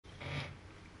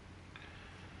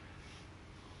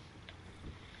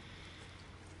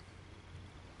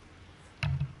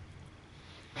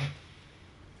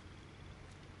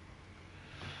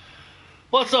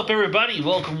What's up, everybody?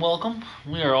 Welcome, welcome.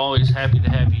 We are always happy to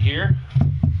have you here.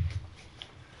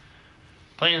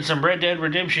 Playing some Red Dead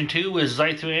Redemption 2 with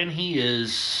Zythuan. He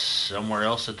is somewhere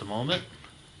else at the moment.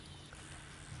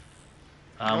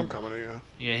 I'm coming to you.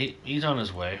 Yeah, he's on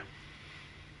his way.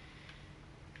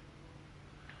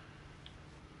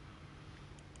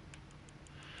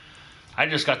 I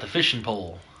just got the fishing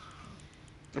pole.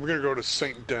 I'm gonna go to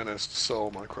St. Denis to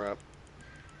sell my crap.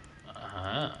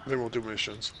 Then we'll do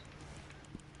missions.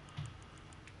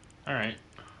 Alright.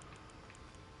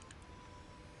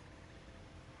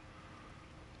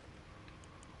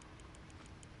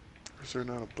 Is there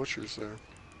not a butcher's there?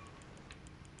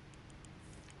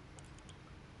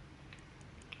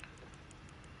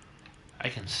 I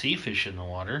can see fish in the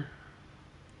water.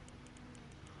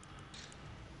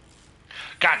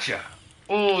 Gotcha!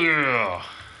 Oh, yeah!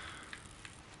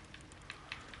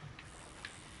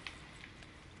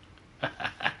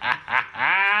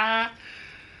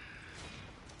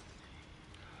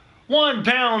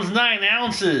 £1 9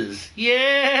 ounces.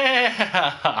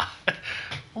 Yeah,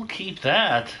 we'll keep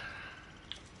that.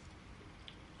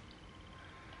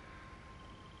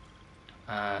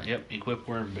 Yep, equip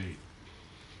worm bait.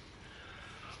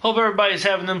 Hope everybody's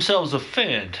having themselves a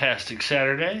fantastic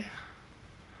Saturday.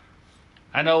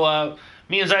 I know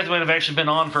me and Zythuan have actually been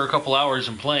on for a couple hours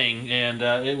and playing, and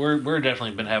we're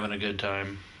definitely been having a good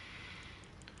time.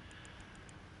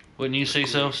 Wouldn't you say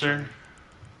so, sir?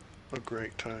 A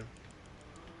great time.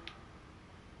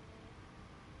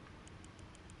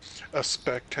 A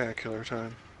spectacular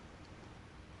time.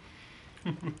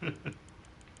 I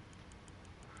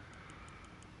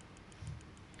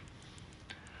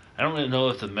don't really know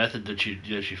if the method that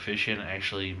you fish in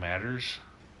actually matters.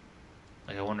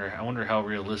 Like, I wonder how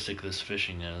realistic this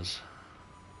fishing is.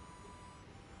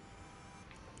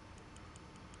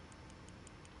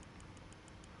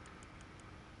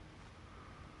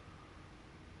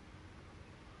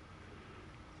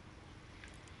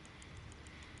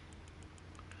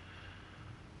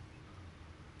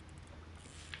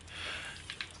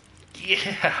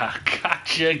 Yeah,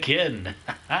 gotcha again.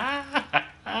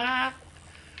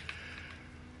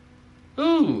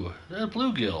 Ooh, that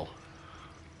bluegill.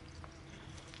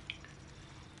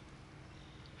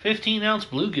 15-ounce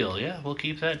bluegill, yeah, we'll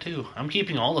keep that too. I'm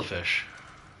keeping all the fish.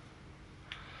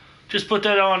 Just put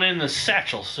that on in the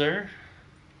satchel, sir.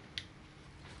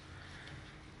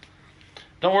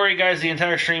 Don't worry, guys, the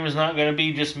entire stream is not going to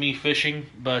be just me fishing,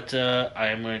 but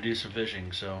I am going to do some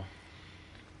fishing, so...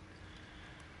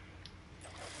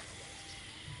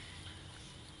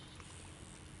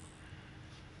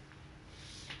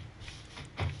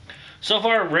 So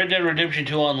far, Red Dead Redemption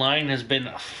 2 Online has been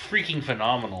freaking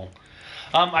phenomenal.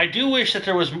 I do wish that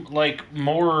there was like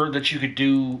more that you could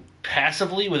do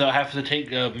passively without having to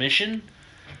take a mission.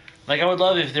 Like, I would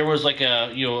love if there was like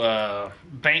a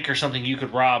bank or something you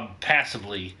could rob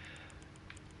passively,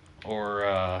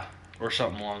 or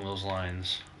something along those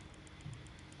lines.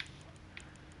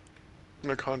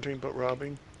 Like hunting but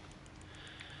robbing.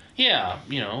 Yeah,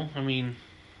 I mean.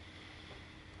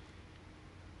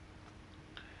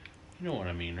 You know what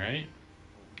I mean, right?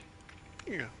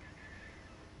 Yeah.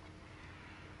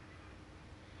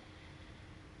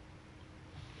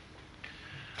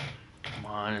 Come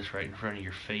on, it's right in front of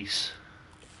your face.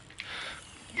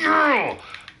 Yeah!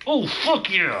 Oh,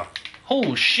 fuck yeah!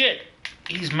 Oh, shit!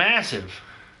 He's massive.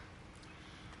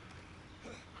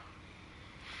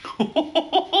 19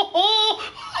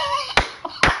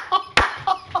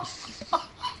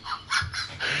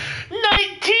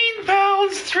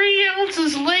 pounds, 3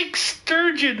 ounces, lake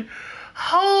sturgeon.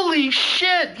 Holy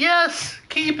shit, yes,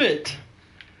 keep it.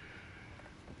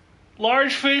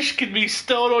 Large fish can be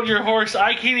stowed on your horse.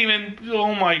 I can't even,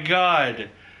 oh my god.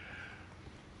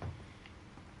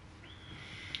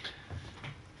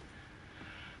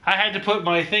 I had to put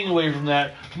my thing away from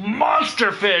that.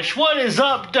 Monster fish, what is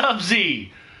up,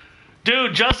 Dubsy?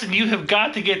 Dude, Justin, you have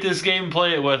got to get this game and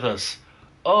play it with us.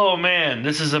 Oh man,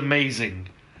 this is amazing.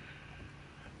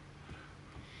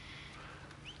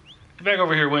 Get back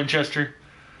over here, Winchester.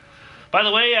 By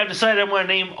the way, I've decided I'm going to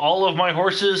name all of my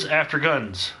horses after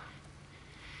guns.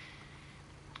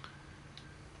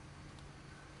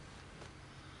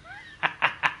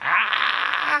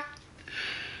 I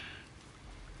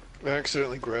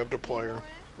accidentally grabbed a player.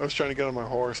 I was trying to get on my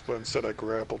horse, but instead I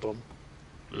grappled him.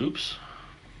 Oops.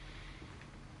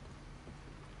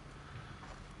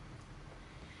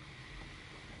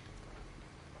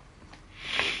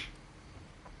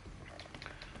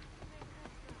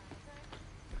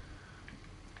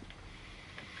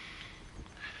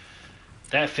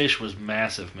 That fish was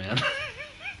massive, man.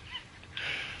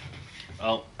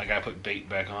 Oh, I gotta put bait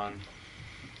back on.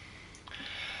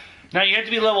 Now, you have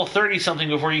to be level 30 something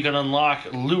before you can unlock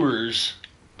lures,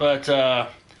 but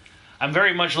I'm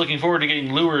very much looking forward to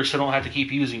getting lures so I don't have to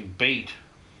keep using bait.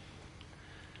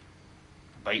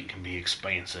 Bait can be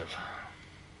expensive.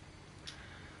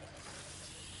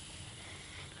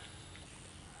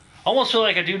 Almost feel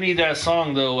like I do need that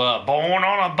song, though, Born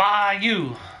on a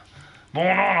Bayou.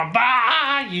 Born on a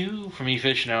Bayou. For me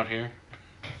fishing out here.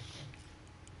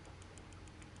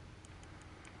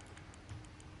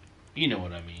 You know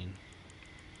what I mean.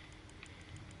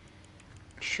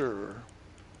 Sure.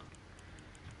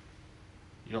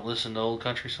 You don't listen to old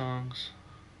country songs?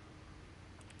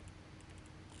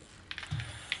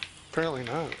 Apparently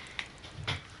not.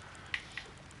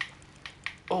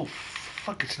 Oh,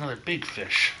 fuck, it's another big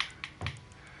fish.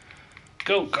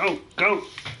 Go, go, go!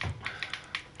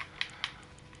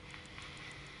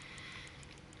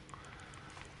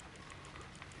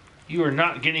 You are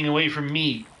not getting away from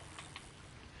me.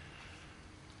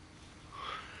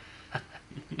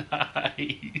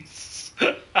 Nice.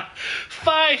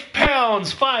 5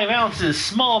 pounds, 5 ounces,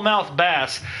 smallmouth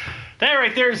bass. That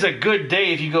right there is a good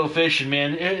day if you go fishing,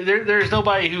 man. There's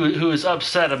nobody who is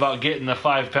upset about getting a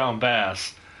 5-pound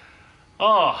bass.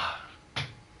 Oh,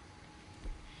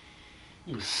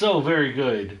 it was so very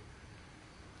good.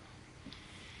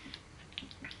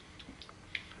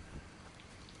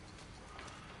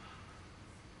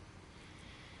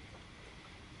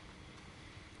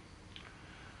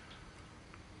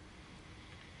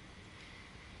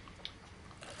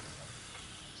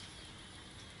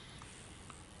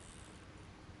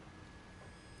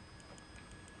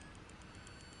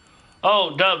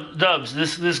 Oh, Dubs,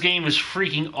 this game is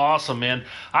freaking awesome, man.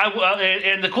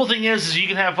 And the cool thing is you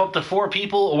can have up to 4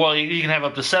 people. Well, you can have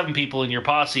up to 7 people in your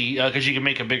posse because you can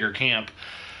make a bigger camp.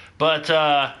 But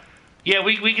yeah,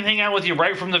 we can hang out with you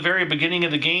right from the very beginning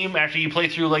of the game after you play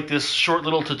through like this short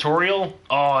little tutorial.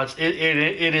 Oh,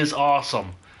 it is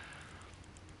awesome.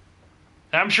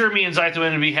 I'm sure me and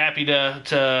Zythuan would be happy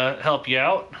to help you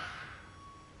out.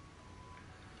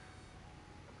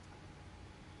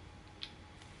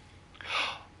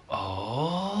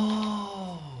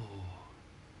 Oh.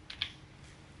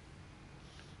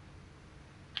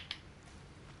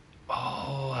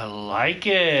 Oh, I like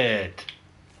it.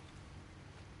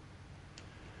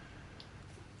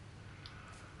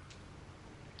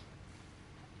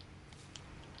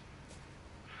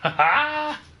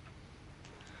 Ha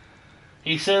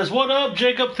He says, "What up,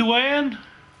 Jacob Thuan?"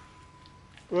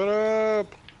 What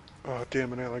up? Oh,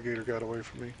 damn, an alligator got away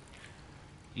from me.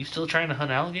 You still trying to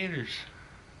hunt alligators?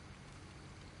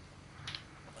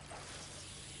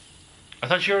 I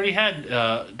thought you already had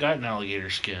got an alligator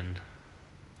skin.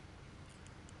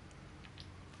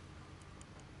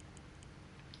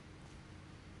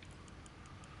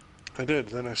 I did,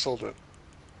 then I sold it.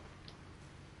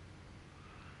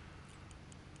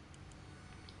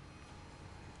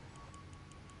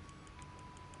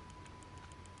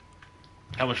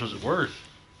 How much was it worth?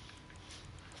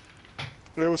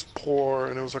 It was poor,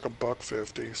 and it was like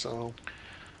 $1.50, so...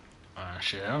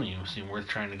 Shit, I don't even seem worth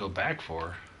trying to go back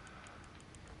for.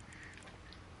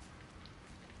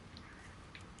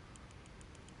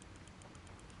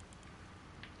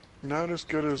 Not as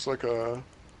good as like a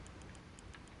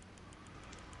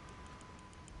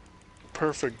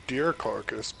perfect deer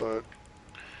carcass, but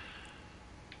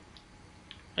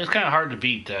It's kind of hard to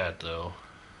beat that, though.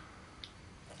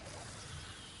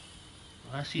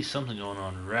 I see something going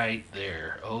on right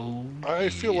there. Oh, I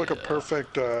feel like a yeah.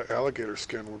 perfect alligator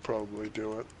skin would probably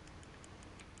do it.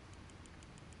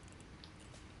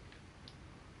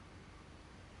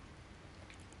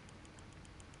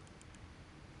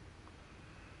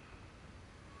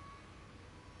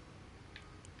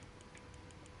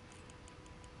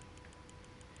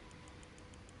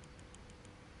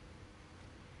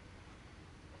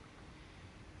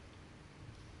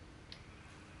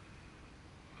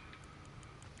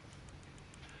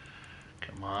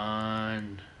 Come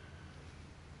on.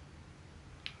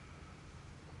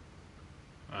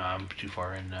 I'm too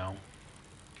far in now.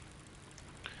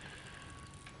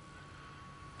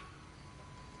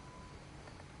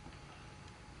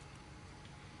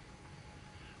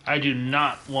 I do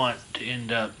not want to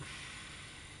end up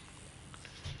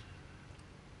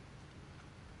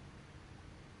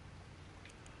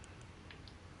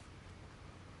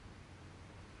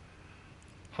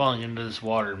falling into this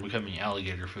water and becoming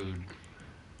alligator food.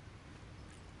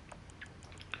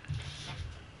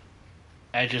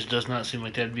 That just does not seem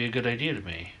like that'd be a good idea to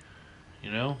me.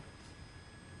 You know?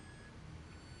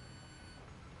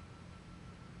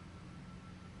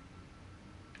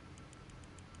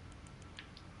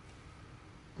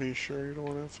 Are you sure you don't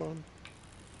want to have fun?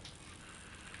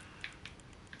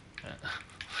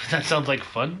 That sounds like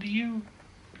fun to you?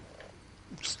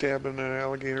 Stabbing an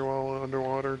alligator while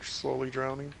underwater, slowly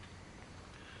drowning.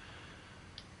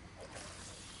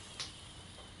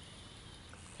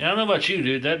 Yeah, I don't know about you,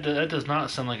 dude. That does not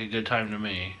sound like a good time to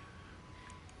me.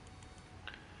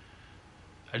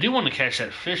 I do want to catch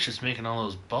that fish that's making all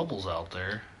those bubbles out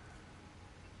there.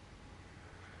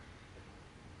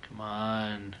 Come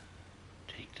on.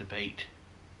 Take the bait.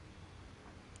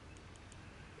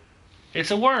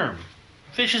 It's a worm.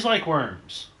 Fishes like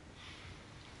worms.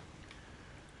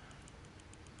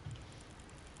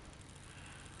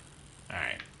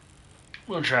 Alright.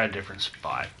 We'll try a different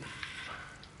spot.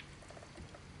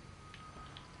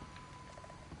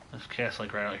 Let's cast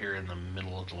like right out here in the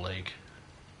middle of the lake.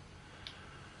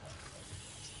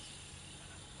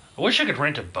 I wish I could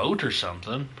rent a boat or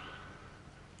something.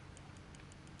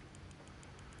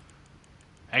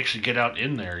 Actually get out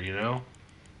in there, you know?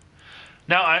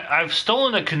 Now, I've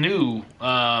stolen a canoe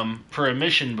for a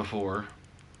mission before.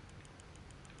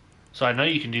 So I know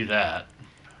you can do that.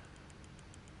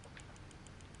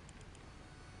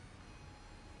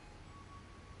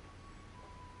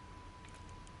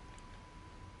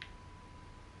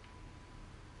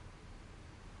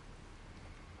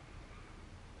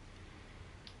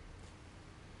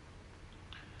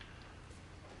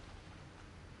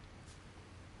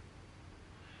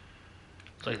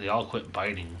 It's like they all quit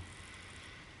biting.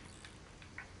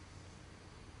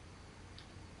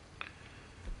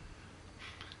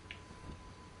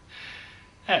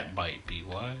 That might be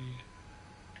why.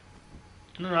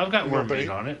 No, I've got worm bait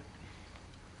on it.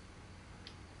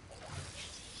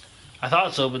 I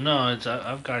thought so, but no,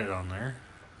 I've got it on there.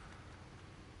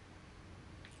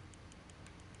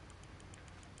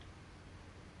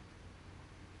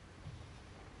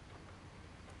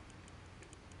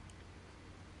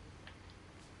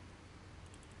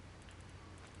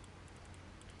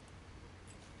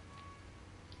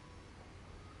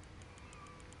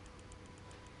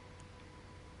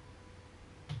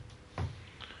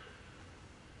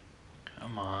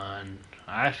 Come on.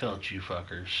 I felt you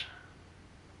fuckers.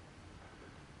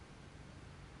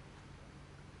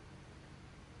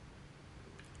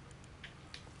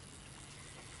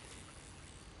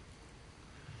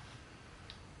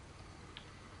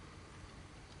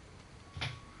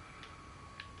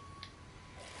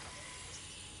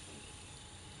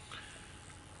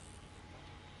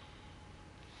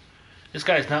 This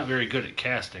guy's not very good at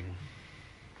casting.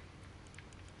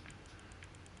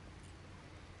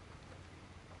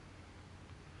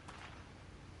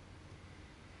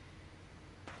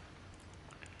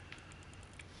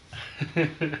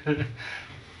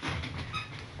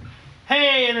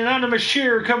 Hey, an anonymous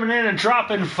cheer coming in and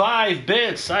dropping 5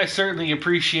 bits. I certainly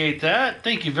appreciate that.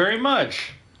 Thank you very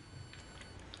much.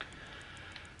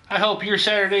 I hope your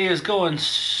Saturday is going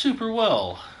super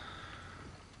well.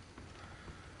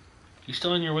 You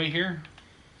still on your way here?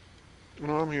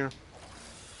 No, I'm here.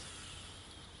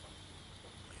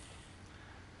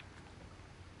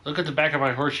 Look at the back of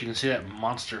my horse. You can see that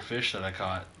monster fish that I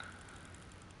caught.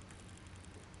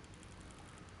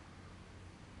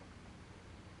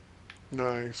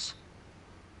 Nice.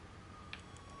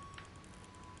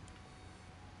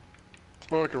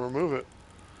 Well, I can remove it.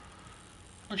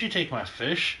 Why don't you take my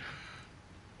fish?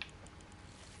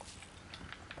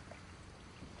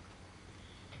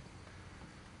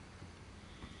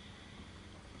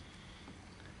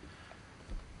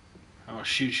 I'm gonna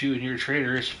shoot you in your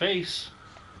traitorous face.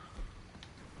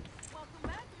 Welcome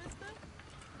back,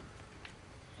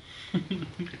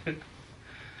 mister.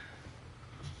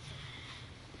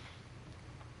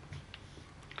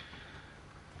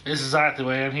 This is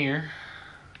Zythuan here.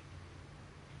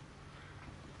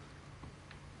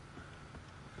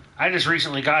 I just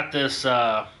recently got this,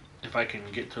 if I can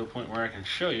get to a point where I can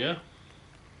show you,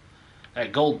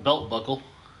 that gold belt buckle.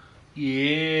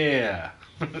 Yeah.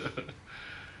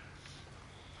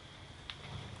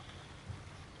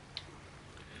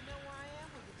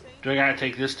 Do I gotta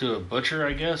take this to a butcher,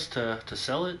 I guess, to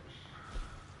sell it?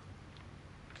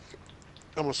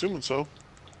 I'm assuming so.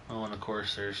 Oh, and of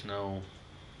course there's no...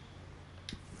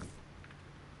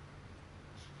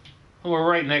 Well, we're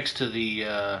right next to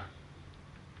the,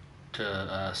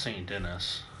 St.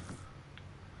 Denis.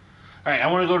 Alright,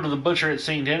 I want to go to the butcher at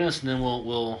St. Denis, and then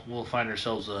we'll find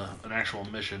ourselves an actual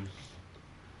mission.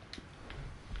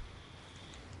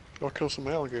 I'll kill some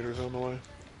alligators on the way.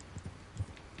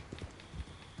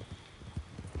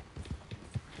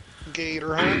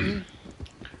 Gator hunting.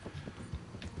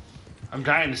 I'm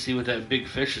dying to see what that big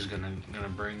fish is gonna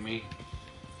bring me.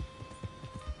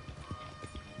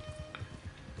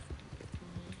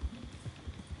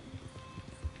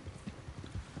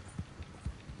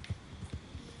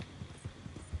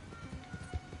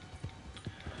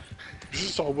 There's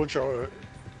just a whole bunch of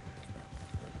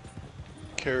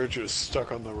carriages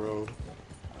stuck on the road.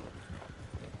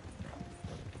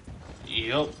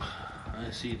 Yep,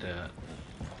 I see that.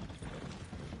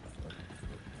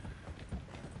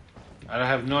 I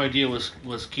have no idea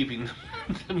what's keeping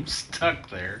them stuck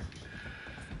there.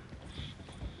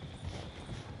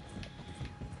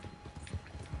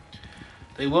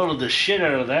 They welded the shit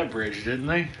out of that bridge, didn't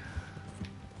they?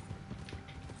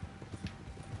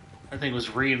 That thing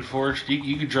was reinforced.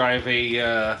 You could drive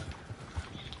a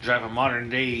modern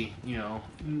day,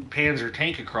 Panzer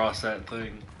tank across that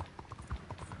thing.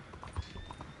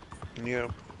 Yeah.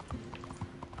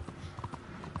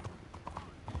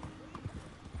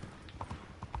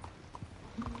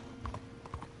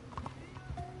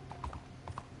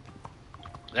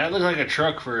 That looked like a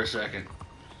truck for a second.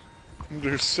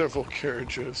 There's several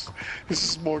carriages. This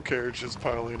is more carriages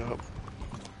piling up.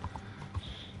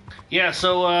 Yeah,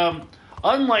 so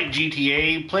unlike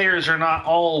GTA, players are not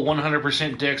all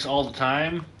 100% dicks all the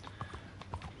time.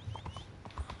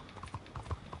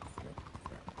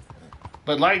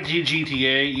 But like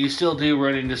GTA, you still do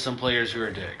run into some players who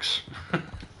are dicks.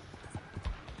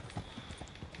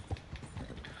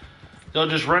 They'll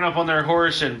just run up on their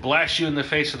horse and blast you in the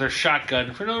face with their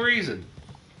shotgun for no reason.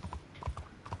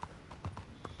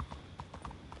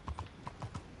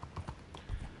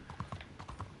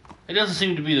 It doesn't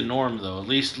seem to be the norm, though. At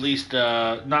least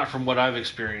not from what I've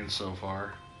experienced so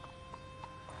far.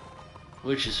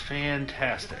 Which is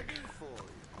fantastic.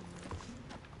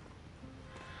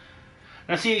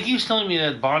 Now, see, it keeps telling me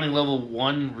that bonding level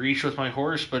 1 reached with my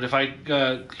horse, but if I...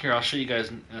 here, I'll show you guys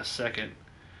in a second.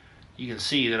 You can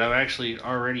see that I'm actually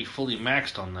already fully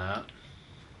maxed on that.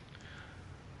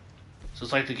 So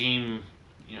it's like the game,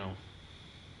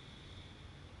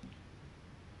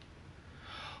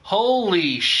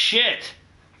 Holy shit!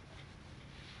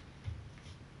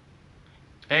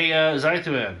 Hey,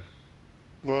 Zythuan.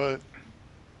 What?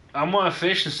 I'm gonna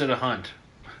fish instead of hunt.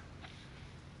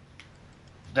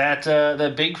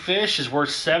 That big fish is worth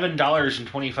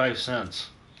 $7.25.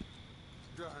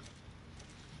 Done.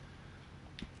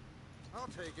 I'll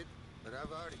take it, but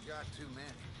I've already got too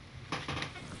many.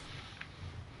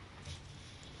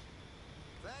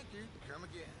 Thank you. Come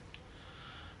again.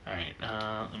 Alright,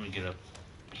 let me get up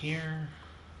here.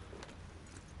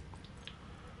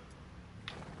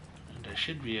 And I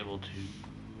should be able to...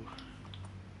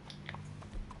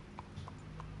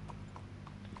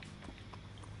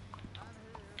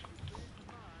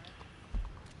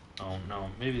 Oh, no,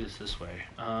 maybe it's this way.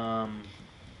 Owned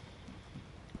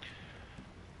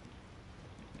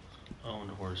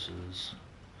horses.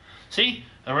 See?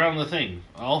 Around the thing.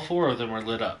 All 4 of them are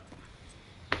lit up.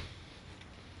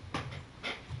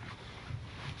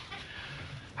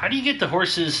 How do you get the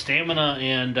horse's stamina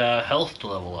and health to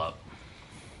level up?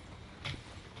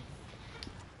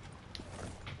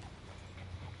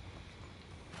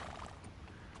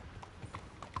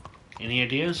 Any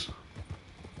ideas?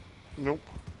 Nope.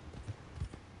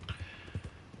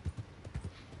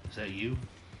 Is that you?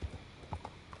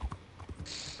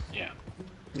 Yeah.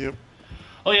 Yep.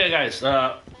 Oh yeah, guys.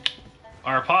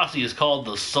 Our posse is called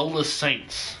the Soulless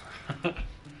Saints.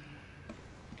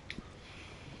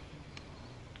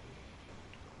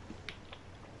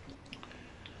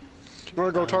 You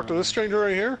want to go talk to this stranger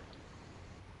right here?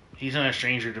 He's not a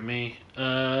stranger to me.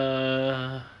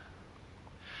 There's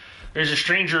a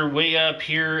stranger way up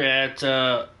here at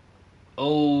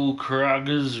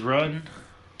O'Kraga's Run.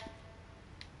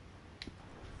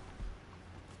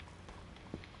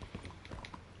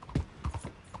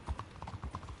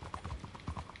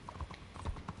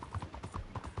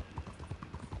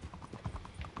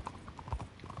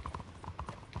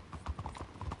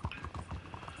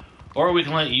 Or we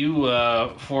can let you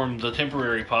form the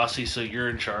temporary posse so you're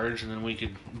in charge, and then we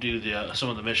could do some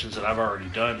of the missions that I've already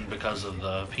done because of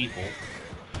the people.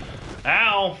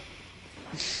 Ow!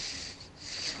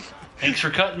 Thanks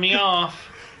for cutting me off.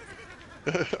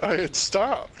 I had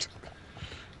stopped.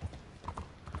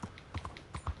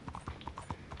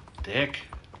 Dick.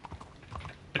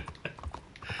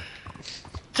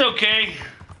 It's okay.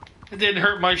 It didn't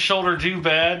hurt my shoulder too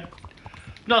bad.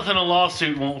 Nothing a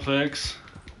lawsuit won't fix.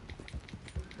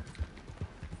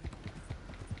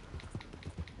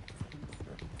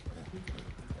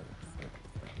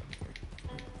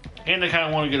 And I kind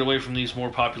of want to get away from these more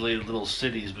populated little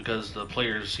cities because the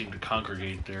players seem to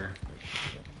congregate there.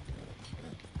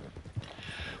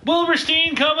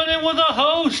 Wilberstein coming in with a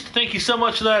host! Thank you so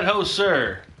much for that host,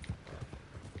 sir.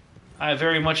 I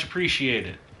very much appreciate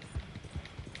it.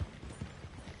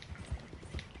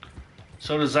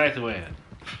 So does Zythuan.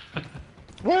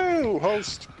 Woo,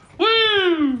 host.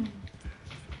 Woo!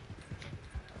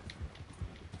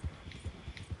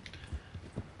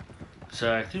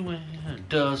 Zythuan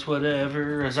does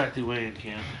whatever a Zythuan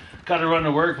can. Gotta run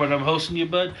to work, but I'm hosting you,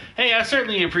 bud. Hey, I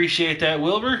certainly appreciate that,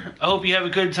 Wilbur. I hope you have a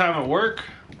good time at work.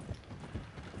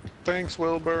 Thanks,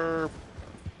 Wilbur.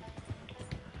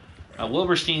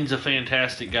 Wilburstein's a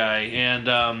fantastic guy,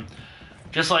 and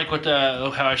just like with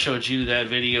how I showed you that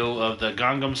video of the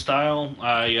Gangnam Style,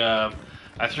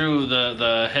 I threw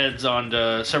the heads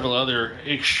onto several other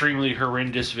extremely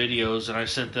horrendous videos, and I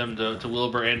sent them to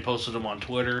Wilbur and posted them on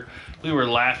Twitter. We were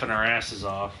laughing our asses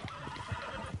off.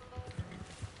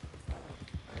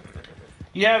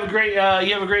 You have a great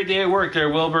day at work there,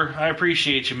 Wilbur. I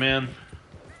appreciate you, man.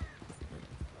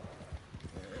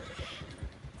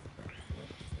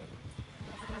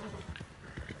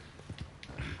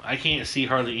 I can't see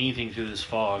hardly anything through this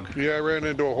fog. Yeah, I ran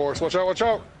into a horse. Watch out, watch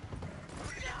out!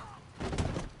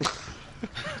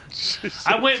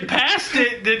 I went past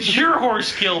it, then your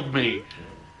horse killed me.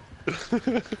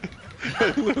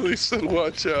 I literally said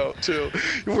watch out, too.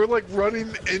 We're like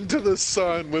running into the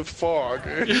sun with fog.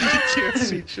 You can't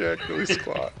see jack no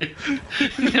squat.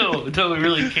 No, we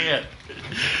really can't.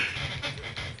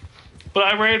 But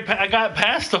I got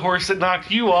past the horse that knocked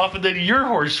you off, and then your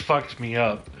horse fucked me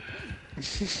up.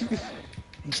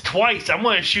 It's twice. I'm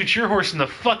gonna shoot your horse in the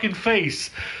fucking face.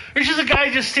 There's just a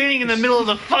guy just standing in the middle of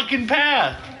the fucking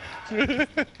path.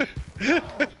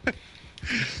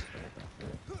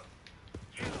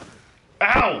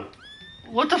 Ow!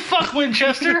 What the fuck,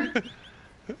 Winchester?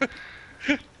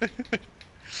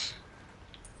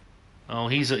 Oh,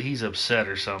 he's upset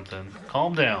or something.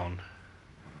 Calm down.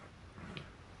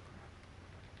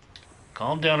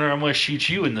 Calm down, or I'm gonna shoot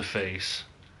you in the face.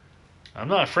 I'm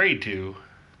not afraid to.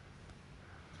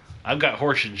 I've got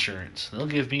horse insurance. They'll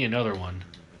give me another one.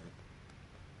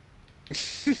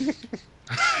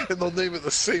 And they'll name it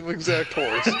the same exact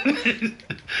horse.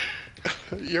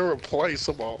 You're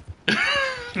replaceable.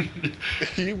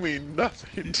 You mean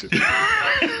nothing to me.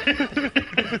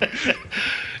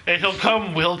 And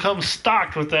he'll come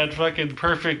stocked with that fucking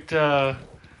perfect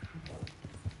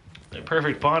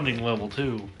bonding level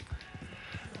too.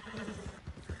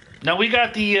 Now we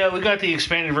got the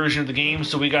expanded version of the game,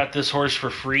 so we got this horse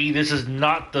for free. This is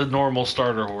not the normal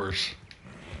starter horse.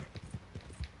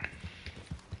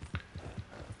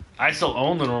 I still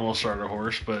own the normal starter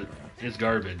horse, but it's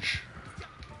garbage.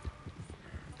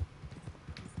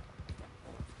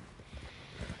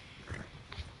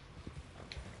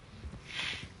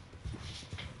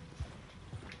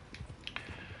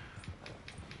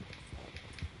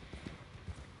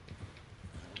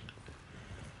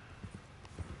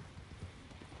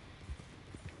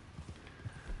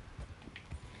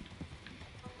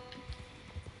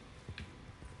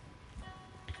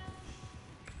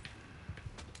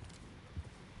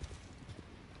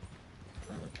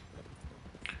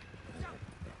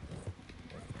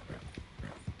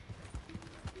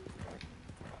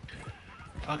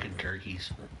 Fucking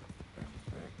turkeys.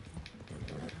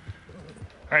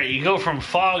 Alright, you go from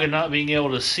fog and not being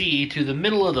able to see to the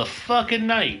middle of the fucking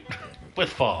night with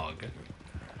fog.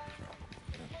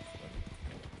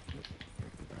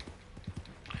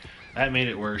 That made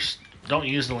it worse. Don't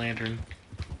use the lantern.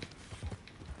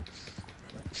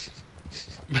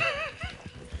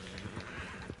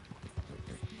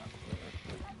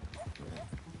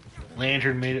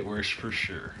 Lantern made it worse for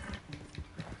sure.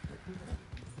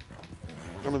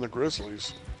 I'm in the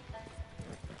Grizzlies.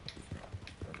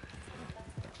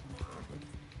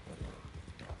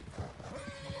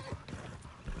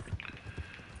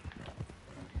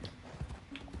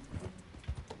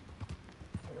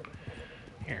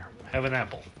 Here, have an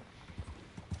apple.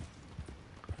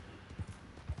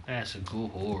 That's a good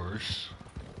horse.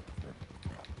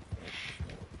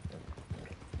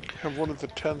 Have one of the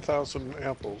 10,000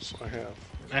 apples I have.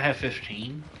 I have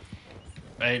 15.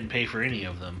 I didn't pay for any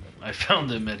of them. I found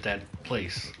them at that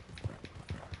place.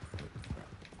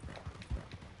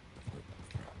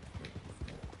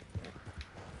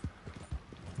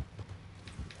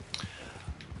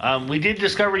 We did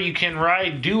discover you can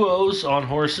ride duos on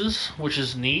horses, which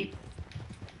is neat.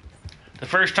 The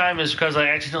first time is because I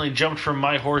accidentally jumped from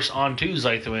my horse onto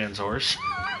Zythuan's horse.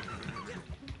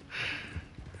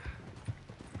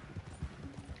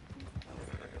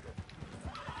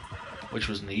 Which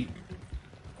was neat.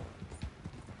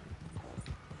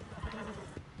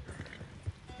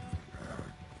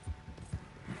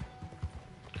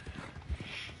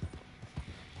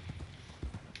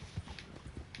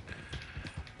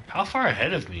 How far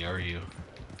ahead of me are you?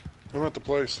 I'm at the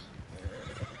place.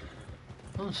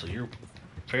 Oh, so you're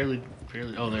fairly...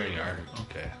 Oh, there you are.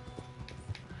 Okay.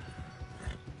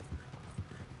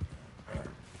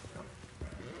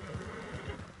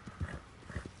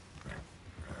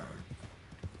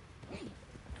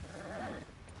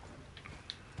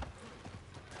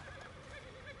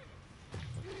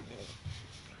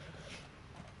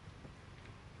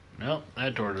 Nope,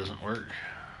 that door doesn't work.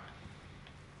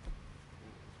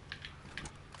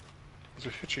 There's a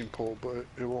hitching pole, but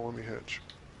it won't let me hitch.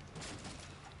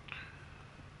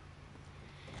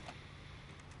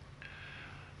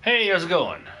 Hey, how's it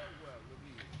going? Well, look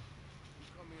here. You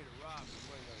come here to rob me, you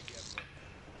ain't gonna get much.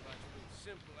 Life's pretty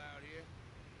simple out here.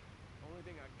 Only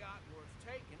thing I got worth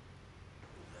taking.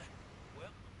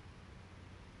 Well,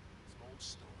 some old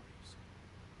stories.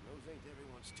 Those ain't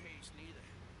everyone's taste neither.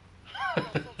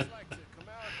 Folks like to come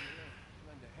out here,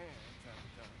 lend a hand time to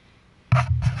time.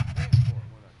 I'm paying for it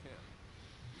when I can.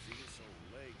 You see, this old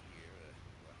leg here,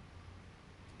 well,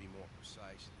 to be more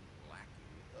precise,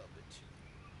 lacking of it,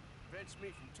 prevents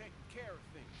me from taking care of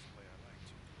things the way I like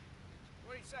to.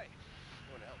 What do you say?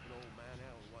 Want to help an old man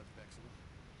out with what's vexing him?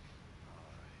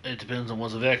 It depends on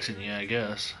what's vexing you, I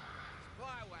guess.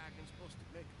 Supply wagon's supposed to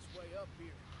make its way up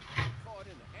here. Caught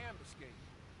in an ambuscade.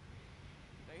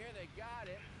 They hear they got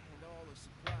it, and all the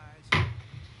supplies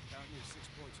out near 6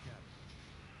 Points cabin.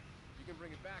 You can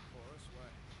bring it back for us, why?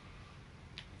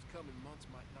 These coming months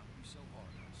might not be so hard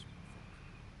on us, sweet folk.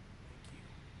 Thank you.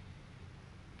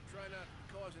 Try not to be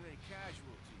causing any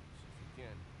casualties, if you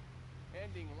can.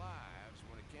 Ending lives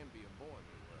when it can be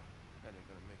avoided, well, that ain't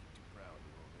gonna make you too proud in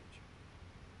your old age.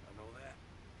 I know that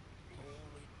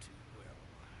only too well.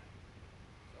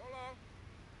 So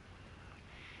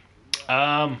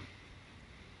long.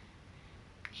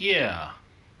 Yeah.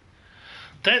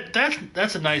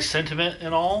 That's a nice sentiment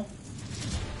and all.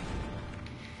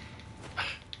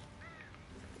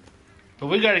 But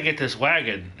we got to get this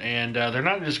wagon, and they're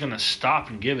not just going to stop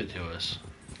and give it to us.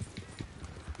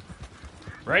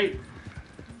 Right?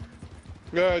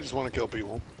 Yeah, I just want to kill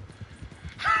people.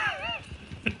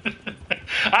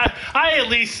 I at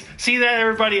least see that,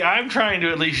 everybody. I'm trying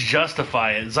to at least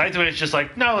justify it. Zythuan is just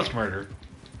like, no, let's murder.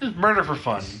 Just murder for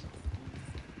fun.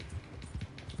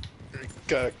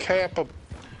 Got a cap,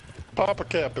 pop a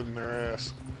cap in their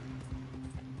ass.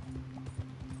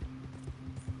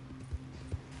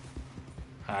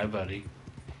 Hi, buddy.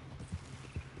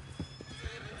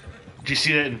 Did you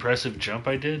see that impressive jump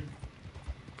I did?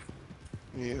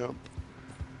 Yep.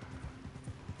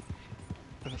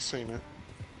 I've seen it.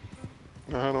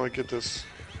 Now how do I get this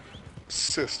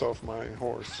cyst off my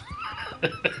horse?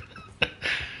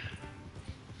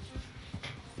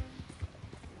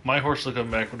 My horse will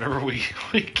come back whenever we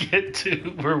get to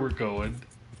where we're going.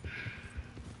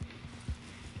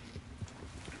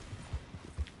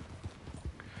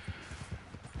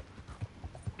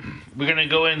 We're gonna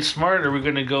go in smart, or we're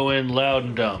gonna go in loud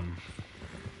and dumb?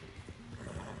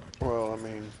 Well, I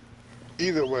mean,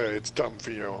 either way, it's dumb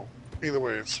for you. Either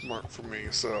way, it's smart for me,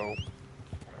 so...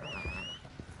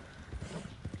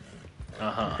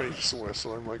 Uh-huh. I just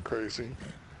whistling like crazy.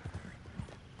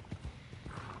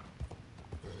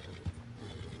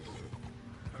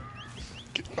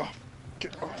 Get off!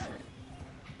 Get off!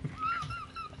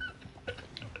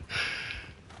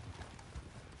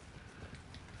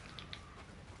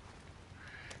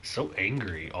 So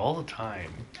angry all the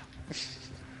time.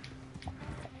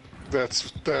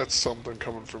 That's something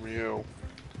coming from you.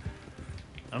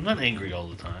 I'm not angry all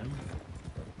the time.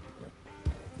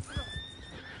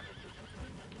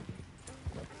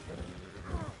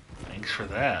 Thanks for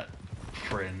that,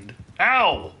 friend.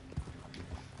 Ow!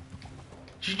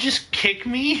 Did you just kick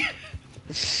me?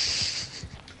 This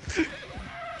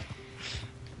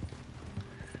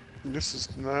is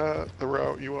not the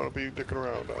route you want to be dicking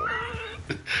around on.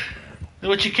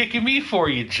 What you kicking me for,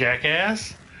 you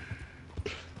jackass?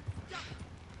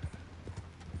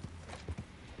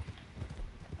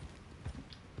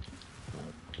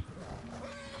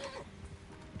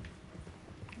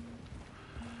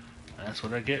 That's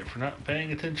what I get for not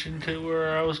paying attention to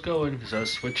where I was going, because I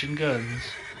was switching guns.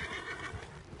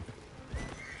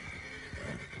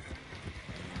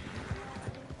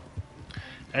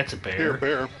 That's a bear. Here,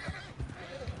 bear.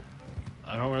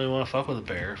 I don't really want to fuck with a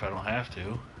bear if I don't have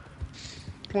to.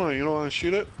 Come on, you don't want to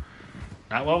shoot it?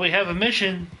 Not while we have a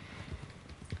mission.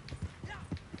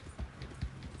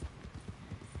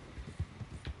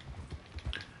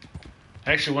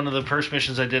 Actually, one of the first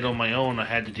missions I did on my own, I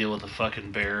had to deal with a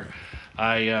fucking bear.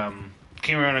 I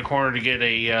came around a corner to get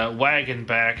a wagon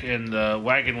back, and the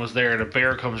wagon was there, and a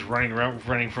bear comes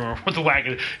running from the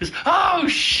wagon. It's, oh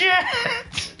shit!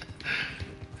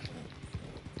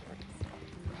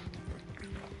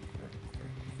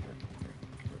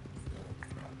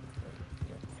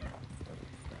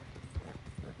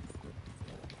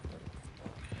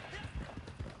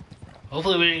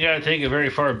 Hopefully we ain't got to take it very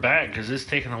far back, because it's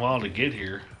taking a while to get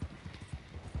here.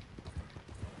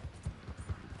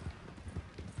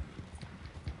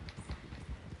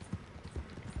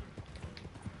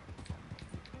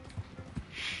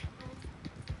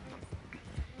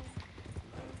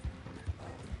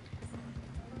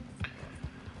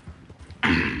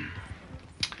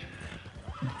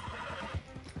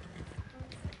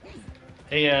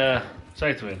 Hey,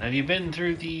 Zythuan, have you been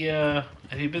through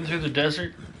the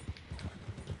desert?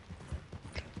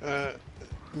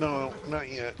 No,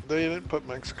 not yet. They didn't put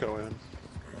Mexico in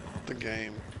the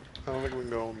game. I don't think we can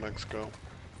go in Mexico.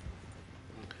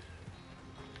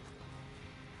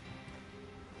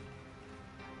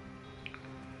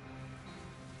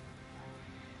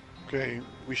 Okay,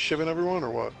 we shivving everyone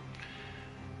or what?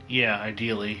 Yeah,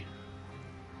 ideally.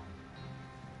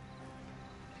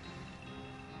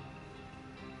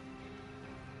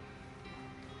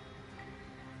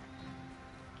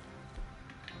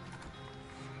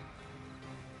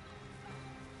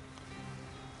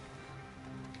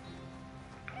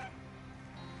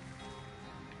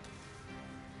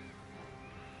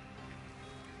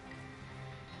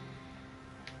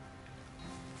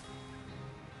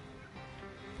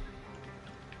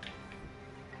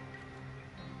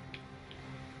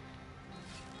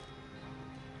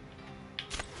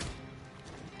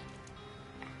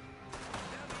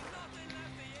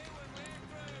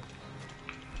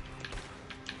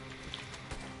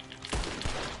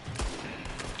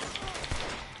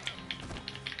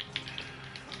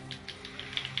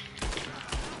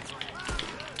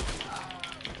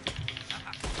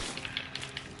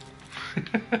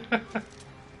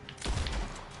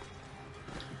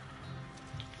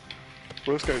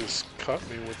 Well, this guy just cut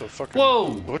me with a fucking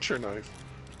Whoa! butcher knife.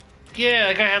 Yeah,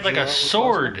 that guy had like Yeah, a that was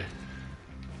sword.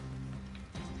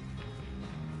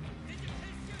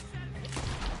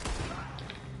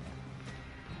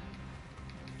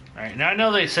 Alright, now I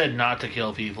know they said not to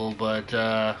kill people, but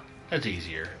that's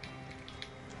easier.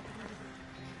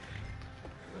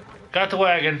 Got the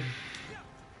wagon.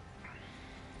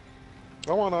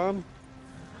 I want on.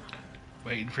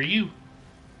 Waiting for you.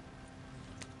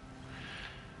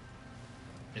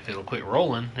 If it'll quit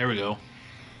rolling. There we go.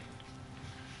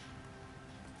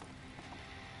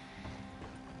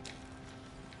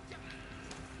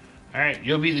 Alright,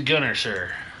 you'll be the gunner,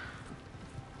 sir.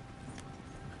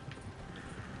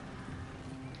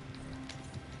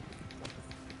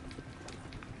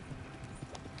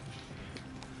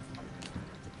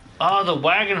 Oh, the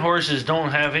wagon horses don't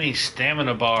have any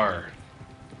stamina bar.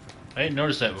 I didn't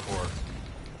notice that before.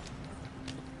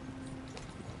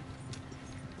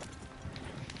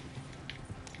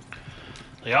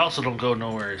 They also don't go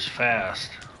nowhere as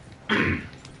fast. Wonder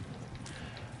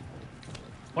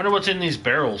what's in these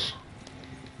barrels.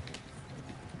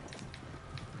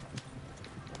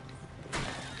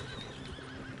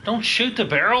 Don't shoot the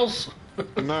barrels.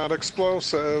 Not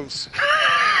explosives.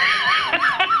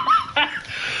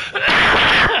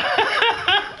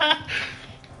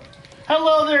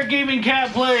 Hello there, Gaming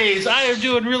Cat Plays. I am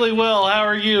doing really well. How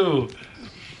are you?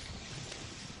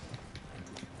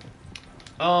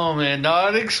 Oh man,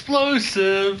 not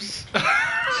explosives.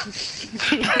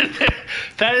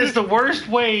 That is the worst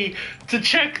way to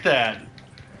check that.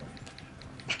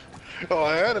 Oh,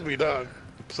 I had to be done.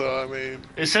 So I mean,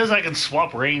 It says I can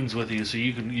swap reins with you, so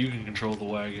you can control the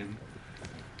wagon.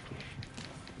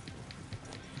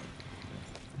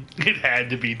 It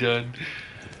had to be done.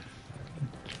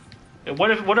 What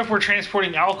if we're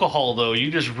transporting alcohol though? You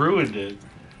just ruined it.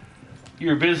 You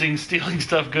were busy stealing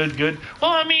stuff. Good. Well,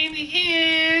 I mean,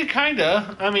 yeah,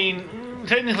 kinda. I mean,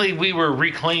 technically, we were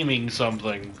reclaiming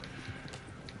something.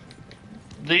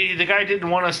 The guy didn't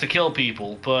want us to kill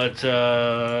people, but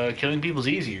killing people's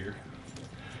easier.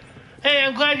 Hey,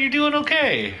 I'm glad you're doing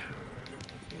okay.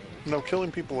 no,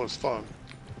 killing people is fun.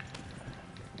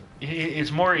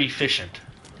 It's more efficient.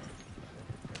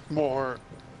 More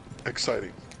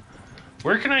exciting.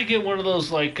 Where can I get one of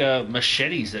those like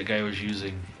machetes that guy was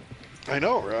using? I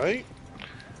know, right?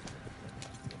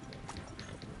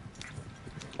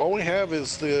 All we have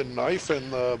is the knife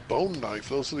and the bone knife.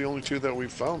 Those are the only two that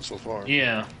we've found so far.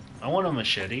 Yeah, I want a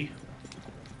machete.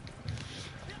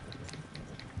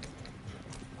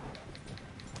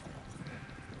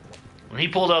 When he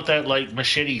pulled out that like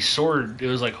machete sword, it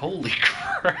was like, holy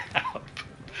crap.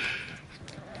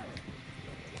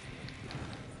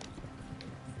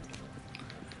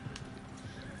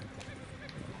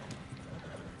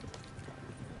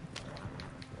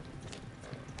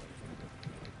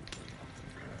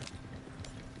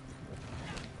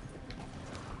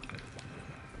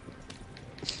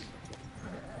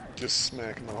 Just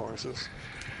smacking the horses.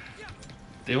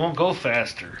 They won't go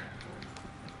faster.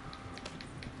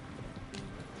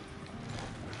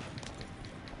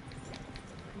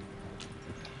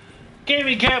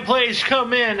 Gaming Cat Plays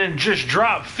come in and just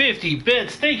drop 50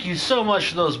 bits. Thank you so much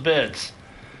for those bits.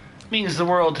 Means the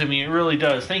world to me. It really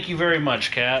does. Thank you very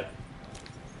much, Cat.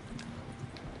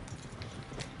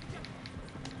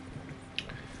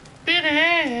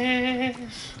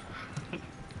 Biddies.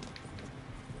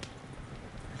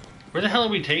 Where the hell are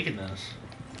we taking this?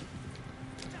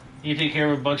 You take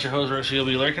care of a bunch of hose rats, so you'll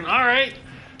be lurking. Alright.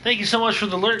 Thank you so much for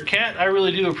the lurk, Cat. I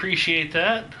really do appreciate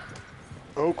that.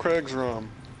 Oh, Craig's Rum.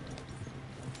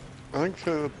 I think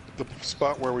the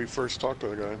spot where we first talked to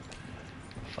the guy.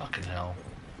 Fucking hell.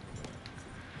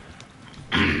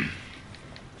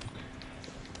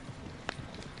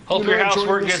 Hope your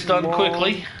housework gets done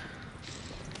quickly.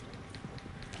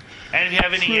 And if you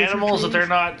have any animals, that they're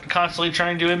not constantly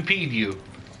trying to impede you.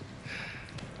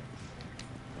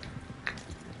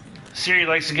 Siri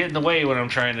likes to get in the way when I'm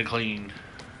trying to clean.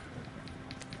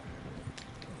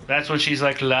 That's when she's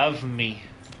like, love me.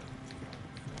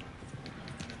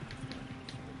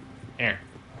 Here,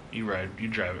 you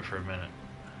drive it for a minute.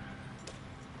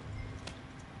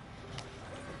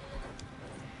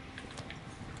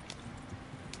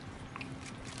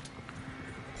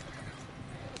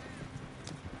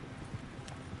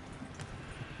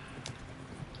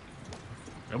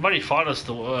 Nobody fought us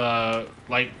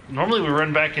like, normally we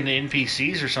run back into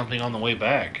NPCs or something on the way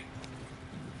back.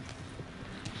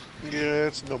 Yeah,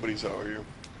 it's nobody's out here.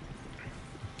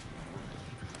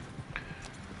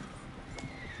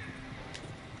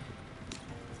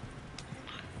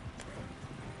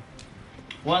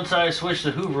 Once I switch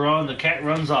the Hoover on, the cat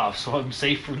runs off, so I'm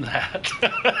safe from that.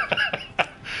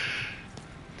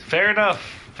 Fair enough.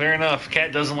 Fair enough.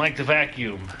 Cat doesn't like the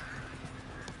vacuum.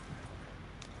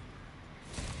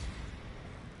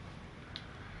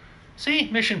 See?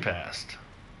 Mission passed.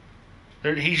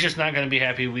 He's just not going to be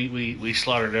happy we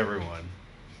slaughtered everyone.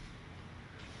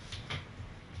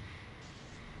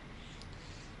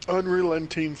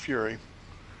 Unrelenting fury.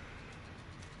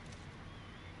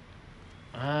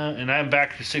 And I'm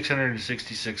back to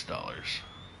 $666.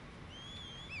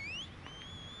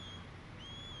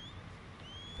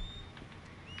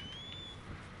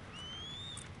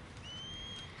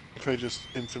 If I just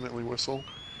infinitely whistle.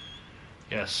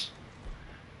 Yes.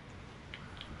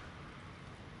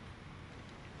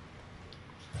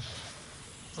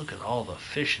 Look at all the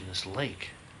fish in this lake.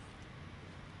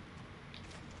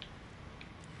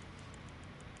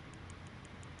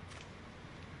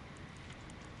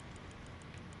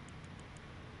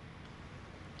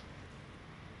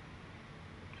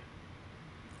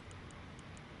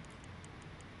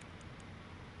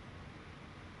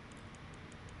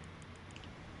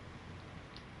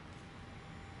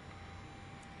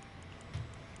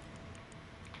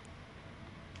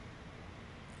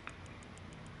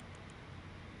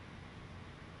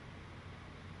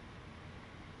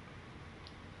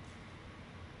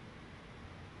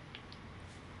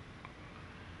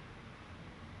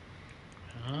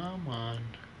 Come on.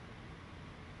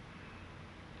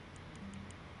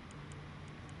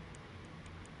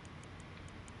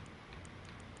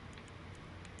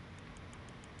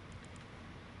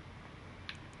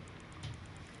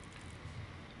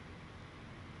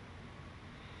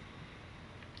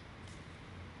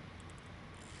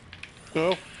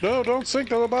 No, no, don't sink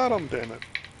to the bottom, damn it.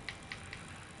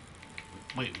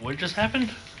 Wait, what just happened?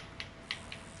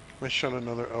 I shot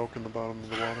another elk in the bottom of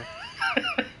the water.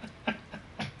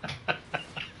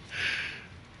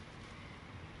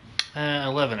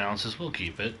 11 ounces, we'll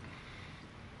keep it.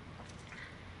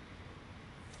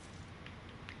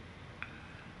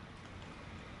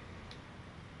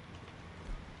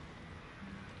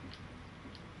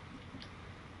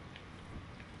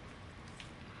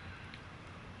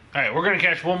 All right, we're gonna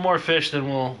catch one more fish, then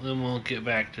we'll get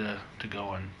back to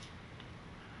going.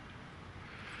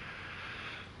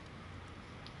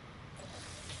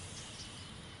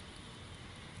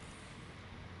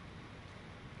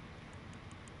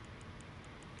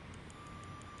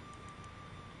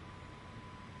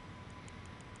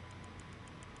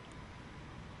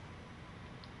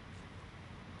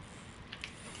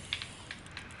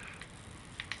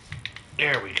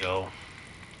 There we go.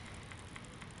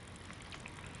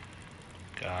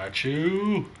 Got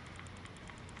you.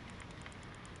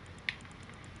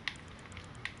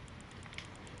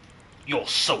 Your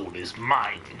soul is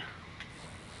mine.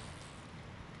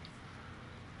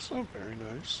 It's not very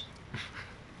nice.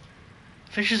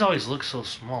 Fishes always look so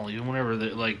small, even whenever they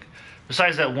like.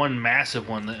 Besides that one massive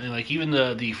one, like even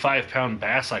the 5-pound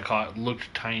bass I caught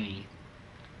looked tiny.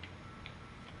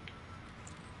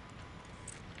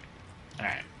 All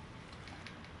right.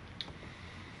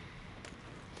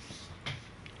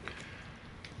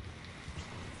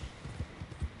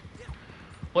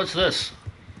 What's this?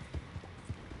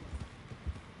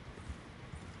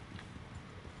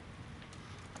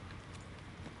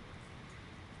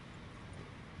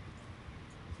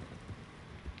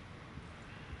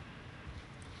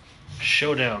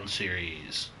 Showdown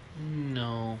series.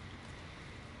 No.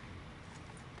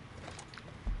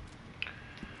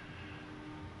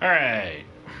 Alright.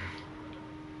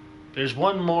 There's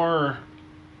one more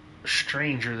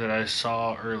stranger that I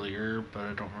saw earlier, but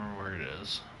I don't remember where it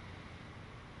is.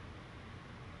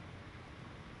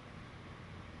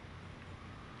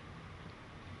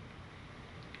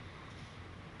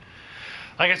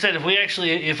 Like I said,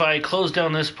 if I close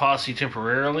down this posse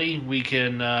temporarily, we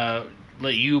can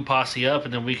let you posse up,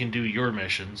 and then we can do your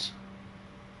missions.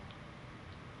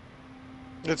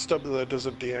 It's W that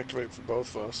doesn't deactivate for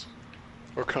both of us.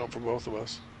 Or count for both of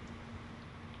us.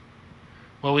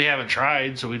 Well, we haven't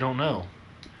tried, so we don't know.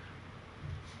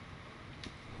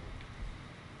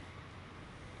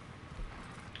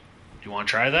 Do you want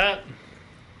to try that?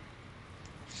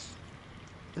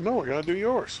 No, we gotta do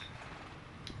yours.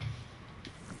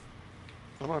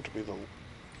 I don't have to be the...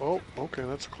 Oh, okay,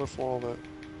 that's a cliff wall that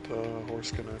the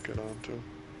horse cannot get onto.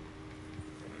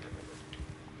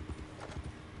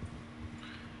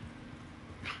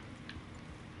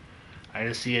 I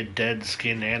just see a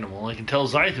dead-skinned animal. I can tell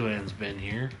Zythuan's been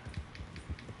here.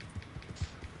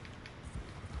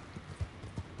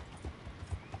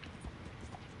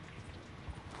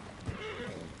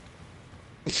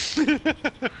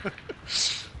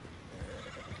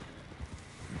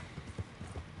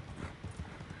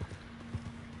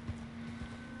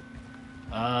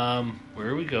 Where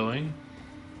are we going?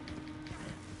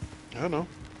 I don't know.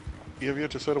 You have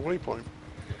yet to set a waypoint.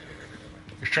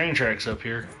 There's train tracks up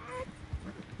here.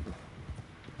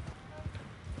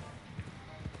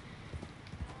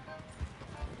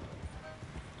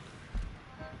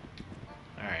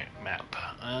 Alright, map.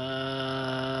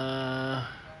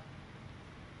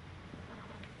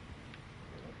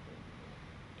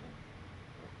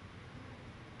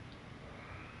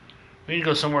 We need to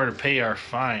go somewhere to pay our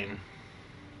fine.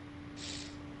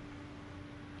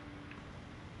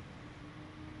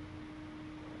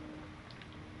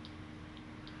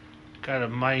 Got a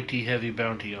mighty heavy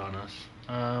bounty on us.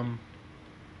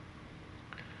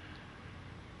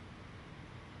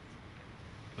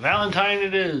 Valentine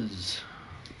it is.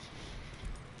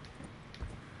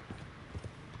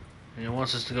 And it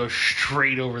wants us to go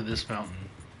straight over this mountain.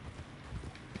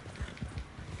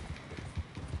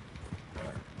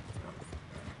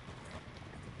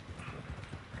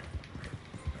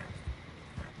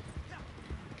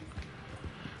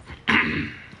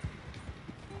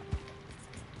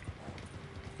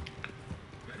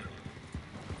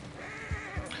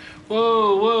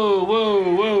 Whoa, whoa, whoa,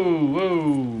 whoa,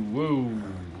 whoa, whoa,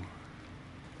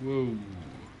 whoa.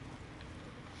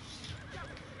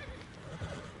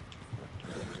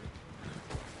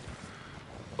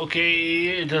 Okay,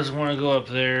 it doesn't want to go up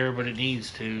there, but it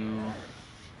needs to.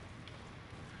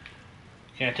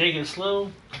 Can I take it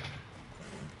slow?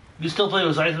 You still play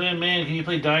with Zythuan, man? Can you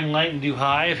play Dying Light and do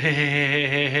Hive?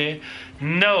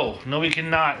 No, we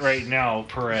cannot right now,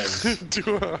 Perez.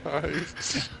 Do a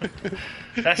hive.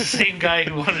 That's the same guy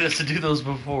who wanted us to do those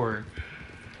before.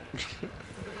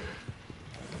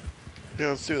 Yeah,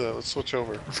 let's do that. Let's switch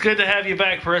over. It's good to have you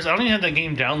back, Perez. I don't even have that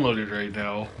game downloaded right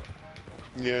now.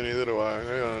 Yeah, neither do I.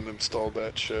 I uninstalled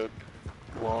that shit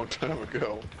a long time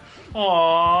ago.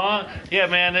 Aww, yeah,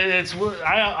 man.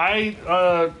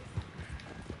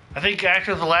 I think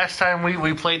after the last time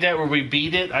we played that where we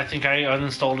beat it, I think I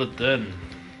uninstalled it then.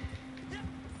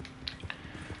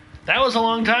 That was a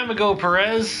long time ago,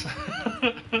 Perez.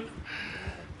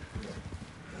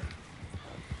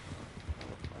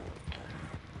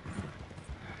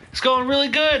 It's going really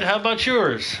good. How about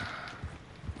yours?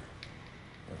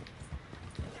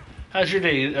 How's your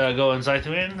day going,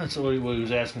 Zythuan? That's what he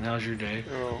was asking. How's your day?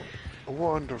 Oh,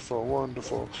 wonderful,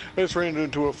 wonderful. I just ran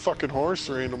into a fucking horse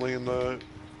randomly in the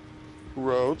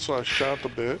road, so I shot the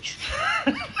bitch.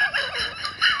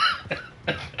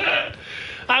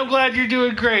 I'm glad you're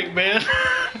doing great, man.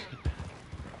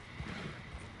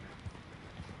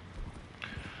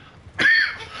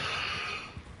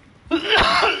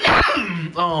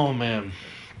 Oh, man.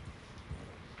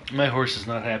 My horse is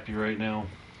not happy right now.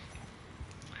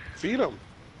 Feed him.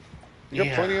 You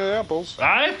got plenty of apples.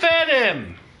 I fed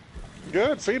him.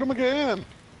 Good, feed him again.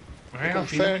 All right, I'll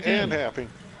feed him Fat again. and happy.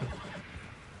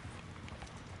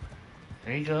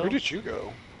 There you go. Where did you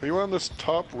go? Are you on this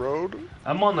top road?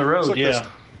 I'm on the road, Like yeah. this.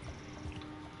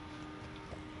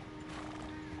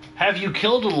 Have you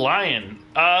killed a lion?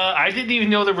 I didn't even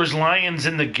know there was lions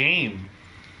in the game.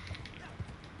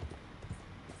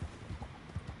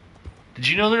 Did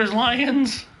you know there's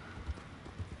lions?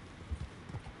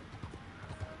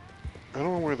 I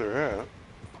don't know where they're at.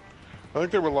 I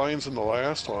think there were lions in the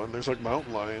last one. There's like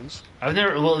mountain lions. I've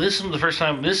never. Well, this is the first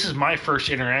time. This is my first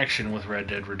interaction with Red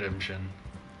Dead Redemption.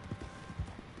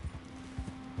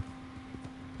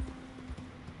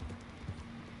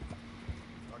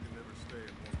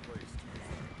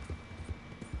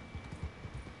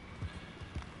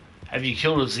 Have you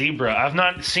killed a zebra? I've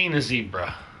not seen a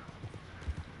zebra.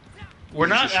 We're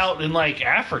not out in, like,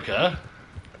 Africa.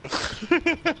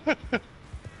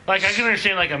 Like, I can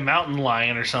understand, like, a mountain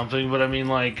lion or something, but I mean,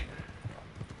 like...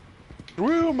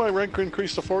 Woo, my rank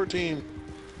increased to 14.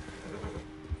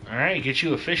 Alright, get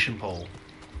you a fishing pole.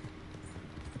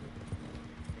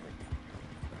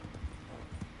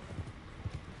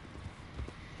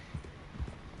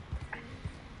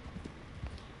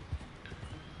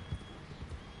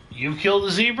 You killed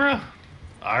a zebra?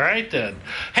 Alright then.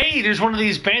 Hey, there's one of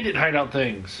these bandit hideout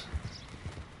things.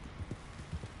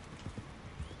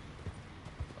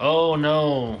 Oh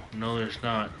no. No, there's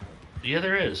not. Yeah,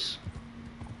 there is.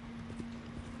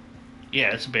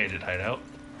 Yeah, it's a bandit hideout.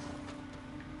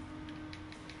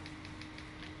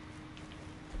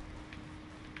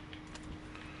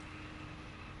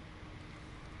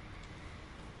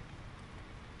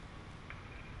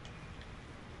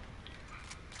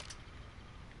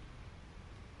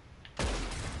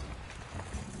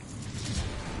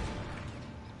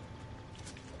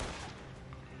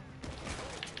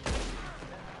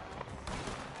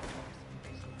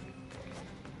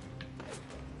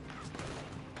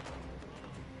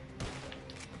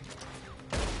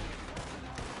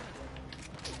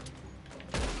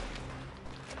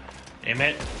 Damn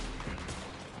it.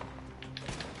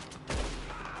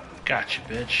 Gotcha,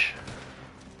 bitch.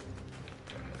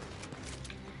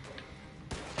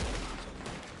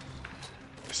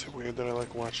 Is it weird that I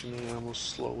like watching the animals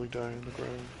slowly die in the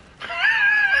ground?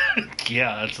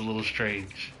 Yeah, that's a little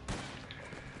strange.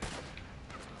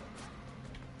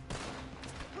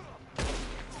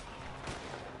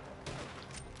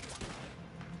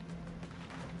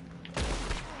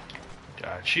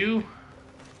 Got you.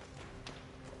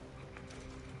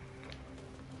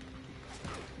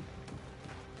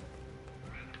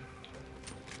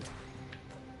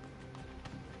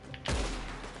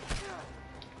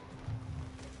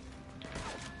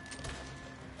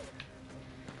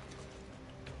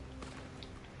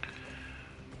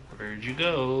 Where'd you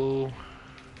go?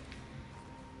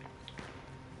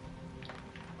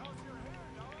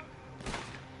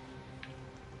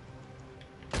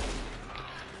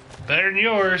 Better than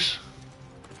yours.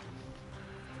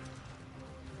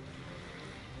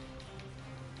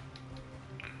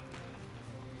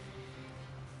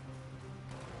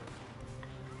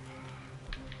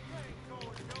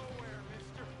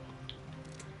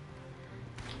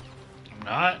 I'm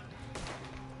not.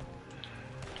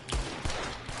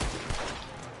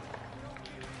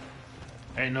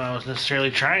 I didn't know I was necessarily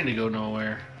trying to go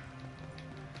nowhere.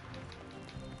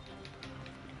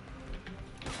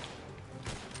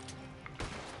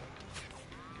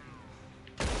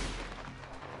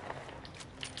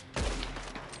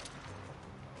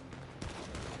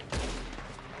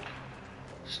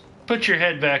 Put your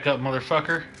head back up,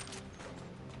 motherfucker.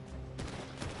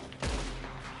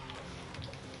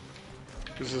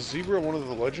 Is a zebra one of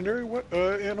the legendary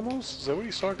animals? Is that what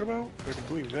he's talking about? I can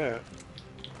believe that.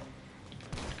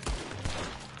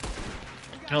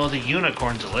 No, the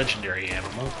unicorn's a legendary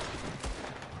animal.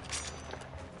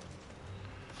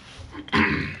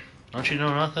 Don't you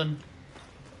know nothing?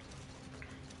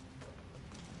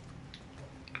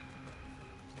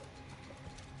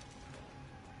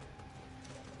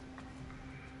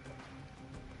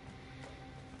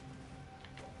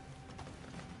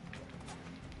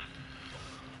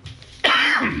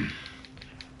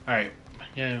 Alright,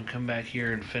 yeah, come back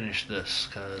here and finish this,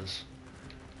 cause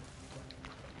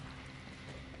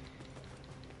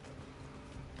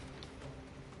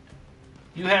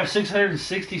you have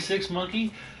 666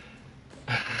 monkey?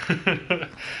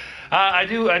 I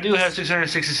do have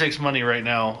 666 money right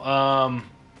now.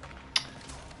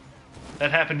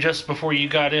 That happened just before you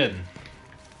got in.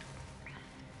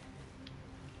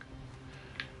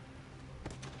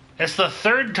 It's the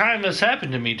third time this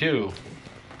happened to me, too.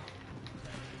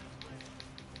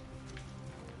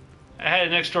 I had a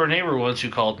next door neighbor once who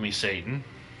called me Satan.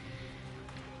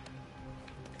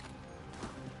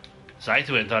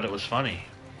 Zythuan thought it was funny.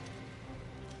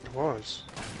 It was.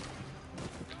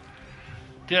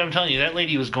 Dude, I'm telling you, that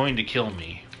lady was going to kill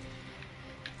me.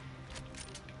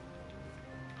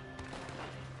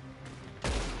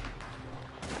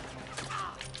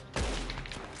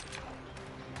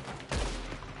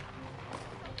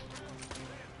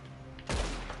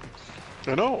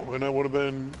 I know, and that would have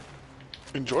been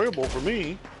enjoyable for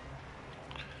me.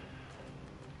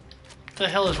 What the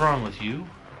hell is wrong with you?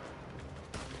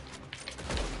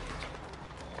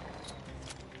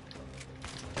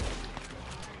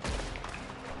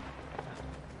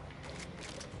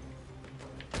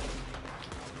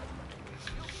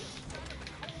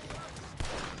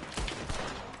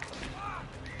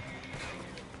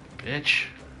 Bitch.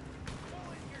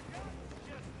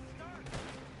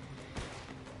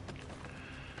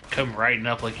 Come riding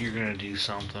up like you're gonna do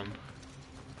something.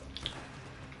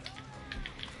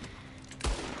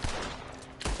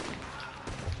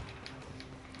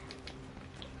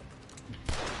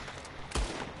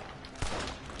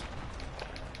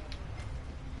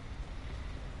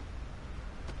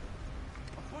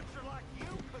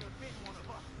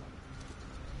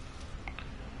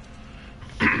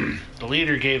 The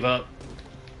leader gave up.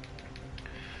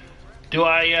 Do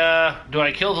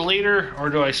I kill the leader or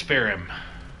do I spare him?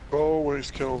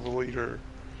 Always kill the leader.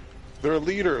 They're a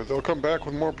leader. They'll come back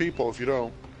with more people if you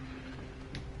don't.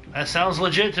 That sounds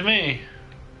legit to me.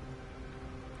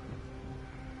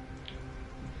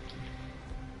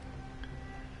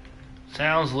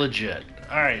 Sounds legit.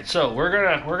 All right, so we're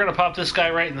gonna pop this guy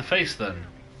right in the face then.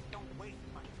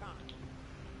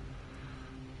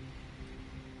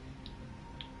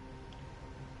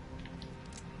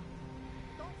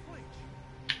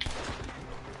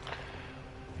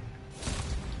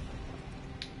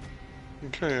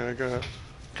 Okay, I got...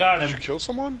 Got Did you him. kill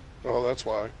someone? Oh, that's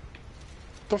why.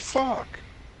 The fuck?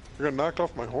 You got knocked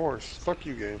off my horse. Fuck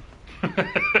you, game.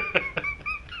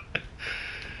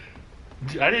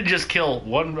 I didn't just kill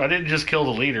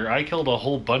the leader. I killed a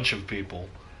whole bunch of people.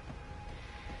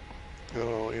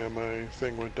 Oh, yeah, my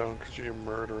thing went down because you're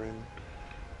murdering.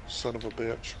 Son of a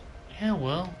bitch. Yeah,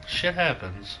 well, shit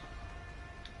happens.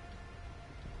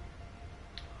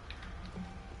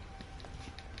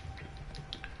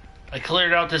 I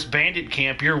cleared out this bandit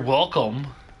camp. You're welcome.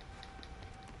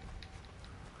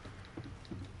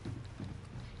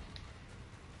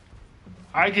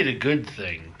 I did a good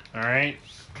thing, alright?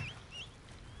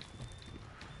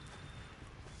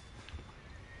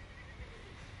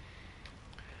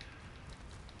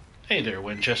 Hey there,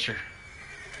 Winchester.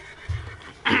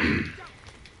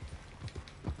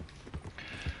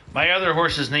 My other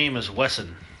horse's name is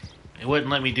Wesson. It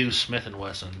wouldn't let me do Smith and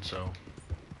Wesson, so...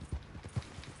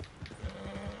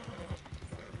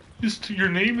 Your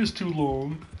name is too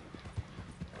long.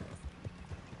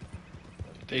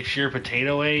 They share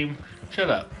potato aim? Shut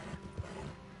up.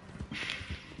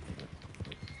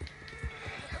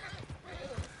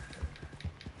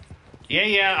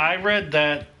 Yeah, I read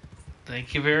that.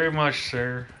 Thank you very much,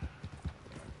 sir.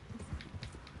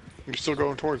 You're still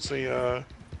going towards the,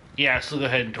 Yeah, still go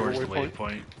ahead and towards the waypoint?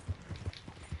 waypoint.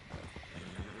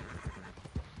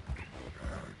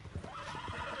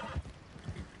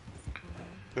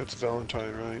 That's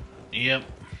Valentine, right? Yep.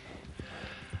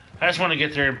 I just want to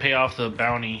get there and pay off the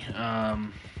bounty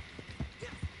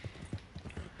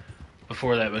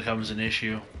before that becomes an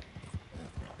issue.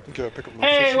 Okay, pick up my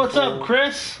Hey, fishing what's pole. up,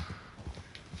 Chris?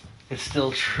 It's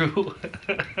still true.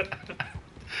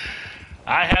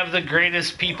 I have the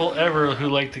greatest people ever who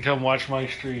like to come watch my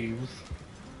streams.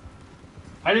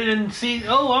 I didn't see...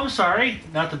 Oh, I'm sorry.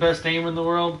 Not the best name in the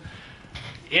world.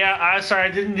 Yeah, I'm sorry.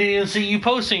 I didn't even see you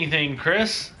post anything,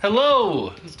 Chris.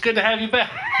 Hello. It's good to have you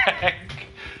back.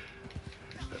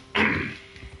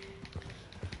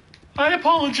 I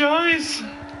apologize.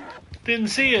 Didn't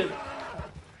see it.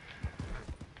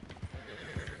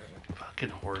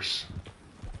 Fucking horse.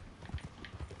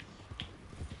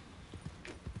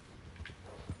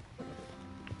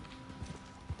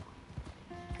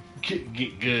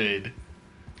 Get good.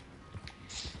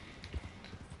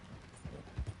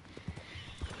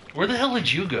 Where the hell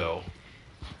did you go?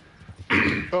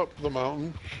 Up the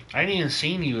mountain. I ain't even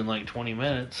seen you in like 20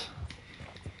 minutes.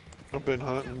 I've been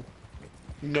hunting.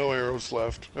 No arrows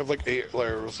left. I have like 8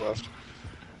 arrows left.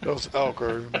 Those elk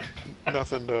are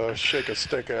nothing to shake a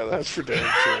stick at, that's for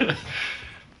damn sure.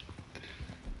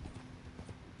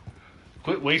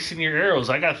 Quit wasting your arrows.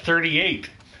 I got 38.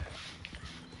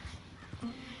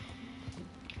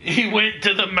 He went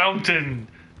to the mountain.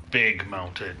 Big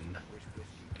mountain.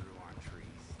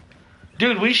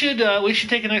 Dude, we should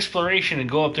take an exploration and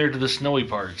go up there to the snowy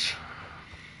parts.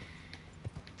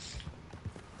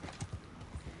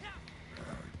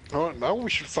 Oh, now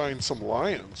we should find some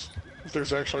lions. If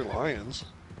there's actually lions.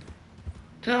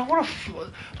 Dude, I want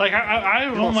to... I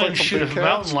don't wanna mind fight some shooting big a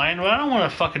mountain cats? lion, but I don't want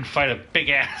to fucking fight a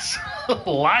big-ass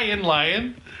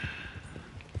lion.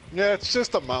 Yeah, it's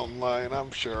just a mountain lion,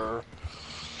 I'm sure.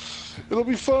 It'll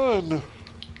be fun.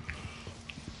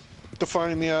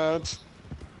 Defying the odds.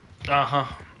 Uh-huh.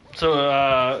 So,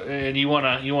 and you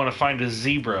wanna find a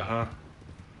zebra, huh?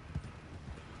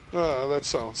 Oh, that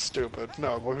sounds stupid.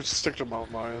 No, we'll just stick to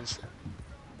mountain lions.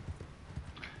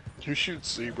 You shoot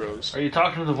zebras. Are you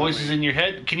talking to the voices in your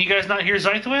head? Can you guys not hear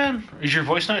Zythuan? Is your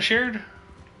voice not shared?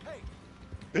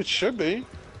 It should be.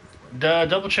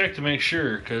 Double check to make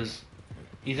sure, because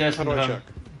he's asking How do I if I'm check?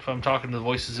 if I'm talking to the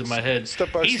voices in my head.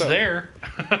 Step by He's step. there.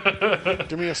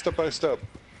 Give me a step by step.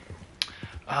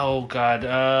 Oh God,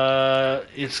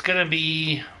 it's gonna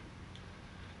be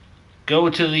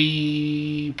go to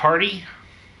the party.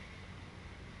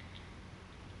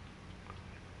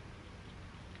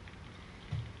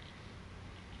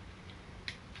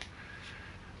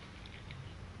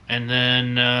 And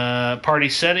then party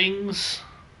settings,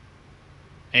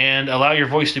 and allow your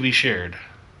voice to be shared.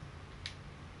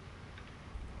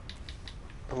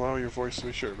 Allow your voice to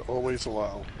be shared. Always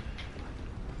allow.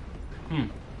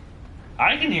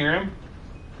 I can hear him.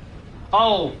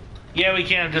 Oh, yeah, we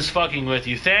can. I'm just fucking with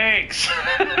you. Thanks.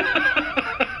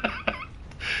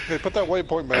 Hey, put that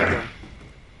waypoint back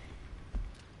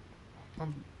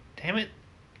in. Damn it.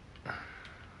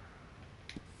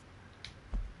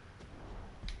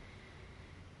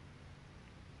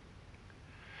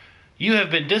 You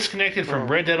have been disconnected from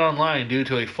Red Dead Online due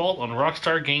to a fault on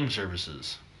Rockstar Game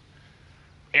Services.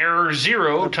 Error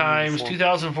 0 times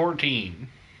 2014.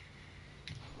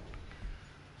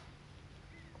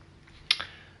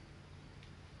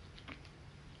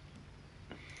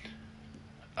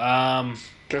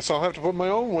 Guess I'll have to put my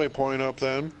own waypoint up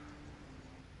then.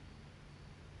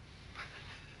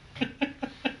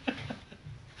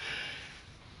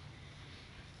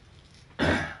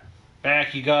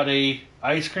 Back, you got a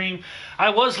ice cream. I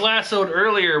was lassoed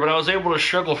earlier, but I was able to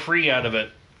struggle free out of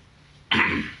it.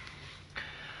 I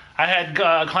had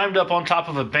climbed up on top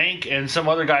of a bank, and some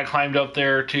other guy climbed up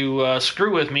there to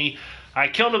screw with me. I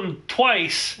killed him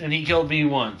twice, and he killed me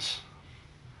once.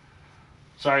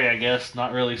 Sorry, I guess.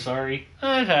 Not really sorry.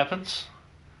 It happens.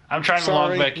 I'm trying to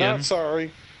log back in. Not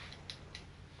sorry.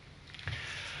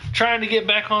 Trying to get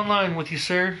back online with you,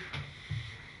 sir.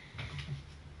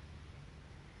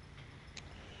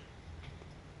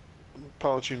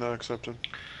 Apology not accepted.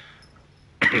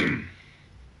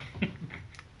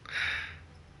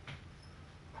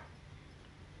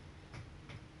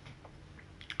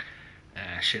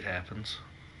 Shit happens.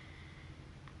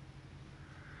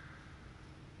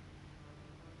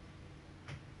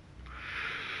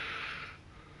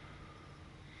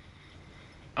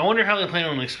 I wonder how they plan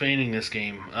on expanding this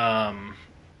game. Oh,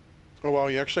 well,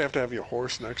 you actually have to have your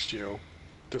horse next to you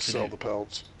to sell the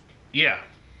pelts. Yeah.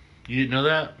 You didn't know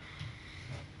that?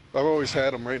 I've always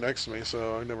had them right next to me,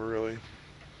 so I never really...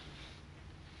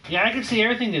 Yeah, I can see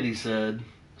everything that he said.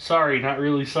 Sorry, not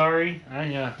really sorry.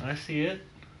 I see it.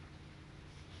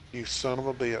 You son of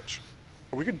a bitch.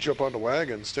 We could jump on the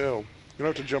wagon still. You don't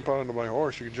have to jump onto my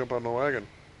horse, you can jump on the wagon.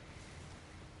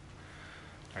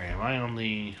 Alright, am I on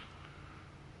the...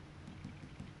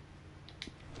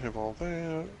 Have all that.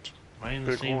 Am I in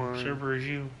the same server as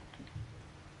you?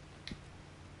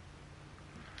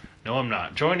 No, I'm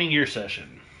not. Joining your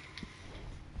session.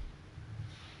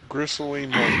 Gristly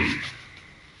nose.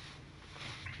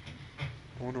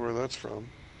 I wonder where that's from.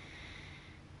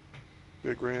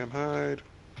 Big ram hide.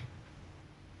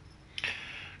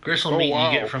 Gristle meat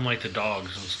you get from like the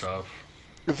dogs and stuff.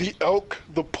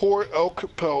 The poor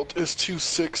elk pelt is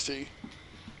 $260.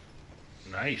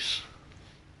 Nice.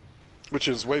 Which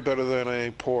is way better than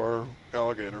a poor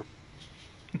alligator.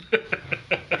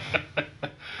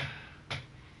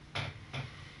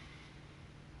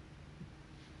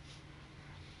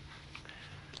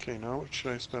 Okay, now what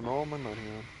should I spend all my money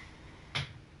on?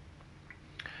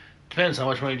 Depends, how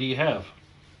much money do you have?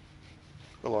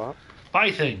 A lot.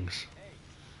 Buy things.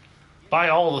 Buy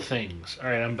all the things.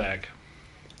 Alright, I'm back.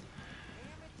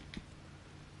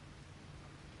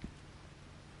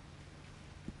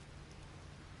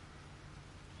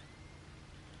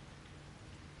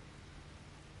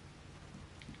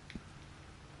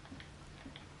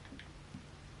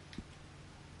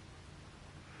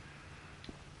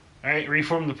 Alright,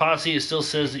 reform the posse. It still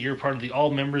says that you're part of the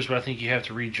all members, but I think you have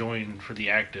to rejoin for the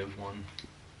active one.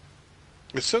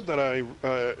 It said that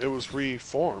it was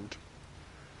reformed.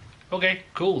 Okay,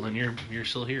 cool. Then you're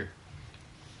still here.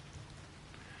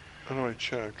 How do I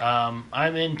check?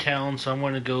 I'm in town, so I'm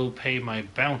going to go pay my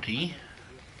bounty.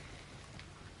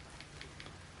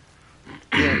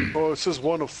 Yeah, oh, it says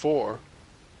 1 of 4.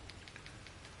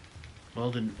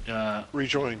 Well, then,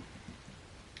 Rejoin.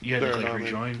 you had to click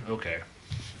rejoin? Okay.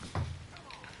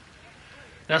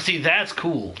 Now, see, that's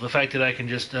cool. The fact that I can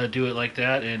just do it like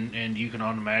that, and you can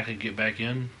automatically get back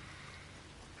in.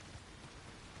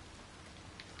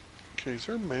 Okay, is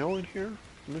there mail in here?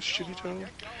 In this shitty town?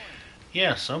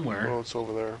 Yeah, somewhere. Oh, it's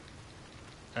over there.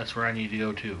 That's where I need to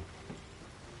go, too.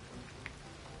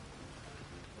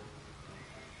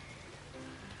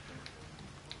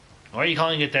 Why are you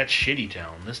calling it that shitty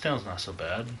town? This town's not so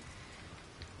bad.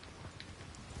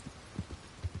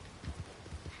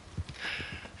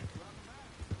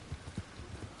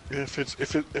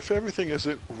 If everything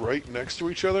isn't right next to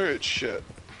each other, it's shit.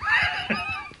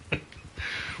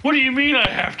 What do you mean I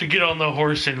have to get on the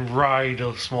horse and ride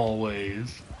a small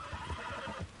ways?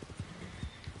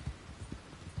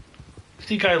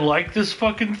 Think I like this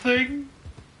fucking thing?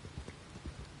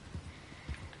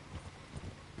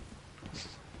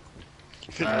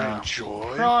 Can you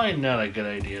enjoy? Probably not a good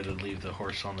idea to leave the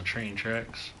horse on the train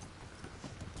tracks.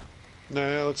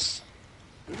 No, it's.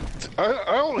 I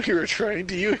don't hear a train.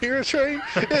 Do you hear a train?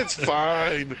 It's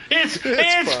fine. It's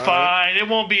fine. It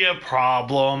won't be a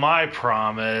problem. I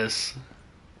promise.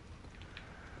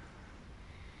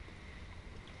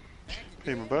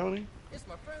 Pay my bounty.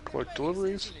 Collect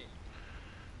deliveries.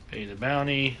 Pay the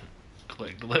bounty.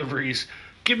 Collect deliveries.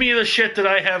 Give me the shit that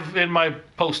I have in my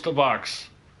postal box.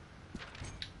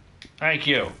 Thank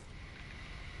you.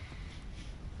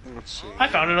 Let's see. I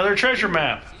found another treasure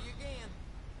map.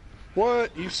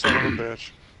 What? You son of a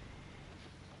bitch.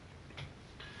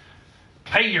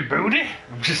 Hey, your booty?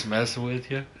 I'm just messing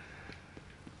with you.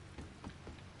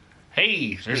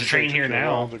 Hey, there's a train here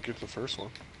now. To get the first one.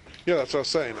 Yeah, that's what I was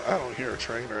saying. I don't hear a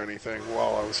train or anything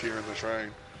while I was hearing the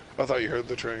train. I thought you heard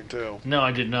the train too. No,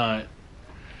 I did not.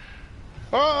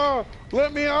 Oh,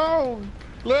 let me on!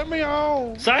 Let me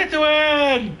on!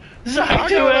 Zythuan!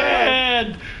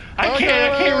 Zythuan! I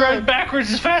can't run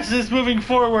backwards as fast as it's moving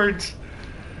forwards.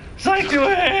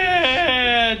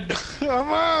 Zythuan! I'm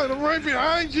on! I'm right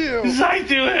behind you!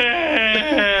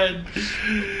 Zythuan!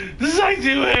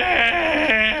 Zythuan!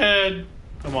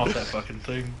 I'm off that fucking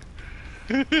thing.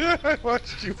 I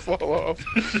watched you fall off.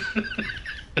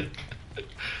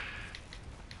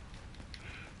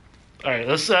 Alright,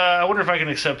 let's, I wonder if I can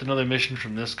accept another mission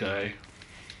from this guy.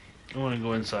 I want to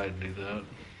go inside and do that.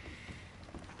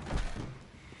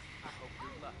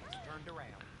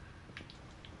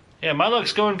 Yeah, my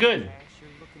luck's going good. You're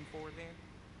looking for then?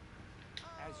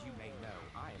 As you may know,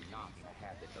 I am not in the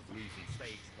habit of losing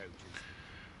stagecoaches,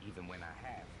 even when I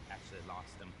have actually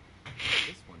lost them.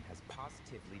 This one has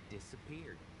positively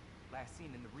disappeared. Last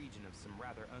seen in the region of some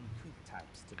rather uncouth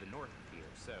types to the north of here,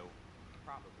 so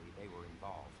probably they were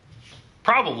involved.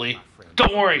 Probably.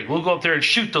 Don't worry, we'll go up there and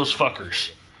shoot those fuckers.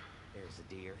 There's a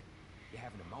deer. You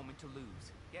haven't a moment to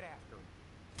lose. Get after him.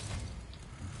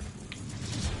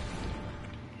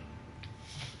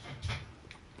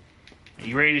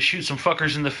 You ready to shoot some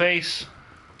fuckers in the face?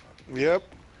 Yep.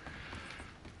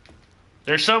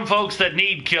 There's some folks that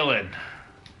need killing.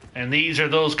 And these are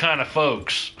those kind of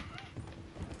folks.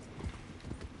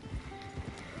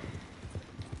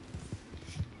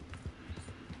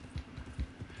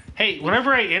 Hey,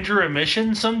 whenever I enter a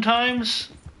mission sometimes,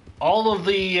 all of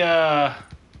the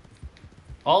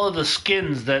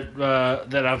skins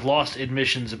that I've lost in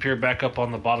missions appear back up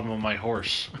on the bottom of my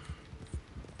horse.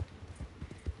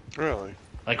 Really?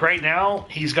 Like right now,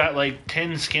 he's got like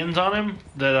 10 skins on him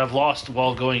that I've lost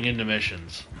while going into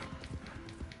missions.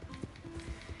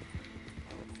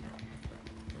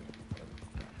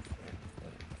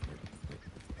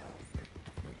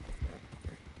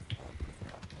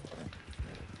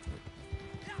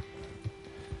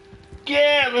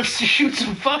 Yeah, let's shoot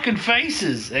some fucking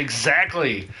faces.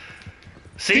 Exactly.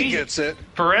 See? He gets it.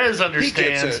 Perez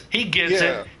understands. He gets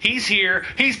it. He's here.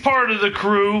 He's part of the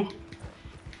crew.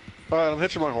 Alright, I'm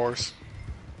hitching my horse.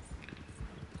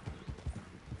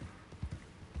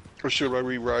 Or should I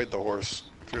re-ride the horse?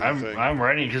 I'm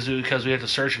riding because we have to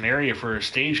search an area for a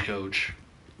stagecoach.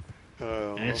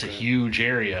 Oh, and it's a huge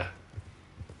area.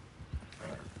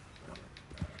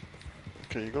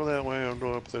 Okay, you go that way, I'll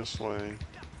go up this way.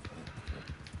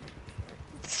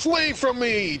 Flee from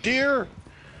me, dear!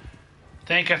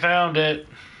 Think I found it.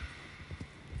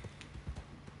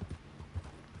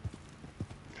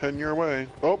 Heading your way.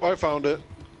 Oh, I found it.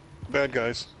 Bad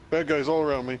guys. Bad guys all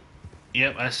around me.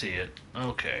 Yep, I see it.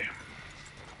 Okay.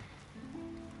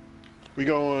 We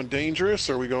going dangerous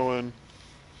or we going...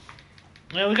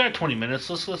 Yeah, we got 20 minutes.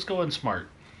 Let's go in smart.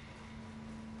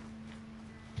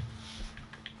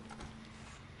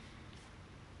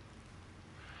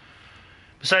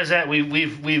 Besides that,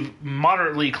 we've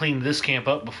moderately cleaned this camp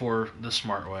up before the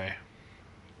smart way.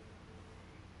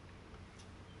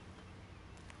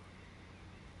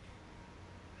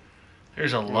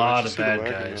 There's a lot of bad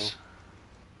guys.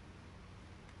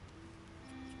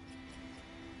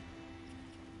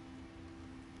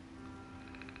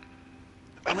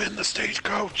 I'm in the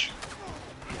stagecoach.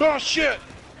 Oh shit!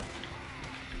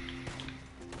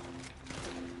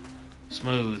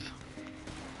 Smooth.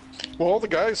 Well, all the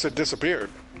guys had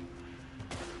disappeared.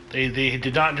 They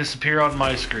did not disappear on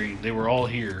my screen. They were all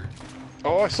here.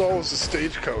 All I saw was the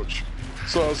stagecoach.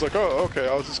 So I was like, oh, okay,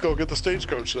 I'll just go get the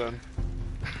stagecoach then.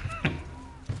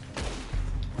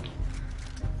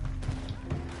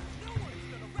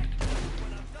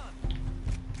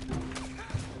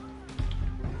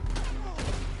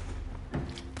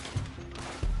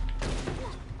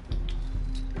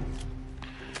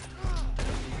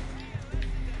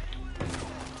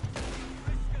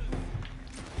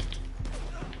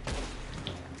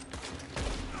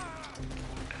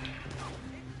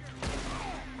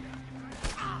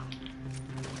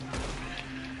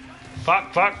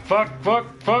 Fuck, fuck, fuck,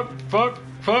 fuck, fuck, fuck,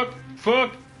 fuck,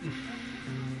 fuck.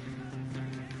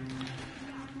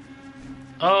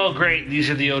 Oh, great. These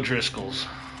are the O'Driscolls.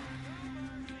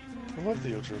 I love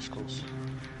the O'Driscolls.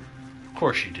 Of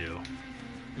course you do.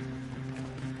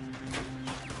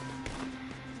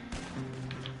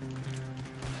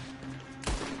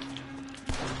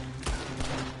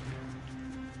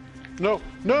 No,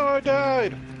 no, I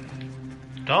died.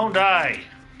 Don't die.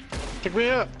 Pick me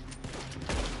up.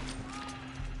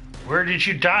 Where did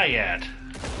you die at?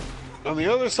 On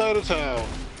the other side of town.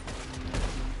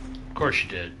 Of course you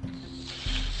did.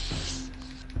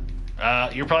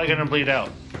 You're probably gonna bleed out.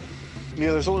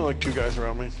 Yeah, there's only like 2 guys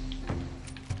around me.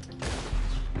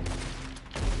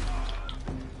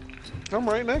 I'm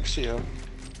right next to you.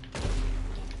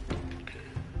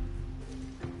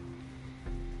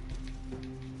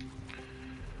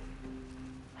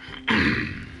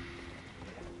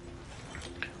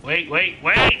 Wait, wait,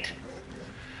 wait!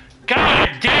 God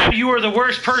damn, you are the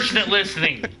worst person at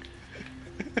listening.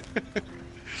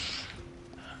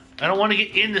 I don't want to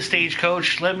get in the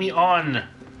stagecoach. Let me on.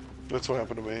 That's what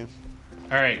happened to me.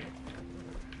 Alright.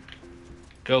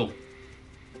 Go.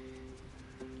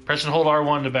 Press and hold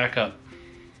R1 to back up.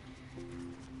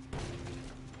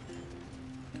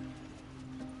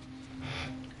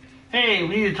 Hey,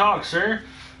 we need to talk, sir.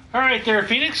 Alright there,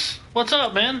 Phoenix. What's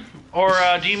up, man? Or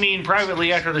do you mean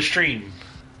privately after the stream?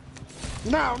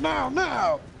 No, no,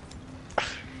 no!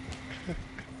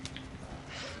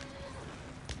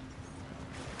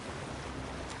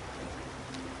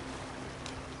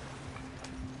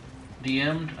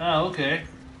 DM'd? Oh, okay.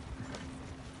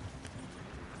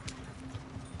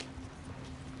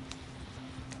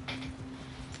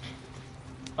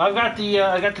 I got the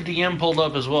DM pulled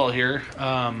up as well here.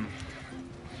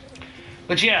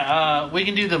 But yeah, we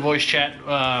can do the voice chat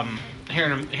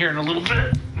here in a little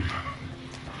bit.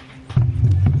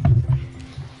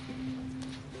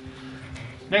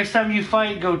 Next time you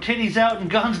fight, go titties out and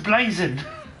guns blazing.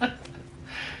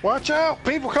 Watch out!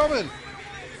 People coming!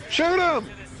 Shoot them!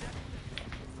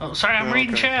 Oh, sorry, I'm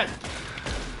reading okay. chat.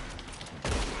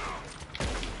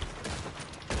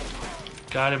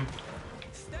 Got him.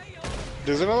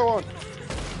 There's another one.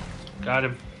 Got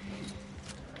him.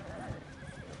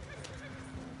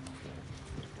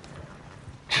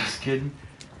 Just kidding.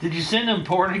 Did you send him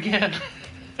porn again?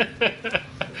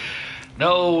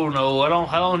 No, I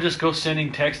don't just go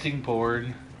sending texting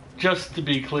porn. Just to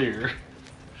be clear.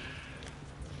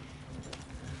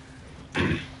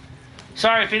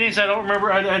 Sorry, Phoenix, I don't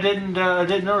remember. I didn't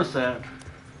notice that.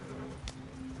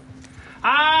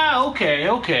 Ah,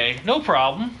 okay. No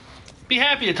problem. Be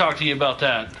happy to talk to you about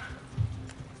that.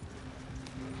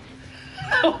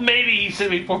 Maybe he sent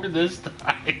me porn this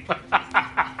time.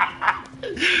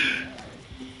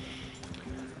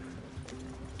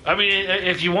 I mean,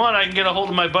 if you want, I can get a hold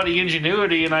of my buddy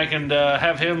Ingenuity and I can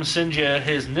have him send you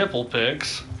his nipple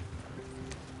pics.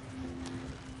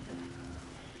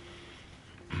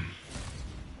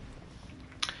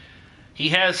 He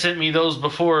has sent me those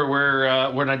before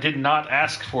where when I did not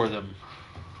ask for them.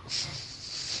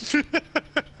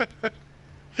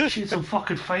 Shoot some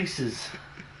fucking faces.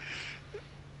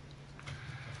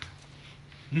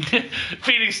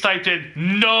 Phoenix typed in,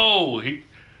 no!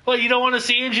 Well, you don't want to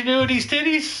see Ingenuity's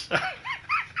titties?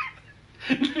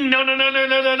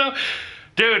 No.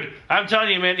 Dude, I'm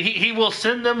telling you, man, he will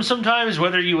send them sometimes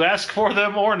whether you ask for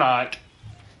them or not.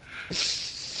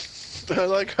 I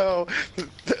like how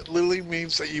that literally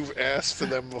means that you've asked for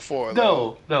them before.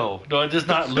 No, it does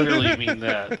not literally mean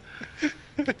that.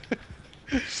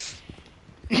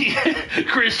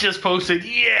 Chris just posted,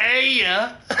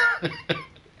 yeah.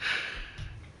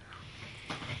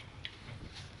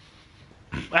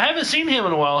 I haven't seen him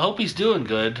in a while. I hope he's doing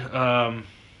good. That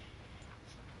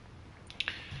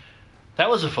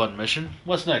was a fun mission.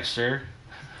 What's next, sir?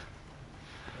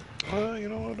 I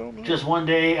don't know. Just one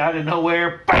day, out of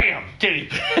nowhere, BAM! Titty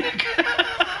pic.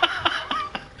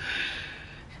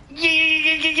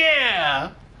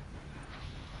 Yeah!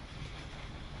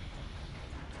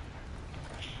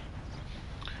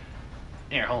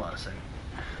 Here, hold on a second.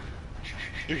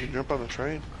 You can jump on the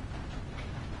train.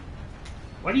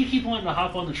 Why do you keep wanting to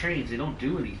hop on the trains? They don't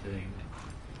do anything.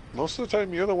 Most of the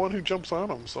time, you're the one who jumps on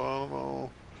them, so I don't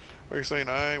know. Are you saying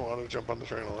I want to jump on the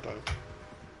train all the time?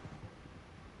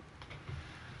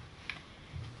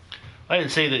 I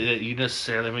didn't say that you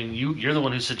necessarily. I mean, you're the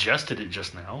one who suggested it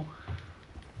just now.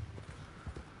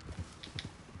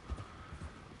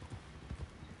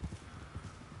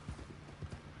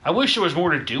 I wish there was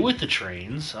more to do with the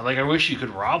trains. I wish you could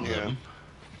rob them.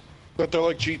 But they're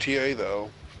like GTA, though.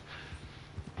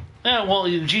 Yeah, well,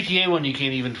 in GTA 1 you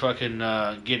can't even fucking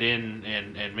get in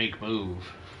and make move.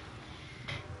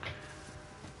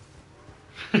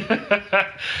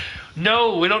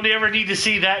 No, we don't ever need to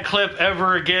see that clip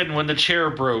ever again when the chair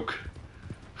broke.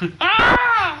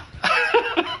 Ah!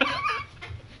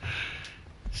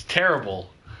 It's terrible.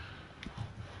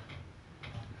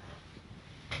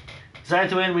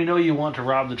 Zythuan, we know you want to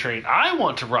rob the train. I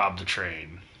want to rob the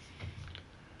train.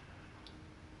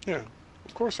 Yeah,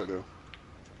 of course I do.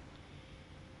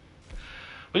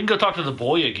 We can go talk to the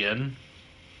boy again.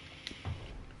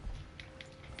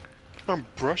 I'm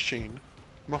brushing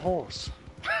my horse.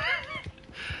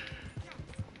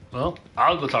 Well,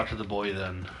 I'll go talk to the boy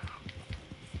then.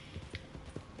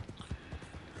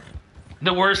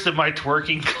 No worse than my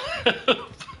twerking clip.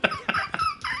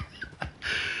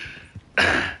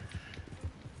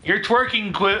 Your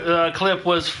twerking clip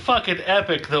was fucking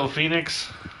epic, though, Phoenix.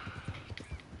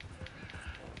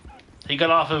 He got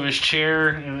off of his chair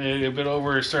and a bit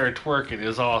over and started twerking. It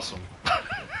was awesome.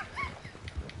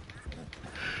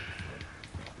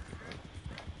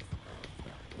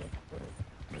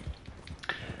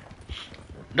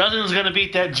 Nothing's gonna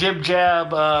beat that jib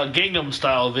jab Gangnam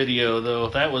style video, though.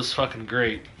 That was fucking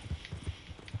great.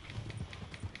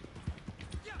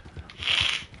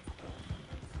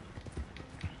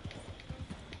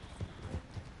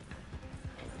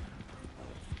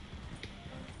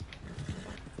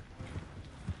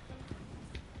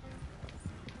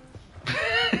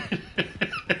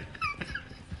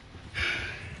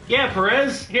 Yeah,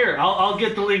 Perez. Here, I'll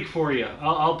get the link for you.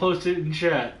 I'll post it in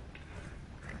chat.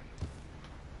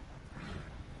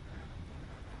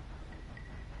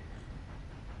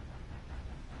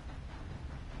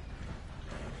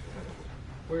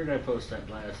 Where did I post that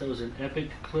last? That was in Epic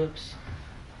Clips.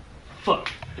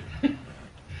 Fuck.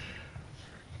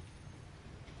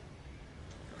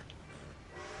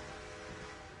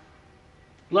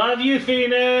 Love you,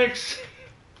 Phoenix.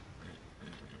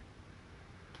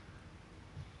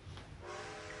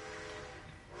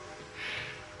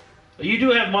 You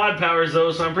do have mod powers,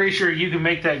 though, so I'm pretty sure you can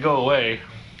make that go away.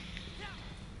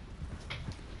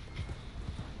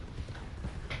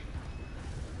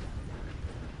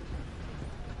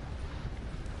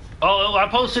 Oh, I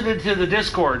posted it to the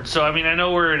Discord, so I mean, I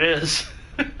know where it is.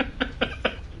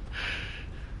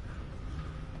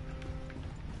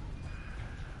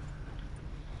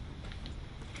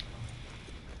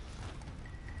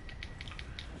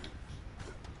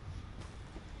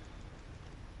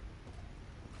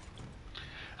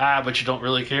 But you don't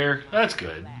really care? That's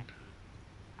good.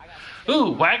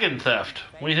 Ooh, wagon theft.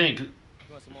 What do you think? You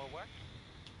want some more work?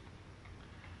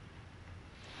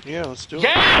 Yeah, let's do it.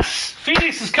 Yes!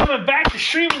 Phoenix is coming back to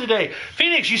streaming today.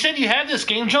 Phoenix, you said you had this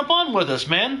game. Jump on with us,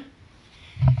 man.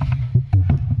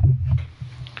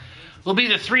 We'll be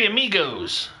the three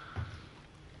amigos.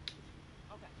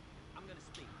 Okay, I'm gonna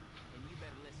speak, and you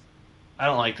better listen. I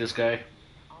don't like this guy.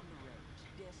 On the road,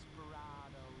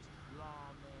 desperados,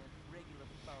 lawmen, regular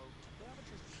folk, they're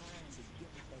just trying to get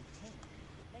what they can.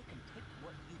 If they can take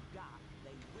what you got,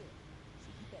 they will. So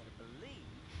you better believe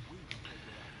we can take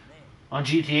it out from there. On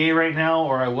GTA right now,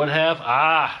 or I would have.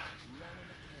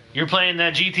 You're playing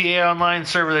that GTA Online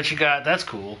server that you got. That's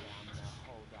cool.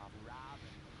 Hold off robbing,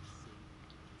 see.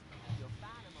 You'll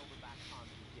find him over by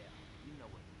Condor. You know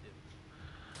what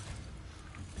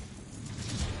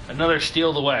to do. Another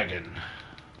steal the wagon.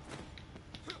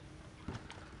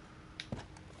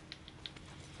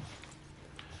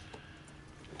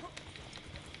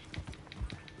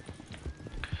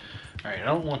 Alright, I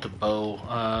don't want the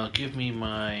bow. Give me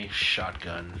my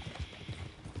shotgun.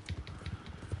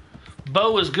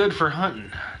 Bow is good for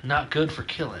hunting, not good for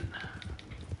killing.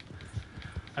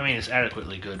 I mean, it's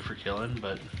adequately good for killing,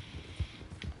 but...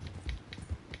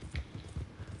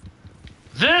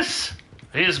 This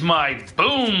is my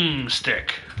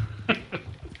boomstick.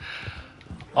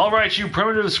 Alright, you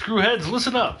primitive screwheads,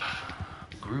 listen up.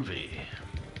 Groovy.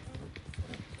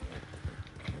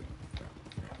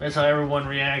 That's how everyone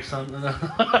reacts on...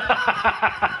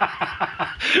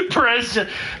 Perez,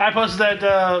 I posted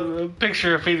that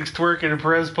picture of Phoenix twerking, and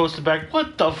Perez posted back,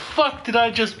 "What the fuck did I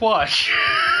just watch?"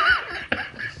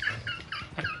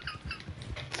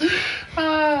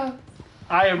 I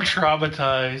am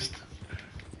traumatized.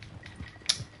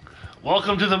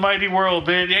 Welcome to the mighty world,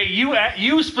 man. Hey,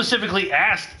 you specifically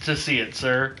asked to see it,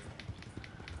 sir.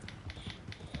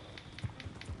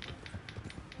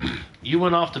 You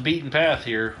went off the beaten path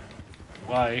here.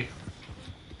 Why?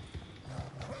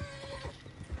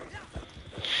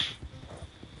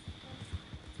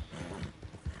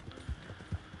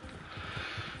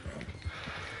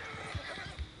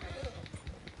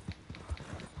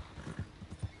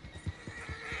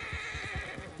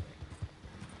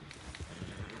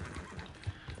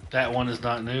 That one is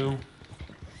not new.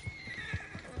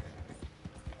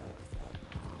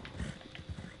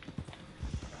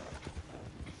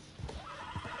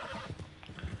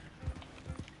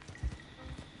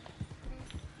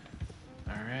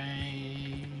 Alright.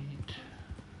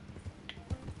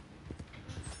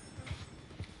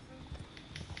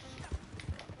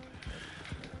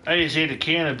 I just ate a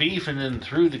can of beef and then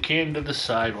threw the can to the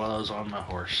side while I was on my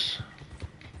horse.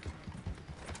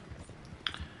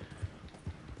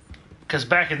 Because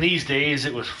back in these days,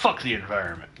 it was fuck the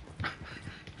environment.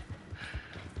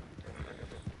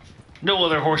 No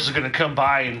other horse is going to come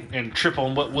by and trip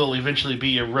on what will eventually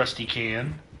be a rusty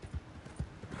can.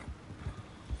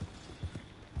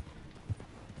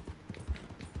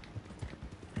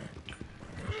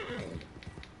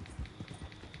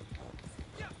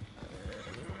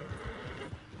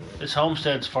 This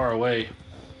homestead's far away.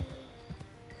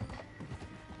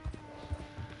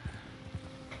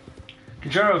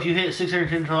 Kajaro, if you hit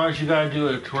 $610, you gotta do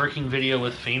a twerking video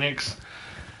with Phoenix.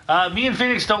 Me and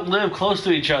Phoenix don't live close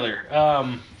to each other.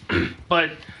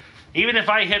 But even if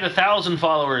I hit 1,000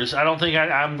 followers, I don't think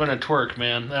I'm gonna twerk,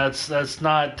 man. That's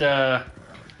not. I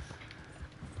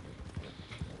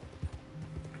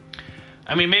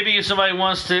mean, maybe if somebody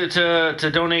wants to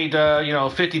donate,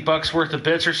 $50 worth of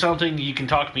bits or something, you can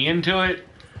talk me into it.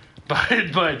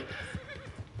 But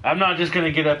I'm not just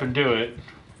gonna get up and do it.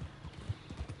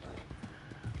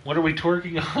 What are we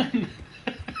twerking on?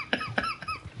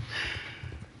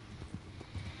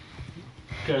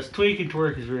 Because tweak and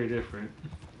twerk is very different.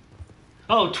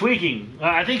 Oh, tweaking.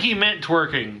 I think he meant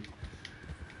twerking.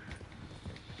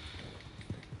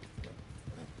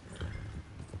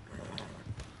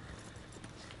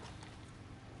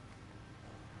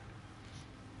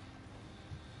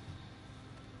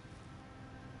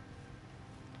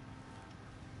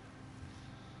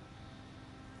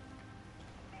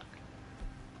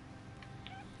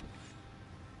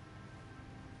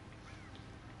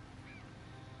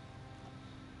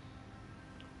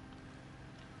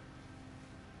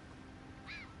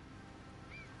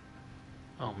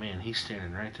 Oh man, he's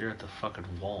standing right there at the fucking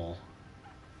wall.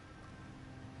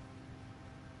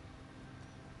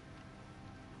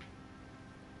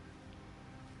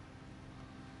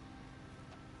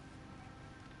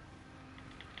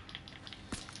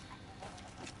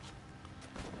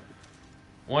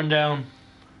 One down.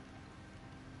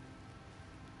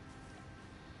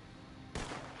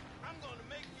 I'm gonna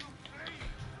make you pay.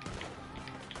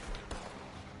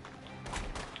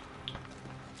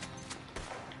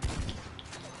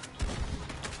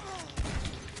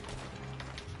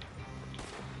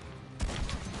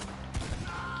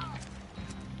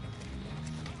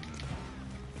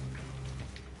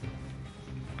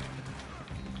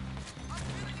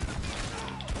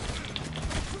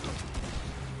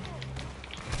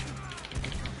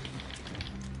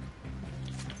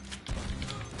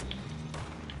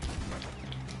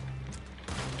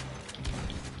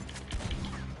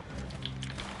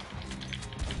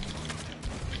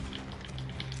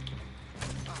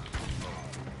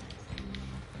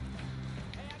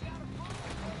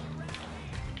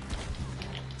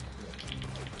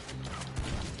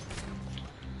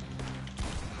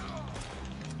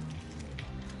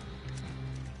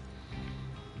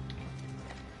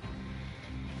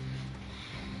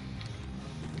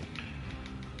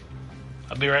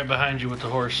 I'll be right behind you with the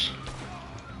horse.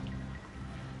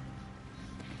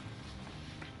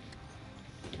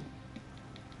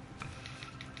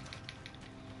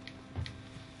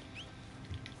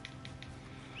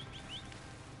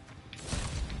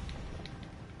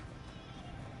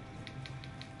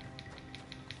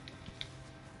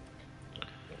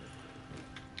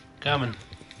 Coming.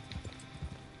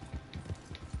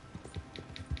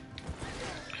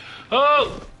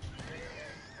 Oh!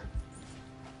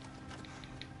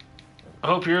 I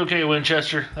hope you're okay,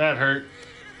 Winchester. That hurt.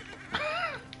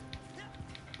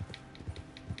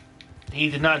 He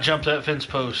did not jump that fence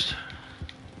post.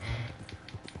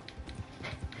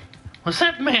 Was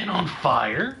that man on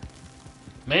fire?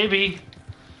 Maybe.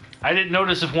 I didn't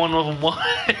notice if one of them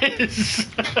was.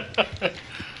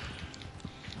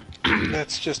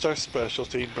 That's just our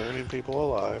specialty, burning people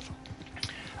alive.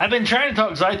 I've been trying to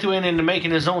talk Zythuan into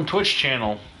making his own Twitch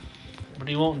channel, but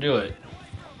he won't do it.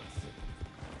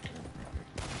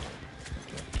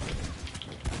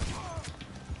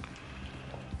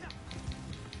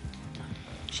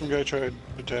 Some guy tried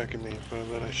attacking me, but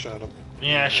then I shot him.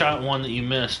 Yeah, I shot one that you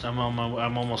missed. I'm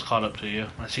almost caught up to you.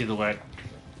 I see the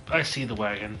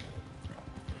wagon.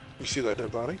 You see that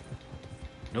dead body?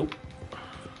 Nope.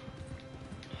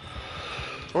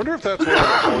 I wonder if that's where the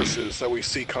horses that we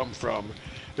see come from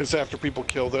is after people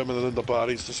kill them and then the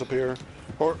bodies disappear.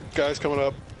 Or guys coming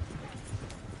up.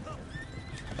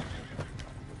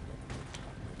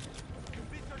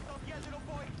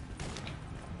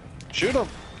 Shoot him.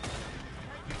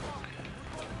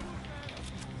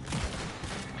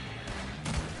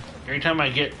 Every time I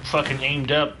get fucking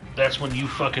aimed up, that's when you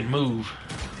fucking move.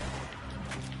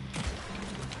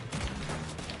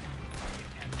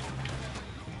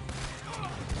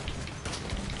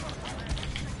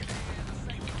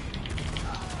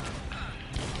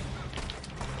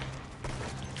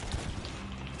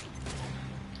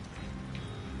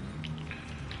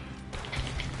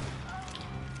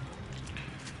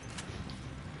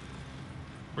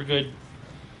 We're good.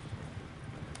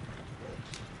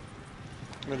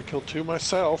 I'm gonna kill 2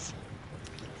 myself.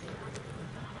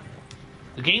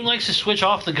 The game likes to switch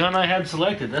off the gun I had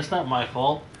selected. That's not my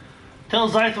fault. Tell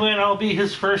Zythuan I'll be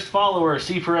his first follower,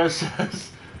 C. Perez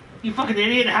says. You fucking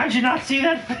idiot, how'd you not see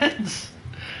that fence?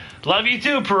 Love you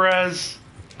too, Perez.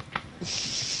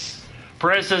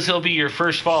 Perez says he'll be your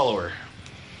first follower.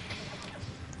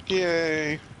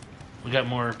 Yay. We got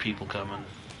more people coming.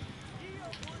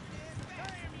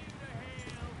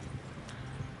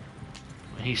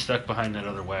 He's stuck behind that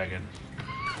other wagon.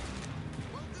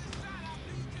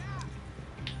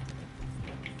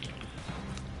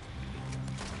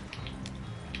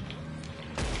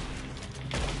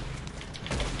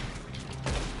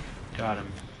 Got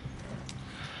him.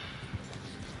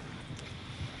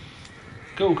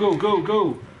 Go, go, go,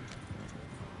 go.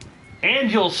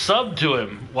 And you'll sub to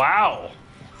him. Wow.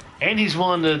 And he's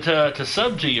willing to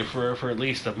sub to you for at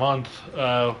least a month.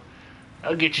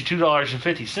 I'll get you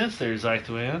 $2.50 there,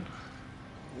 Zythuan.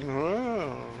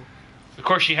 Wow. Of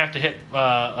course, you have to hit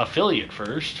affiliate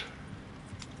first.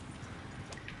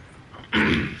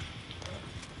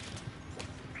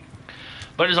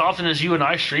 But as often as you and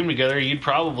I stream together, you'd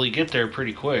probably get there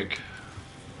pretty quick.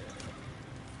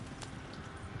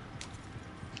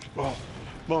 Well,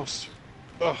 most.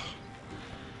 Ugh.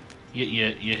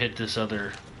 You hit this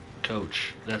other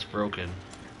coach. That's broken.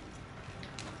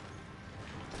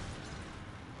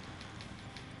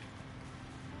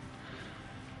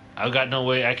 I've got no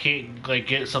way. I can't like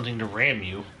get something to ram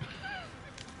you.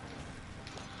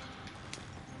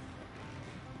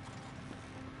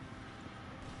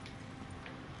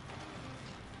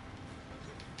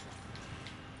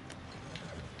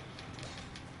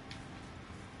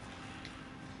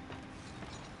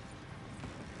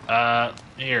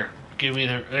 Here, give me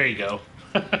the. There you go.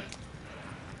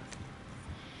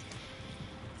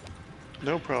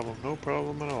 No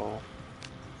problem at all.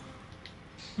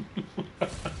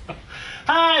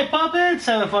 Hi, puppets!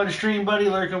 Have a fun stream, buddy.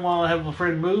 Lurking while I have a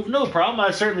friend move. No problem. I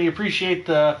certainly appreciate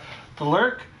the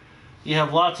lurk. You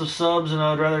have lots of subs, and I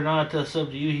would rather not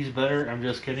sub to you. He's better. I'm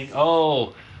just kidding.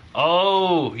 Oh,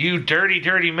 you dirty,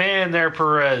 dirty man there,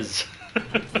 Perez.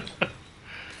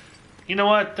 You know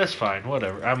what? That's fine.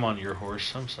 Whatever. I'm on your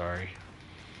horse. I'm sorry.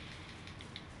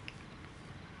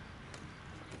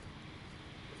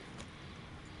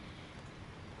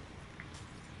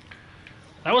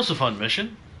 That was a fun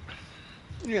mission.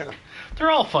 Yeah.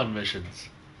 They're all fun missions.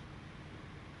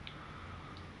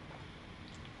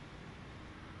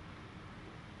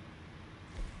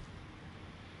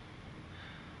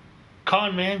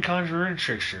 Con man, conjurer, and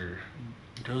trickster.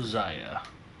 Josiah.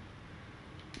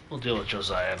 We'll deal with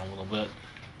Josiah in a little bit.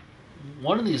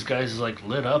 One of these guys is like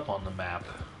lit up on the map.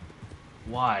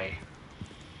 Why?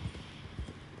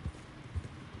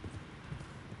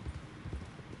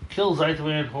 Kill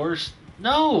Zythuan horse?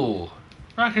 No!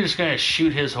 I'm not just gonna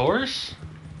shoot his horse.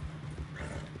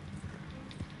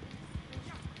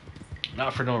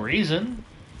 Not for no reason.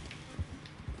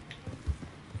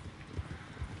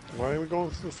 Why are we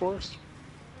going through the forest?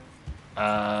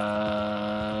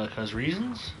 'Cause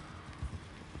reasons?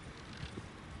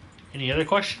 Any other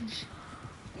questions?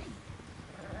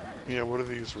 Yeah, what are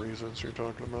these reasons you're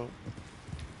talking about?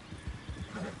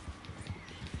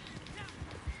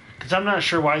 Because I'm not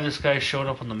sure why this guy showed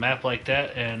up on the map like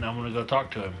that, and I'm going to go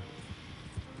talk to him.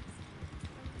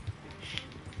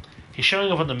 He's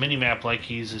showing up on the mini-map like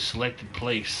he's a selected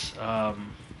place.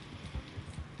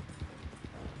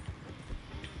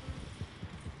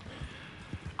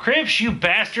 Crips, you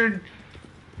bastard!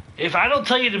 If I don't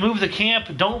tell you to move the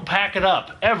camp, don't pack it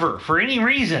up. Ever. For any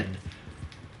reason.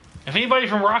 If anybody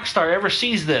from Rockstar ever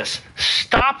sees this,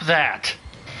 stop that!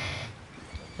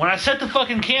 When I set the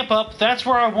fucking camp up, that's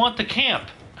where I want the camp.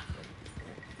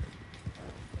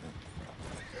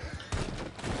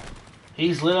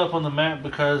 He's lit up on the map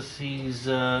because he's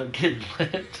getting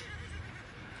lit.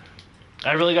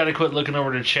 I really gotta quit looking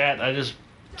over to chat. I just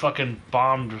fucking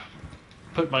bombed,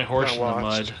 put my horse in the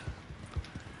mud.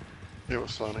 It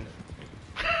was funny.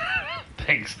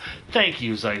 Thanks. Thank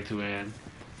you, Zythuan.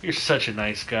 You're such a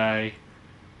nice guy.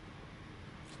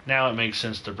 Now it makes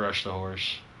sense to brush the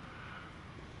horse.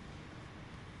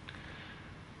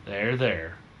 There,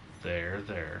 there. There,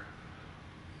 there.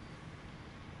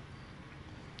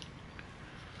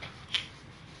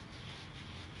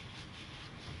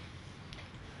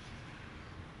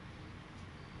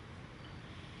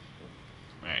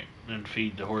 Alright, then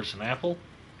feed the horse an apple.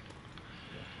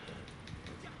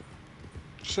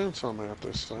 Sense on that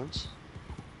distance.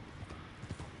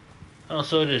 Oh,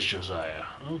 so it is Josiah.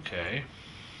 Okay.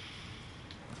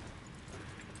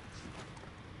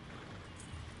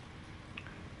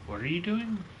 What are you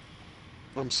doing?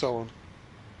 I'm selling.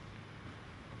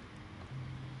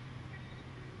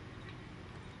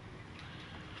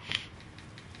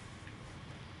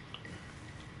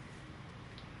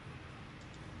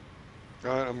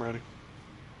 Alright, I'm ready.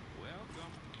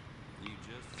 Welcome. You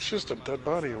just It's just a dead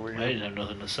body over I here. didn't have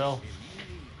nothing to sell. if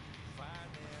you need finance,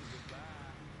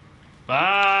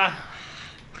 goodbye.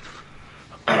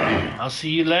 Bye. I'll see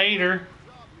you later.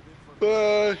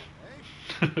 Bye!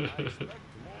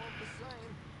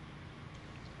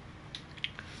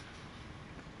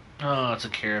 Oh, it's a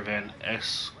caravan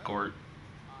escort.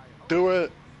 Do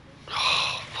it!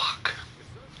 Oh, fuck.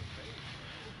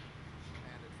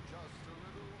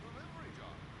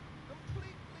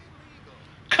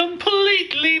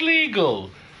 Completely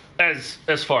legal, as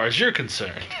far as you're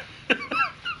concerned.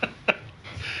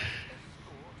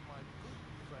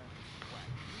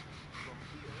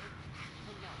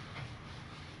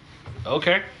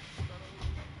 Okay.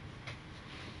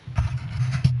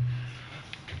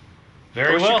 Very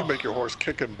I wish you well. could make your horse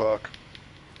kick and buck.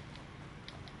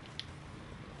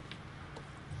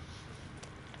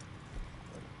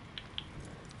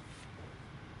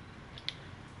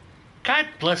 God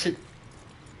bless it.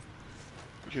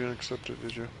 You didn't accept it,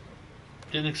 did you?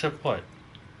 Didn't accept what?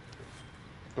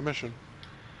 A mission.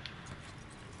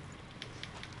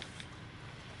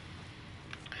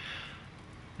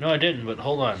 No, I didn't, but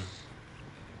hold on.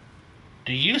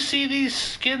 Do you see these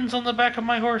skins on the back of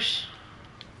my horse?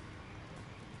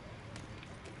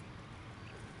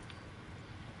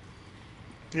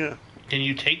 Yeah. Can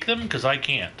you take them? Because I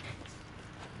can't.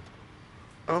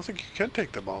 I don't think you can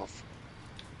take them off.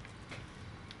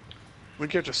 We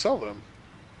get to sell them.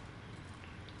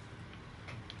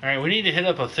 Alright, we need to hit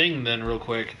up a thing then real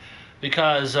quick.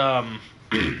 Because, those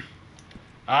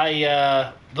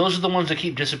are the ones that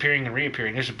keep disappearing and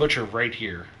reappearing. There's a butcher right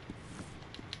here.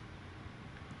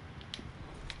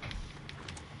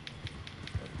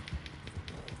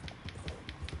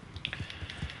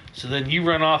 So then you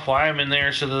run off while I'm in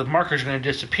there, so the marker's going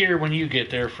to disappear when you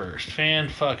get there first.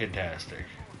 Fan-fucking-tastic.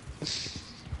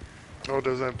 Oh,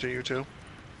 does that to you too?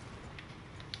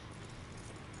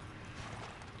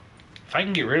 If I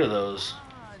can get rid of those,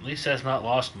 at least that's not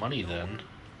lost money then.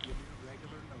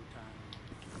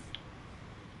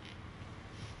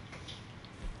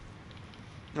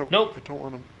 Nope. I don't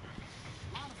want them.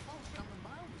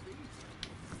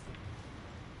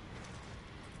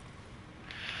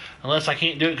 Unless I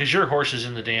can't do it because your horse is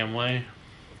in the damn way.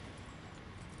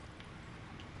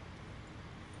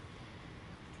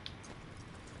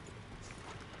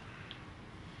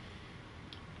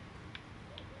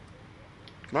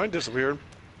 Mine disappeared.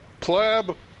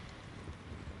 Pleb!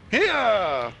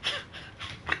 Yeah!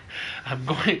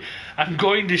 I'm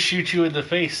going to shoot you in the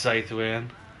face, Zythuan.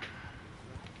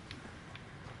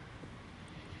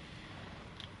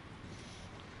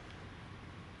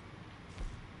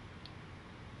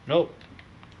 Nope.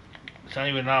 It's not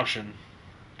even an option.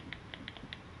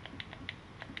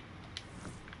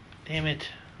 Damn it.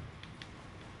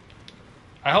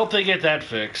 I hope they get that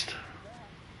fixed.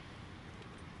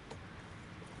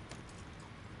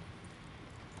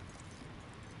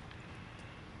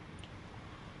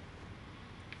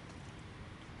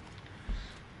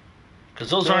 Because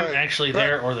those aren't actually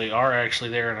there, or they are actually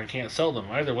there, and I can't sell them.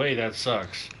 Either way, that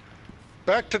sucks.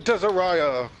 Back to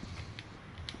Desiree.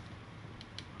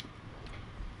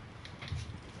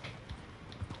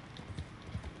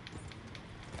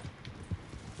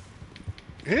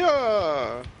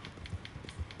 Yeah!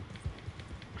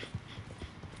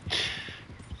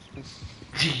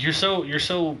 You're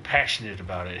so passionate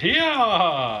about it.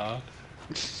 Yeah!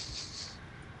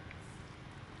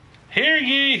 Hear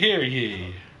ye, hear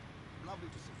ye. Lovely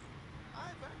to see you.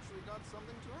 I've actually got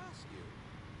something to ask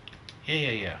you.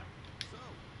 Yeah. So,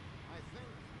 I think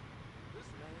this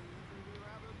may even be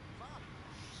rather fun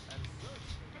and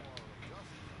certainly more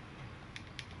justified.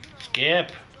 You know, Skip.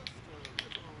 just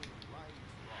a little light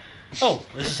Oh,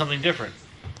 this is something different.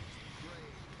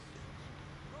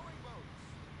 rowing boats.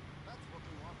 That's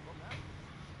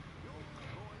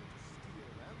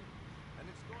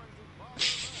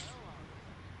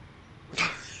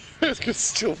Can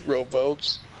steal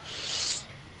rowboats.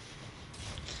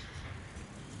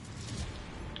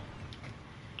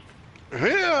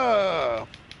 Yeah.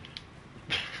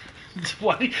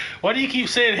 Why do you keep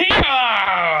saying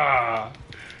 "Hey-ah"?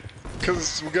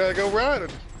 Because we gotta go riding.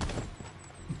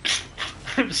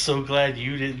 I'm so glad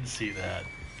you didn't see that.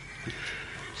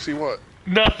 See what?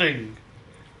 Nothing.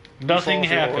 Nothing fall off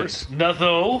your happened. horse?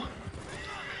 Nothing.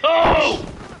 Oh!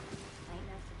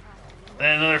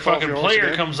 And another Fall off fucking your horse player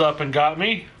again? comes up and got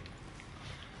me.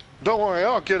 Don't worry,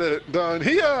 I'll get it done.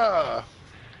 Yeah.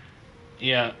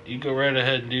 Yeah, you go right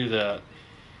ahead and do that.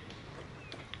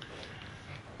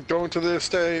 Going to the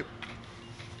estate.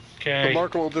 The Okay.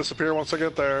 marker will disappear once I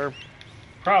get there.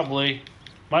 Probably.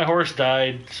 My horse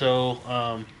died, so,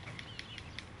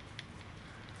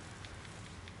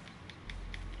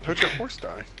 How'd your horse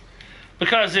die?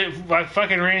 because I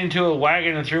fucking ran into a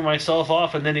wagon and threw myself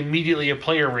off, and then immediately a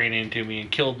player ran into me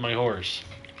and killed my horse.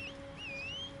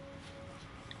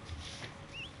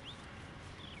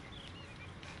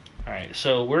 Alright,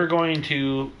 so we're going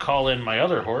to call in my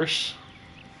other horse.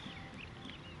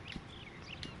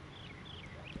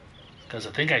 Because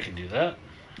I think I can do that.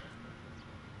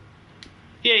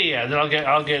 Yeah, then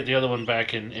I'll get the other one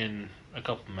back in a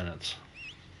couple minutes.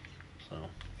 So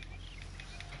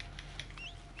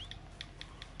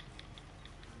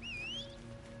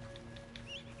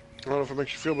I don't know if it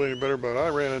makes you feel any better, but I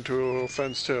ran into a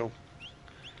fence too.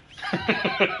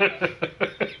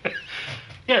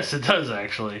 yes, it does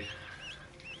actually.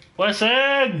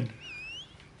 Wesson!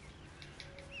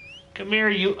 Come here,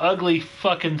 you ugly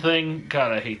fucking thing.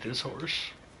 God, I hate this horse.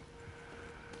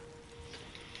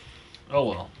 Oh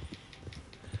well.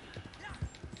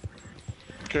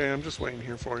 Okay, I'm just waiting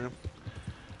here for you.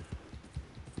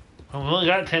 Well, we've only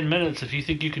got 10 minutes. If you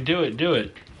think you can do it, do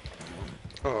it.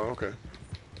 Oh, okay.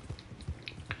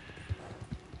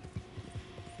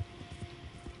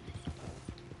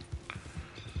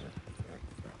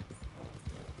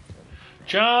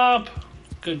 Jump!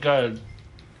 Good God.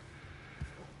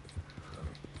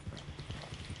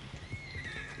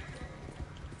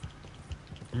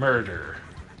 Murder.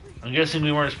 I'm guessing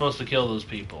we weren't supposed to kill those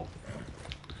people.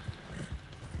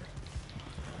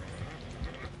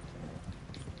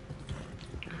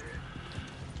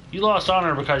 You lost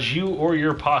honor because you or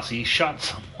your posse shot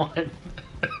someone.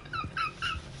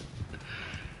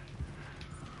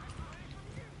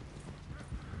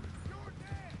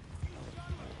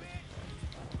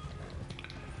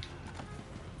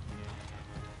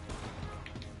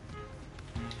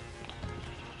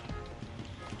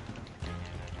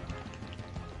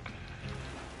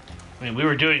 I mean, we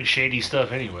were doing shady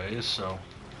stuff anyways, so...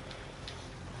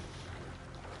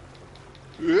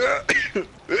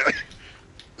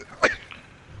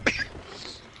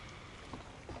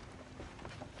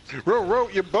 Row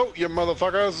your boat, you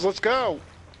motherfuckers. Let's go.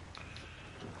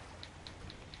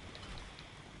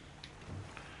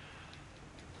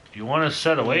 Do you want to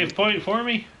set a waypoint for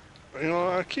me? You know,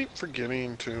 I keep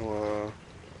forgetting to,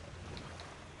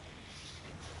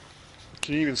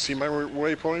 Can you even see my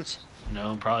waypoints?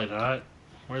 No, probably not.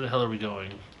 Where the hell are we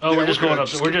going? Oh, Yeah, we're just going up.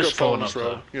 We're keep just following going up this the...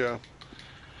 road. Yeah.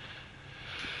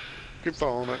 Keep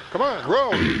following it. Come on,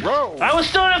 row. I was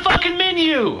still in a fucking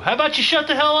menu! How about you shut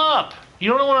the hell up? You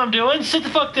don't know what I'm doing? Sit the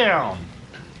fuck down.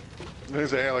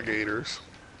 There's alligators.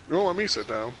 You won't let me sit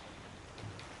down.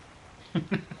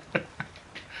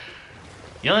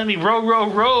 You let me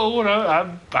row,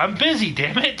 and I'm busy,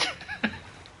 damn it.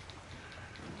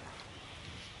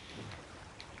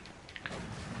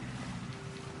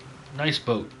 Nice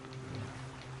boat.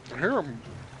 I hear them.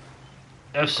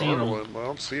 I've seen them. I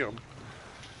don't see them.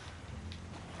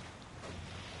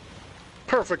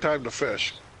 Perfect time to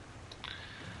fish.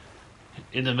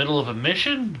 In the middle of a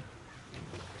mission?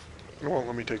 It won't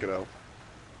let me take it out.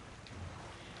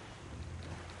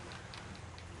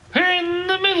 In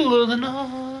the middle of the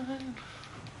night.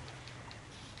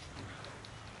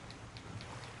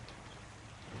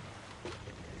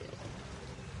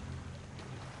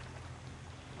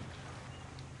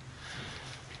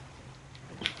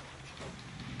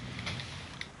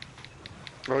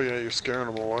 Oh yeah, you're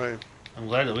scaring them away. I'm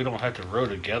glad that we don't have to row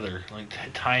together. Like,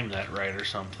 time that right or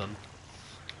something.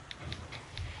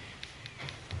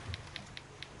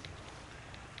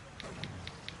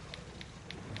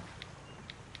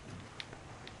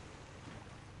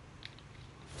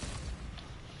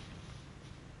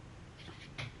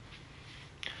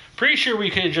 Pretty sure we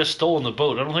could have just stolen the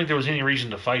boat. I don't think there was any reason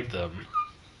to fight them.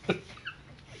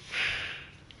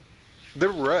 They're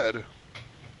red.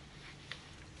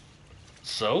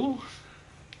 So?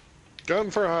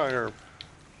 Gun for hire.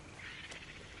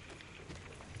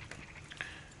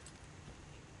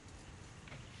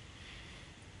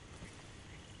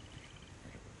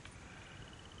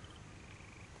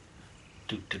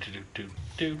 Doot, doot, doot, doot,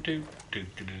 doot, doot,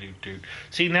 doot, doot, doot, doot.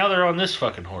 See, now they're on this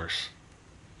fucking horse.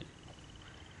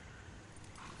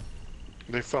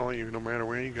 They follow you no matter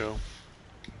where you go.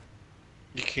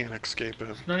 You can't escape it.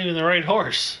 It's not even the right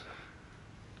horse.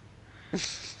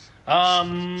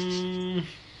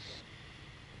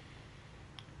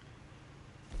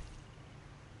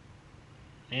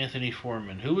 Anthony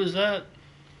Foreman. Who is that?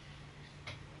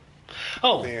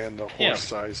 Oh, Man, the horse yeah.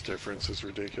 size difference is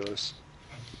ridiculous.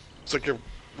 It's like you're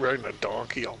riding a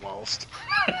donkey almost.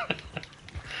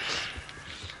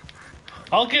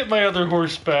 I'll get my other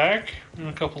horse back in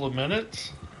a couple of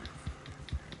minutes.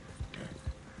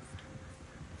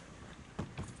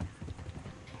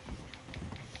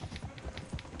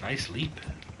 Nice leap.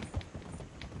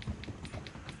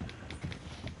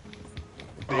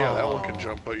 Yeah, that one Oh. can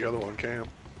jump, but the other one can't.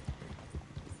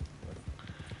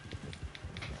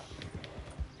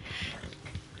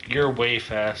 You're way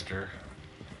faster.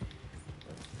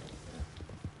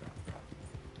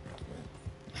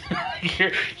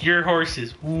 your horse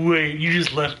is way. You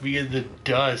just left me in the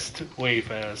dust way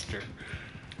faster.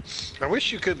 I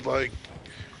wish you could, like,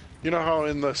 you know how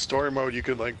in the story mode you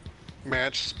could, like,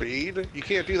 match speed? You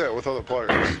can't do that with other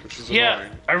players, which is Yeah,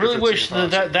 annoying. I really It's wish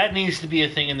impossible. that needs to be a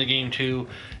thing in the game too.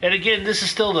 And again, this is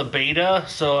still the beta,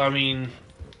 so I mean,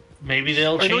 maybe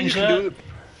they'll I know you change can that. do it.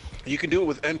 You can do it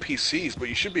with NPCs, but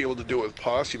you should be able to do it with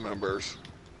posse members.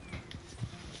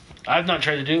 I've not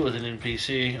tried to do it with an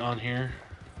NPC on here.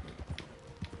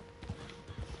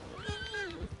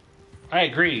 I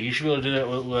agree. You should be able to do that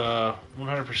with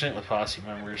 100% with posse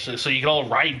members, so you can all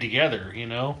ride together. You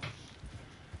know.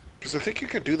 Because I think you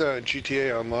can do that in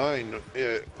GTA Online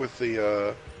with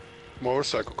the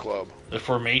motorcycle club. The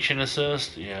formation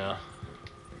assist, yeah.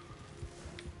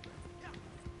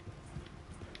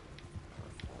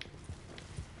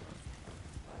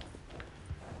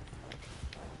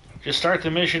 Just start the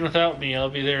mission without me. I'll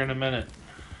be there in a minute.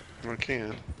 I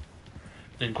can.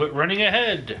 Then quit running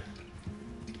ahead.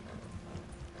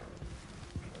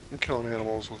 I'm killing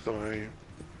animals with my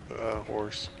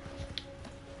horse.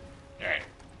 Alright.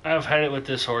 I've had it with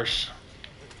this horse.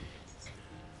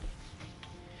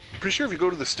 Pretty sure if you go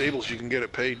to the stables, you can get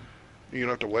it paid. You don't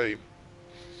have to wait.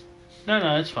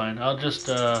 No, it's fine. I'll just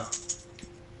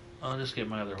get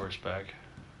my other horse back.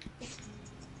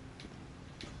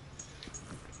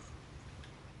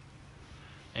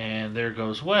 And there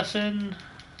goes Wesson.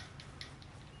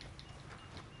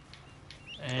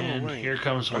 And wait. here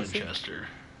comes I think- Winchester.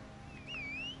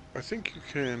 I think you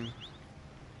can.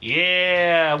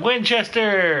 Yeah,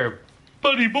 Winchester!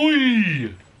 Buddy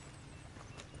boy!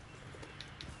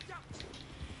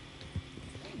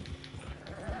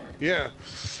 Yeah.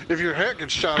 If your hat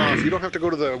gets shot off, you don't have to go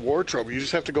to the wardrobe. You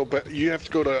just have to go back. You have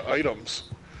to go to items.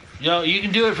 You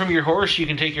can do it from your horse. You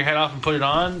can take your hat off and put it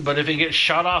on. But if it gets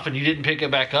shot off and you didn't pick it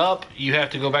back up, you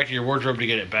have to go back to your wardrobe to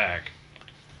get it back.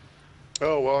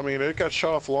 Oh well, I mean, it got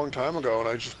shot off a long time ago, and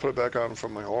I just put it back on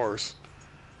from my horse.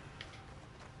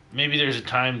 Maybe there's a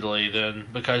time delay then,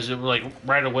 because like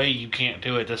right away you can't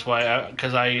do it. That's why,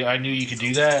 because I knew you could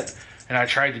do that, and I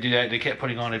tried to do that. And they kept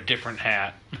putting on a different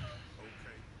hat.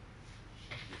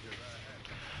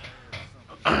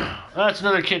 That's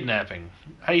another kidnapping.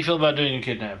 How do you feel about doing a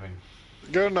kidnapping?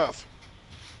 Good enough.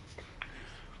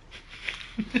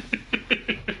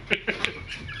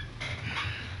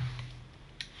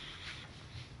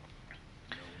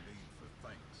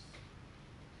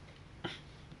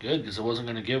 Good, because I wasn't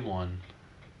going to give one.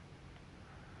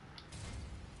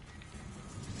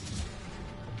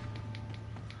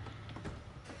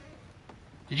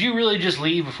 Did you really just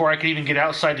leave before I could even get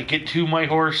outside to get to my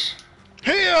horse?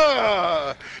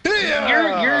 Hiya!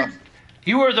 Hiya!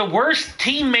 You are the worst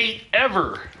teammate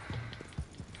ever.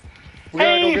 We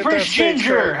gotta go Hey, get Prince that Ginger,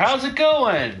 stagecoach. how's it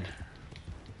going?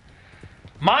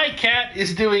 My cat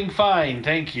is doing fine,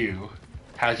 thank you.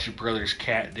 How's your brother's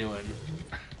cat doing?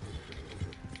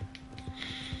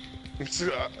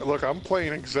 Look, I'm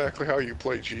playing exactly how you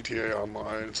play GTA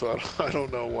Online, so I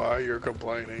don't know why you're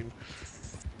complaining.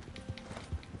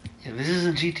 Yeah, this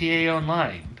isn't GTA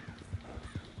Online.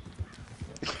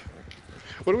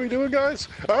 What are we doing, guys?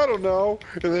 I don't know.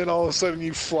 And then all of a sudden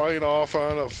you flying off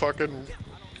on a fucking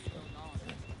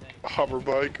hover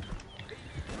bike.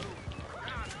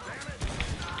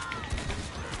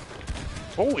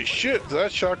 Holy shit, did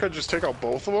that shotgun just take out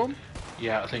both of them?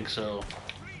 Yeah, I think so.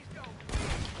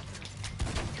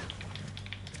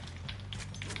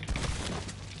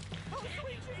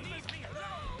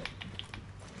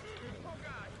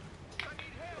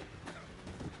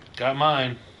 Got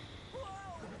mine.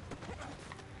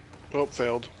 Oh,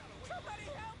 failed.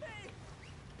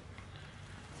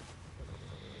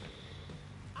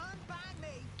 Unbind me!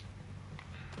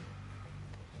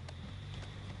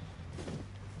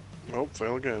 Oh,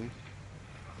 fail again.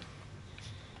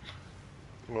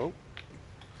 Well,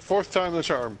 fourth time the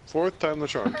charm. Fourth time the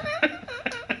charm.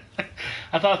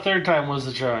 I thought third time was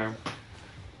the charm.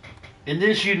 In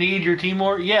this, you need your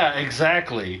teamwork? Yeah,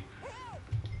 exactly.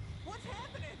 What's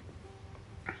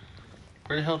happening?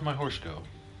 Where the hell did my horse go?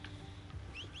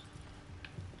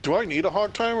 Do I need a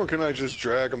hog time, or can I just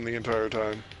drag him the entire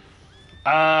time?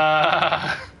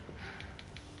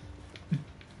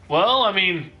 Well, I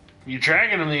mean, you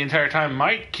dragging him the entire time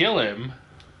might kill him.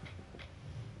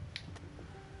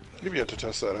 You've yet to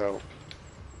test that out.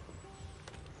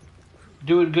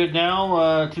 Doing good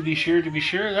now, to be sure,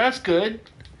 That's good.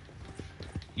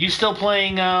 You still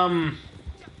playing,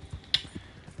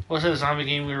 what's that zombie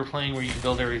game we were playing where you can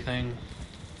build everything?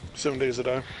 7 Days to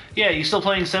Die. Yeah, you still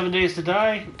playing 7 Days to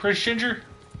Die, Prince Ginger?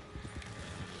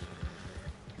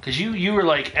 Because you were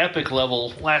like epic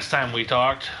level last time we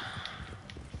talked.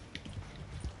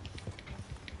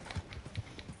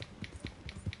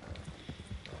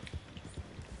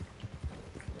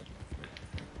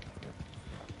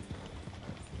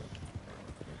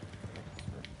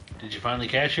 Did you finally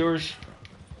catch yours?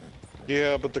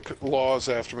 Yeah, but the law's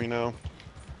after me now.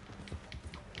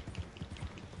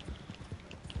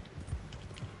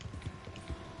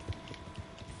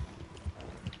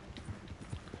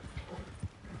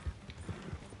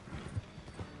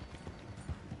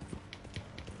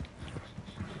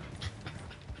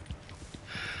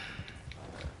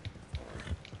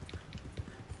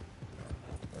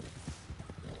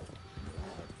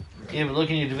 Yeah, but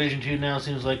looking at Division 2 now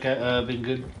seems like been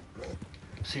good.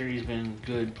 Series been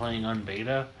good playing on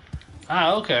beta.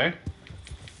 Ah, okay.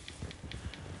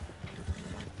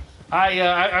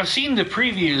 I've seen the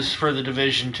previews for the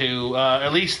Division 2.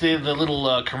 At least the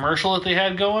little commercial that they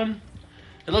had going.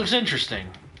 It looks interesting.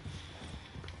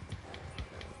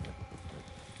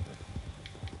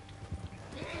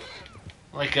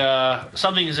 Like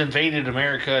something has invaded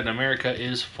America and America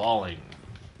is falling.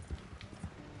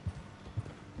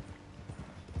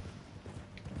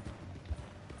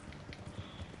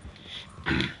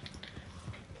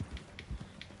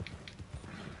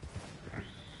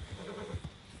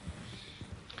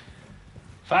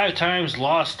 Five times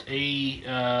lost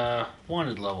a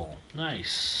wanted level.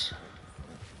 Nice.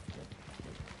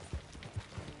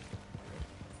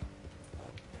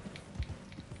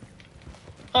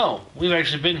 Oh, we've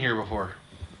actually been here before.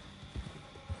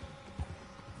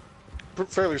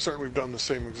 Fairly certain we've done the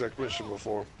same exact mission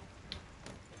before.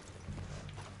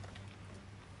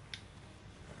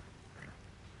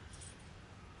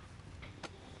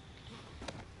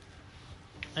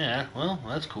 Yeah, well,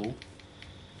 that's cool.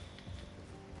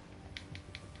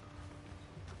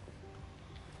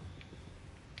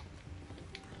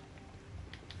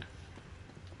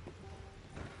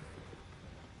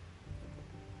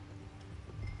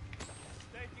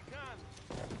 Thank you kindly.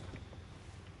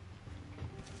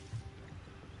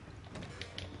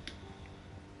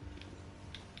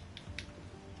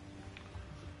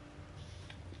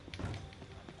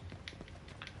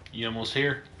 You almost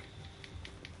here?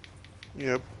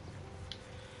 Yep.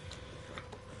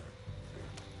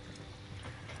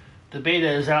 The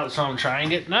beta is out, so I'm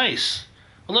trying it. Nice.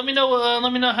 Well, let me know.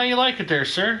 Let me know how you like it, there,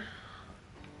 sir.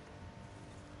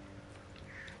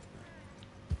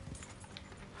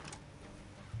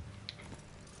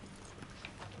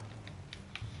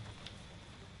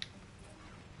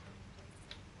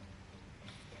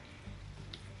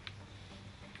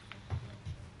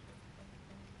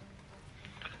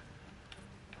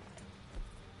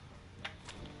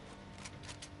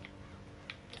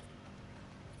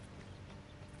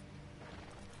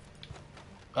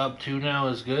 Up to now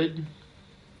is good.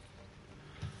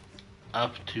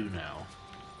 Up to now.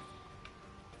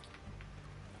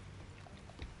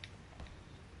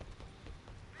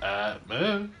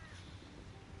 Move.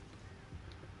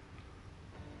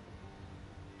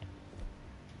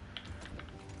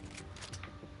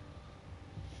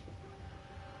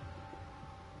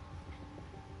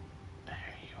 There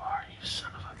you are, you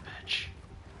son of a bitch.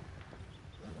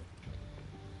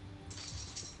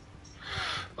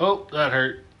 Oh, that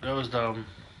hurt. That was dumb.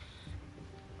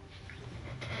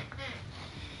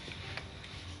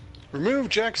 Remove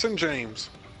Jackson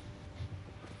James.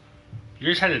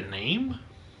 Yours had a name?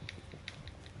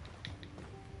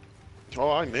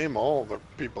 Oh, I name all the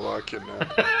people I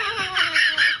kidnapped.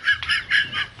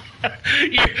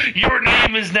 Your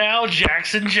name is now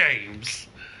Jackson James.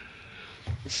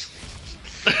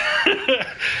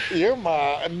 You're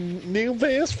my new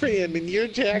best friend, and you're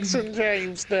Jackson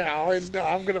James now, and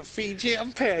I'm gonna feed you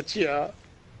and pet you.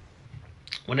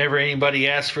 Whenever anybody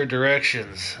asks for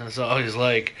directions, it's always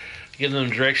like, Give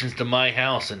them directions to my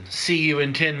house and see you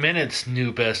in 10 minutes,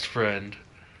 new best friend.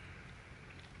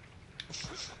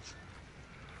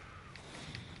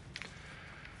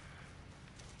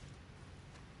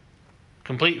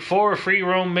 Complete 4 free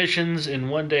roam missions in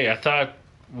one day. I thought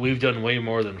we've done way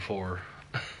more than 4.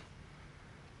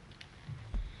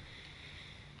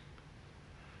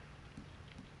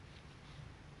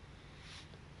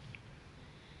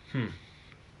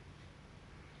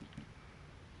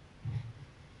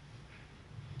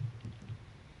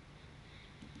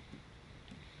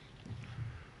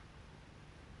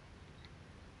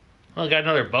 Well, I got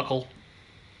another buckle.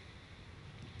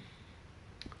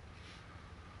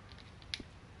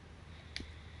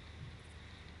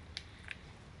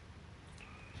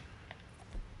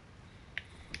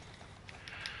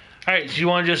 Alright, so you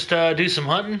want to just do some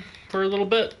hunting for a little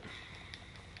bit?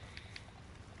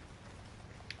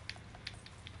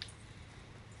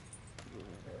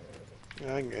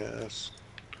 I guess.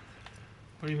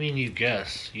 What do you mean you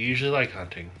guess? You usually like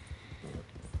hunting.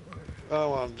 I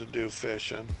wanted to do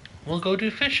fishing. We'll go do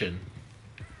fishing.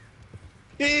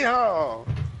 Yeehaw!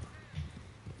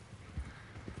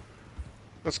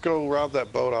 Let's go rob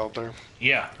that boat out there.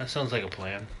 Yeah, that sounds like a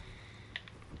plan.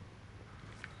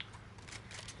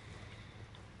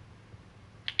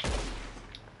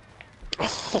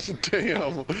 Oh,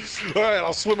 damn. Alright,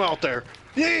 I'll swim out there.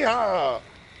 Yeehaw!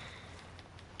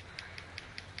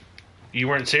 You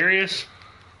weren't serious?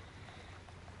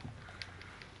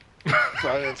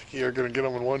 I didn't think you were going to get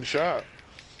them in one shot.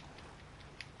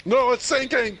 No, it's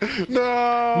sinking!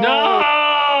 No!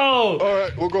 No!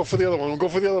 Alright, we'll go for the other one. We'll go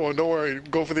for the other one. Don't worry.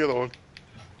 Go for the other one.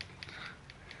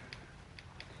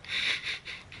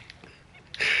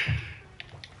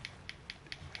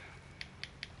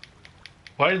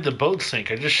 Why did the boat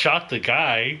sink? I just shot the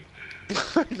guy.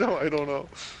 No, I don't know.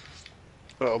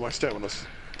 Oh, my stamina's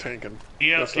tanking.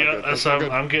 Yeah, That's not yeah, good. that's not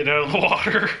good. I'm getting out of the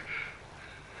water.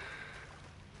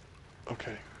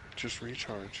 Okay, just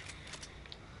recharge.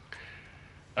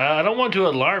 I don't want to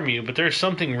alarm you, but there's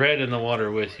something red in the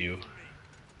water with you.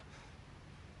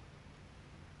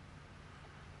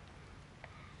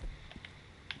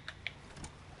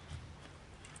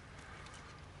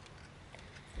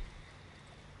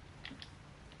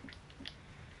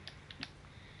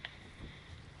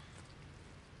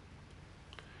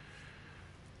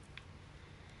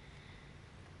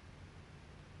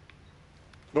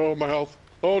 Oh, my health.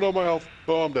 Oh, no, my health.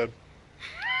 Oh, I'm dead.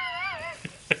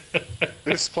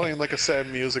 It's playing like a sad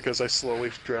music as I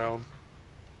slowly drown.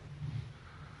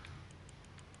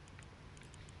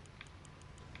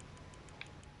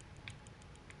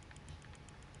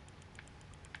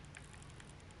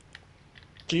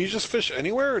 Can you just fish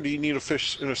anywhere, or do you need to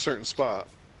fish in a certain spot?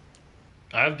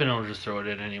 I've been able to just throw it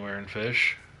in anywhere and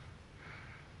fish.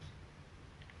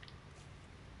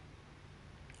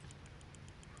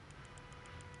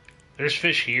 There's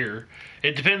fish here.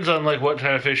 It depends on like what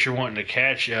kind of fish you're wanting to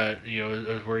catch.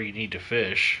 Where you need to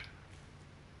fish.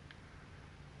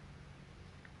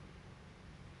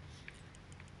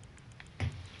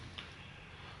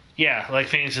 Yeah, like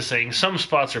Phoenix is saying, some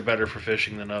spots are better for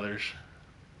fishing than others.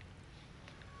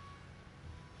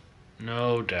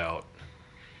 No doubt.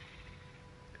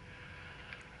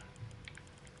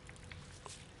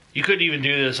 You couldn't even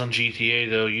do this on GTA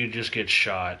though. You'd just get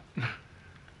shot.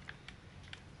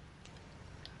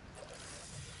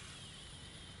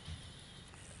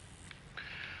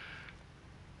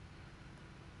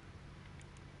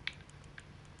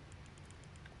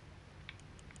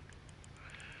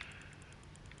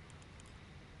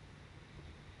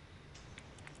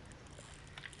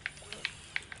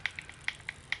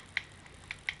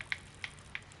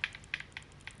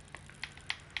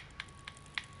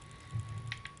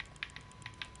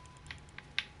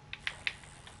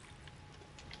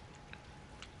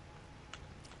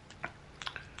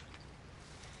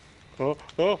 Oh,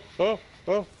 oh, oh,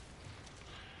 oh.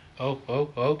 Oh, oh,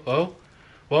 oh, oh.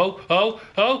 Whoa, oh,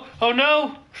 oh, oh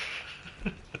no!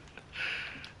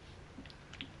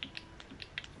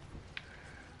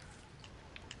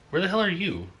 Where the hell are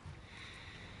you?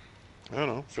 I don't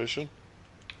know, fishing.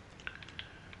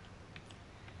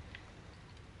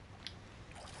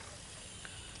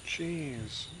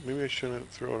 Jeez, maybe I shouldn't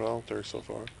throw it out there so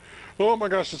far. Oh my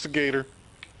gosh, it's a gator.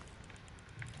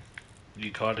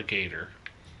 You caught a gator.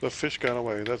 The fish got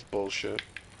away. That's bullshit.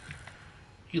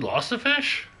 You lost a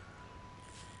fish?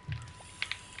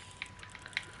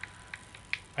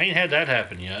 I ain't had that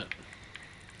happen yet.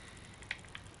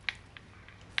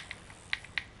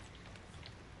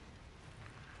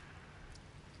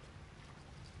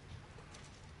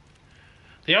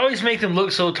 They always make them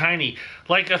look so tiny.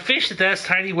 Like, a fish that's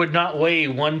tiny would not weigh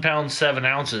 1 pound 7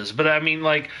 ounces. But I mean,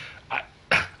 like,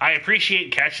 I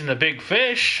appreciate catching the big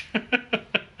fish.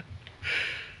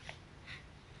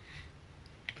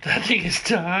 That thing is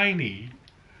tiny.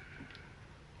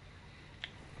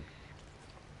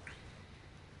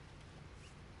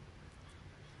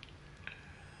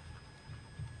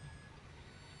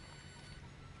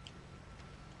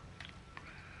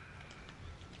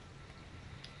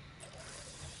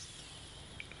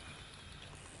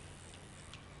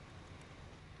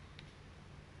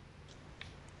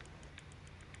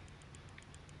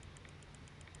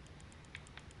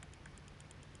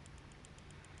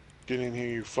 Get in here,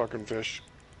 you fucking fish.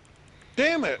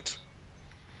 Damn it!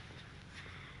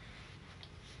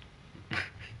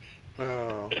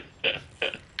 Oh.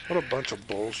 What a bunch of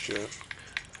bullshit.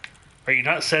 Are you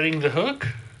not setting the hook?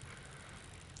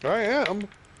 I am.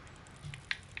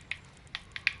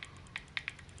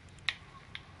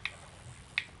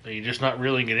 Are you just not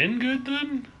reeling it in good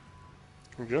then?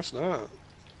 I guess not.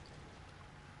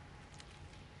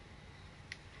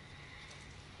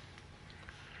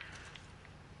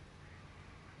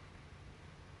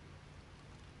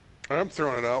 I'm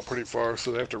throwing it out pretty far,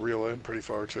 so they have to reel in pretty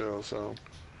far too, so.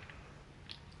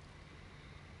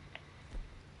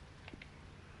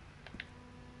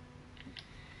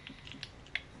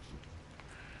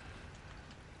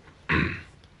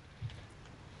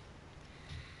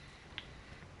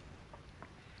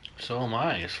 So am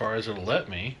I, as far as it'll let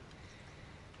me.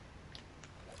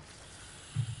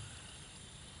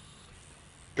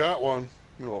 Got one,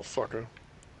 you little fucker.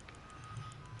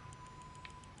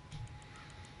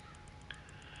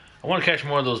 I want to catch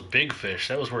more of those big fish.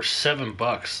 That was worth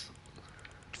 $7.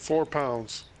 4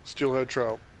 pounds. Steelhead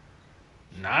trout.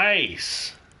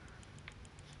 Nice.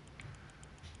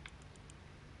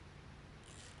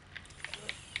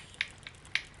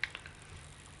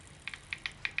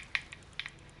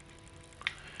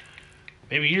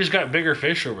 Maybe you just got bigger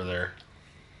fish over there.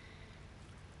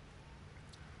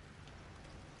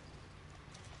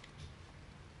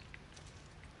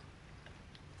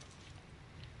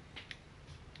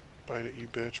 Bite it, you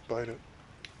bitch. Bite it.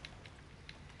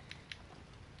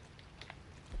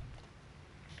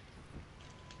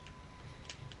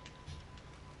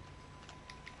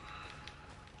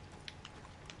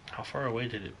 How far away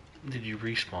did you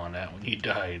respawn at when you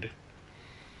died?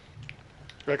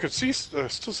 I could see, still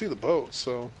see the boat,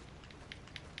 so.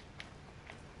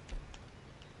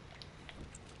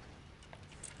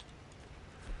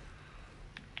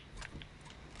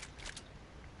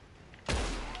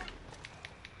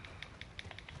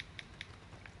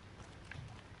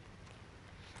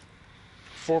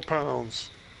 $4 pounds.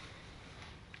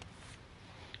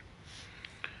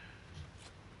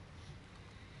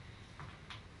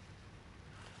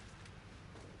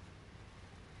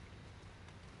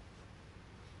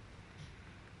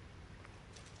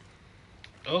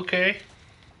 Okay.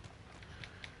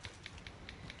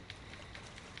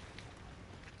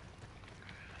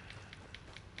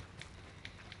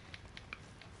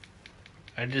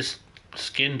 I just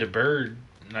skinned a bird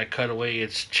and I cut away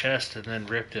its chest and then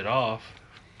ripped it off.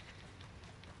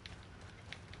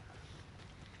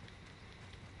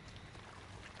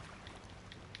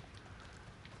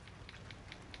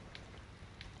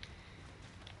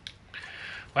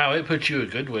 Wow, it put you a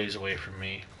good ways away from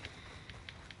me.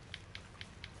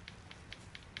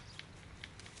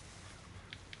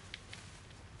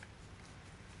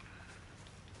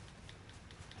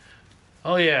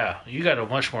 Oh yeah, you got a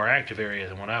much more active area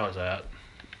than when I was at.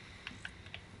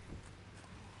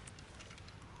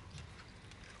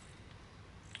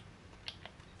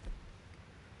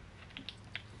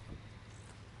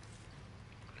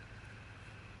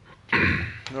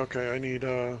 Okay, I need,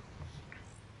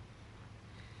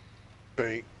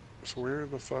 bait. So where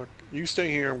the fuck? You stay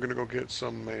here, I'm gonna go get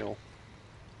some mail.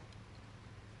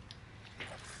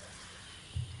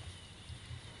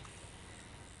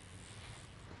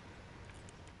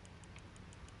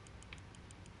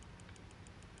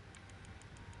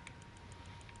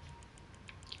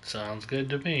 Sounds good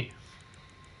to me.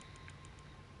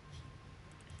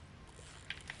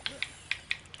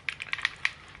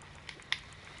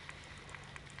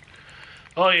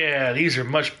 Oh yeah, these are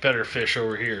much better fish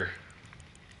over here.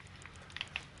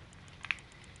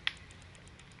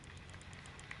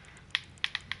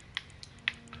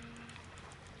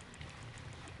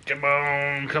 Come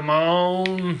on, come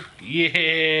on.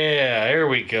 Yeah, there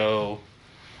we go.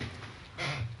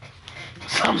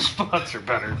 Some spots are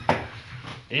better.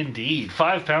 Indeed.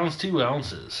 5 pounds, 2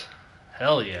 ounces.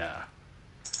 Hell yeah.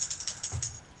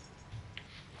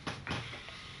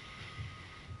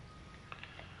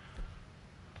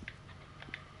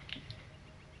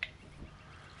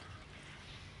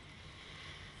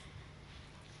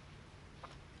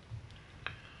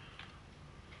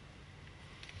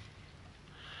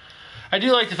 I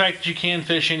do like the fact that you can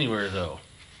fish anywhere, though.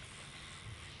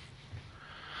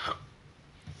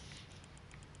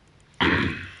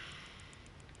 I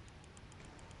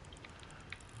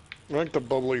think the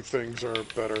bubbly things are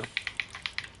better.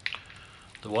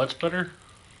 The what's better?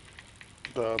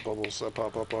 The bubbles that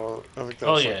pop up. I think that's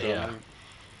Oh, yeah, like yeah.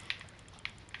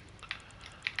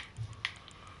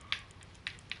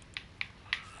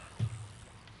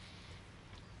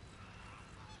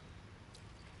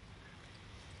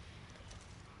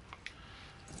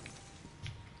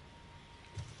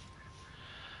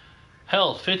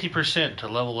 Health, 50% to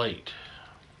level 8.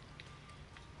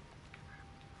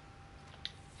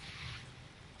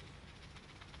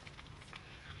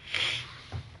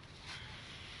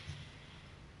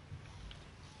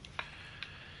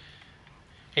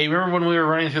 Hey, remember when we were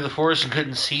running through the forest and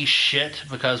couldn't see shit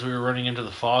because we were running into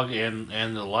the fog and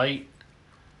the light?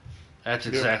 That's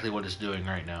exactly what it's doing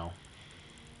right now.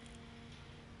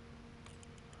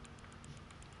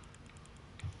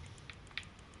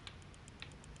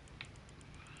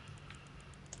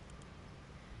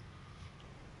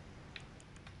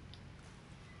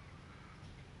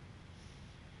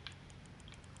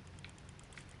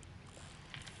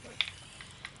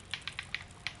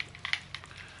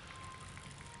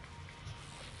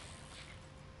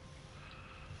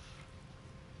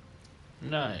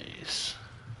 Nice.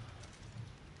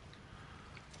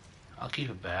 I'll keep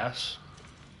a bass.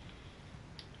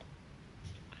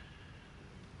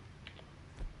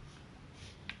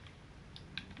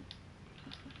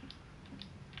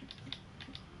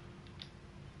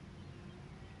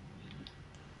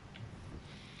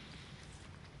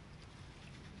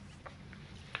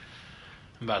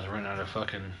 I'm about to run out of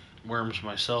fucking worms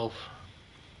myself.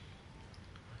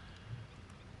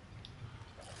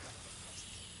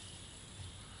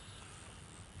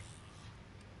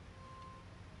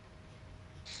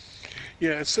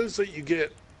 Yeah, it says that you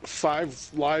get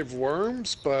 5 live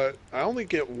worms, but I only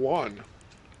get 1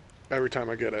 every time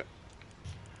I get it.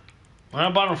 When I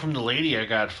bought them from the lady, I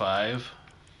got 5.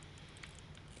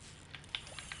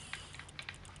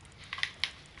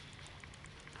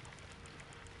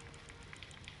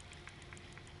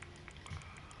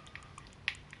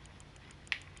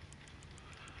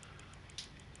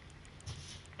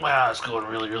 Wow, it's going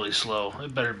really, really slow.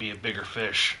 It better be a bigger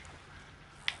fish.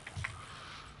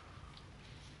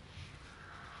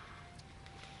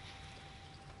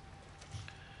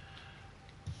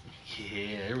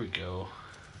 Yeah, there we go.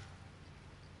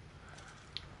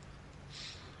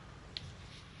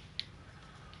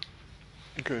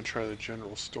 I'm gonna try the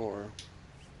general store.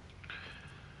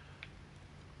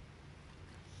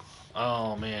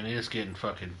 Oh man, it is getting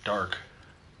fucking dark.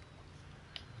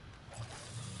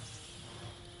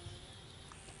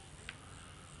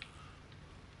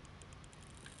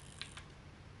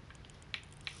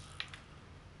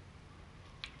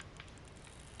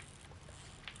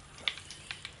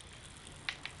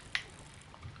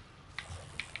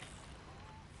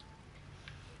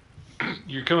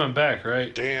 You're coming back,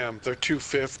 right? Damn, they're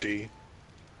 250.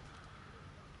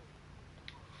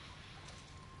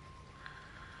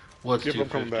 What's Yep, I'm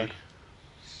coming 250?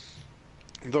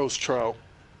 back. Those trout.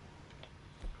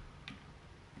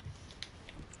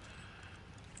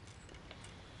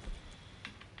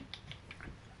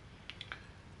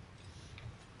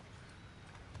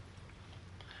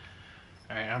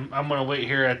 Alright, I'm gonna wait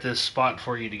here at this spot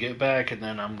for you to get back, and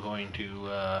then I'm going to,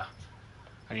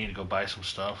 I need to go buy some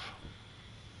stuff.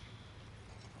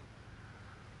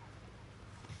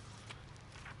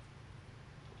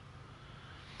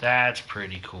 That's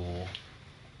pretty cool.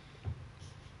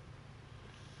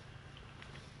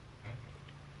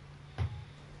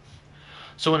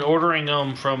 So when ordering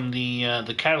them from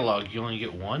the catalog, you only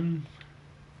get 1?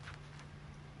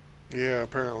 Yeah,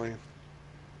 apparently.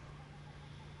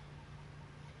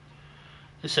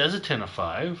 It says a 10 of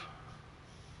 5.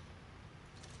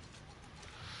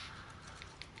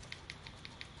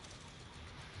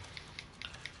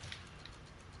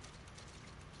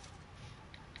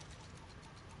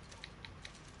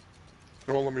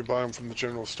 They won't let me buy them from the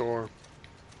general store.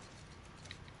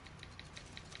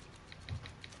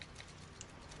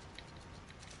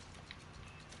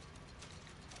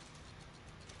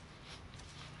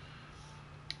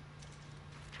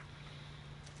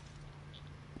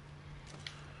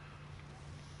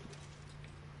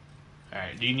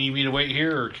 Alright, do you need me to wait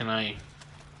here, or can I...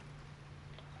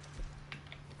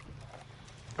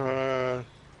 Let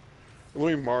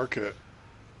me mark it.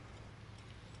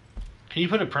 Can you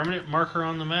put a permanent marker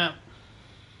on the map?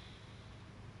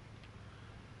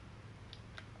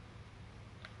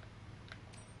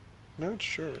 Not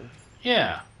sure.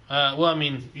 Yeah. Well, I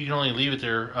mean, you can only leave it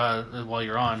there while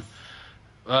you're on.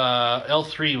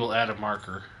 L3 will add a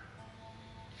marker.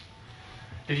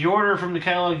 If you order from the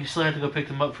catalog, you still have to go pick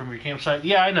them up from your campsite.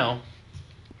 Yeah, I know.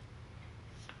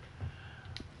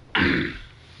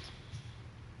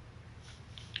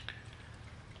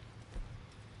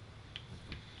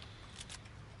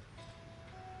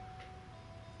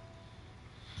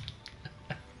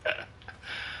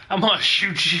 I'm gonna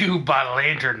shoot you by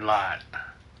lantern light.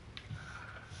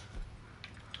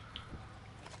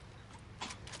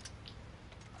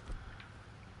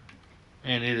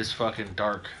 And it is fucking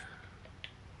dark.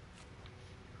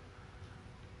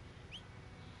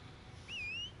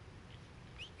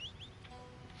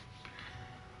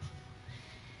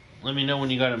 Let me know when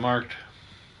you got it marked.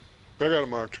 I got it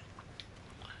marked.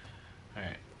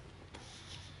 Alright.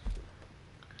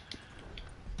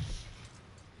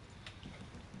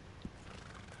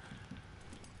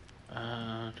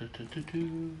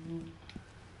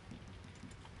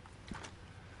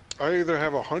 I either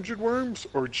have 100 worms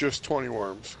or just 20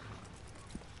 worms.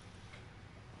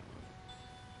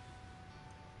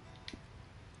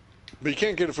 But you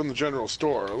can't get it from the general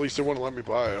store. At least they wouldn't let me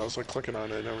buy it. I was like clicking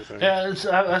on it and everything. Yeah,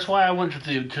 that's why I went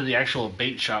to the actual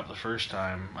bait shop the first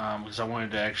time, because I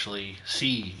wanted to actually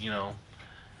see, you know.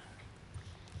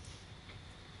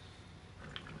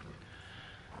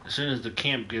 As soon as the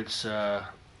camp gets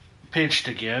pitched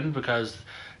again, because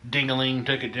Dingaling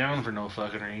took it down for no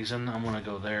fucking reason, I'm gonna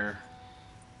go there.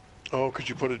 Oh, could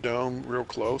you put it down real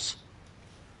close?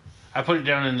 I put it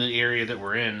down in the area that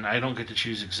we're in. I don't get to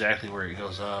choose exactly where it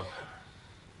goes up.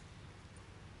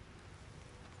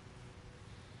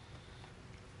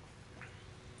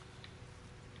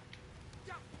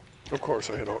 Of course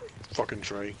I hit a fucking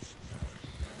tree.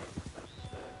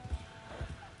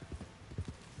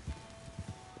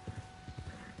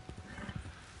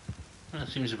 That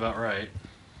seems about right.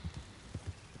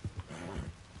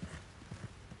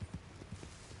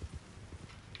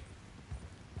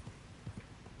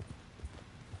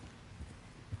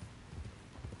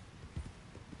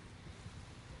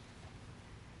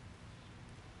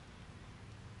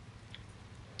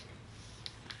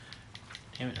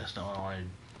 Damn it, that's not what I wanted.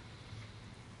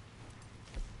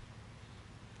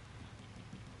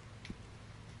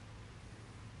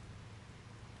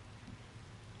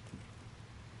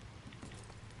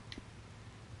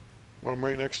 Well, I'm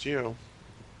right next to you.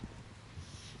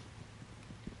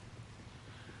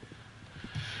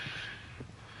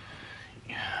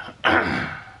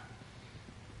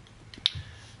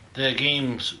 The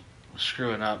game's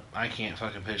screwing up. I can't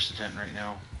fucking pitch the tent right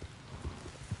now.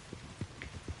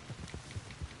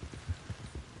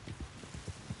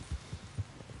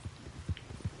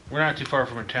 We're not too far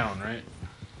from a town, right?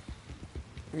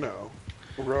 No.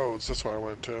 Roads, that's where I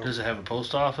went to. Does it have a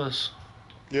post office?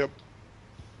 Yep.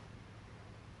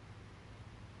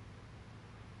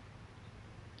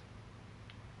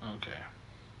 Okay.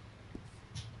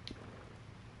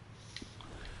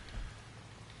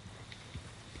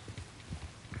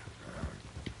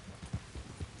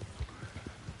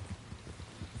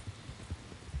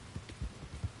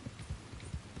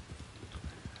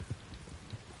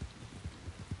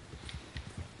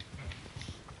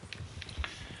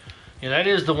 Yeah, that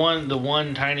is the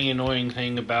one tiny annoying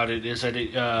thing about it is that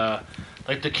it,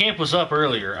 like the camp was up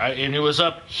earlier, and it was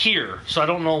up here, so I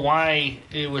don't know why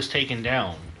it was taken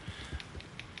down.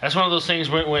 That's one of those things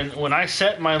when I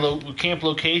set my camp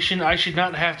location, I should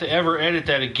not have to ever edit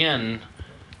that again,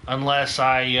 unless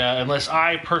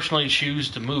I personally choose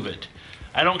to move it.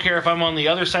 I don't care if I'm on the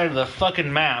other side of the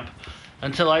fucking map.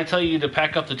 Until I tell you to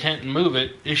pack up the tent and move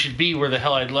it, it should be where the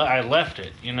hell I left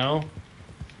it, you know?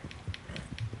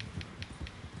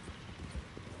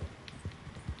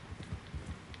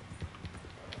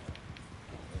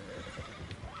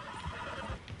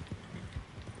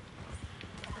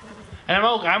 And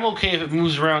I'm okay if it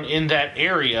moves around in that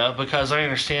area because I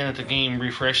understand that the game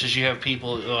refreshes. You have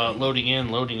people loading in,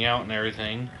 loading out, and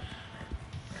everything.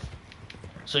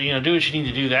 So, you know, do what you need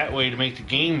to do that way to make the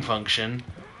game function.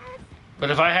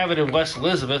 But if I have it in West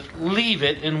Elizabeth, leave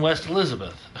it in West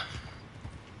Elizabeth.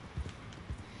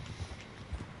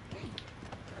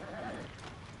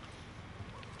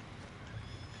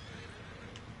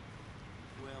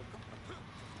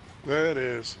 That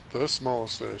is the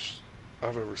smallest fish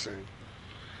I've ever seen.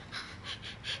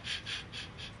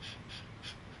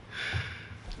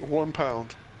 1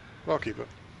 pound. I'll keep it.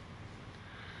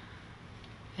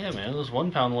 Yeah, man, those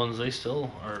 1 pound ones, they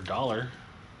still are $1.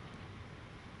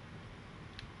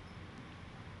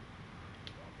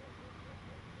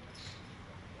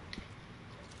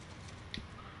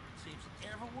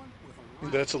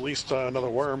 That's at least another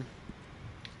worm.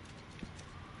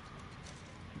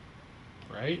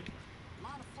 Right?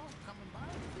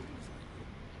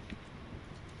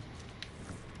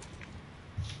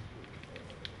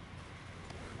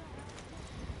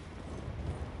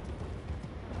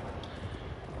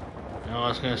 Oh,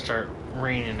 it's gonna start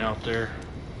raining out there.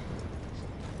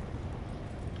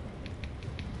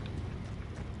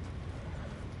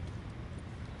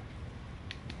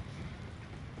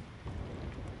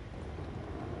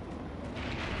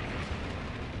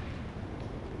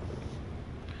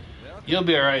 You'll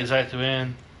be alright,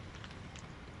 Zythuan.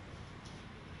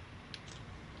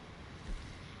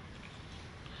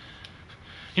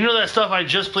 You know that stuff I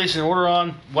just placed an order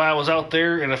on while I was out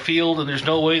there in a field and there's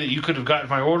no way that you could have gotten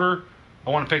my order? I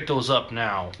want to pick those up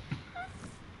now.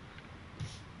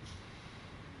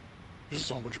 There's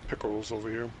so much pickles over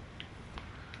here.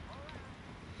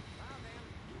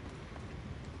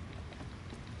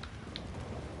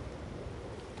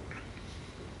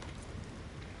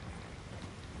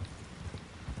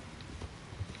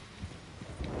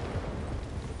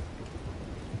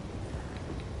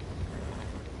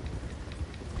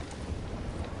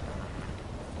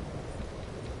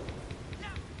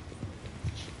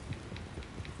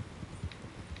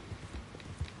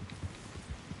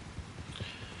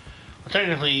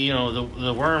 Technically, you know,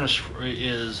 the worms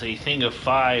is a thing of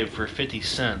 5 for 50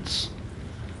 cents.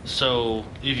 So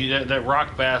if you that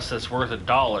rock bass that's worth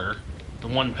 $1, the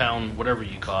 1 pound whatever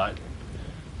you caught,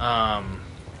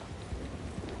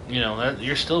 you know that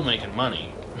you're still making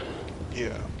money.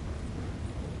 Yeah.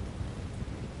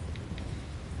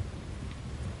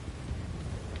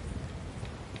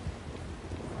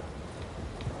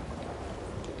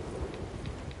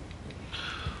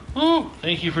 Ooh,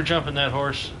 thank you for jumping that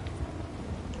horse.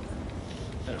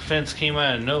 That fence came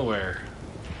out of nowhere.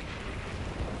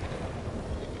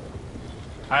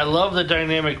 I love the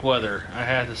dynamic weather, I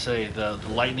have to say. The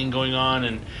lightning going on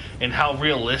and how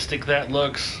realistic that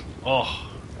looks. Oh.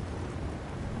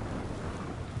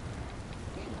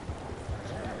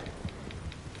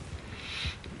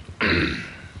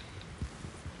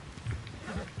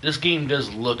 This game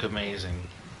does look amazing,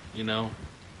 you know?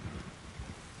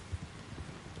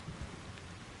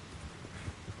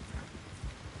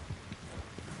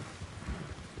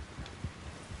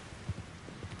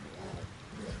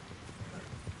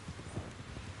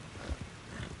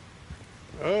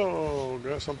 Oh,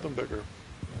 got something bigger.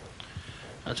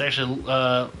 It's actually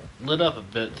lit up a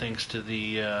bit thanks to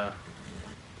the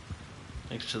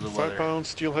weather. 5-pound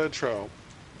steelhead trout.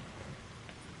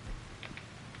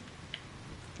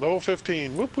 Level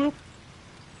 15. Whoop whoop.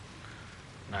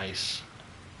 Nice.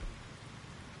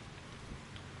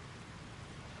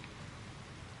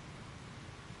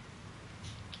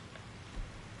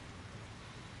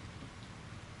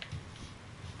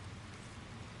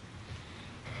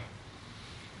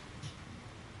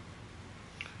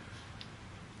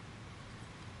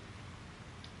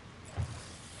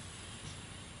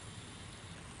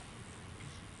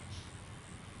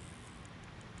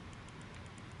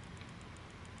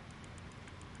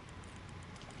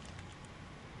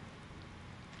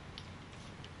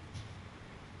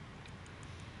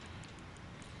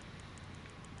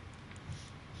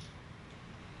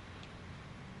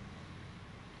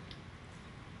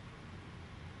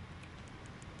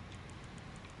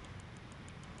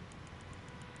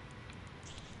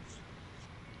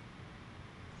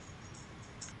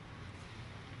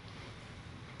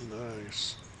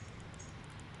 Nice.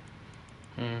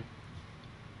 Hmm.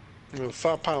 A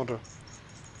 5-pounder.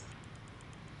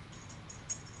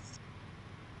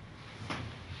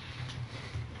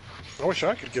 I wish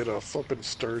I could get a flippin'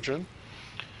 sturgeon.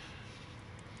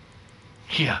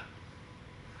 Yeah.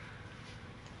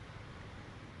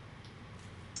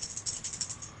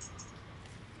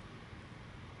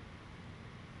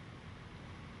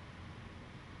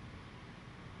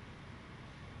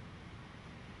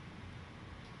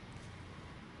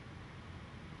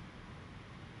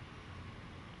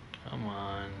 Come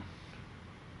on.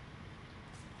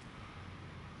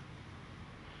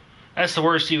 That's the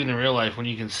worst even in real life when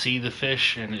you can see the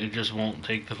fish and it just won't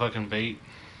take the fucking bait.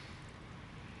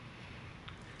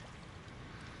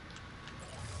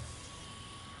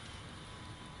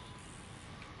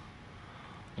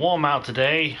 Warm out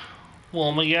today.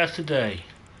 Warmer yesterday.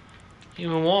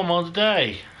 Even warmer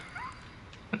today.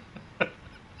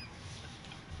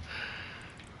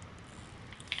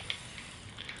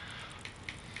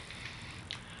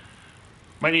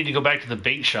 Might need to go back to the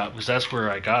bait shop because that's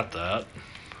where I got that.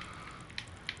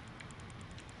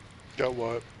 Got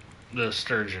what? The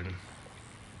sturgeon.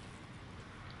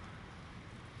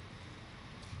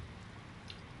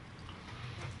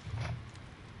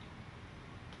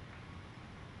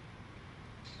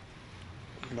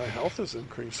 My health is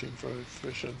increasing for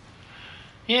fishing.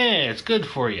 Yeah, it's good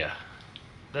for you.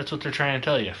 That's what they're trying to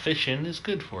tell you. Fishing is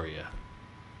good for you.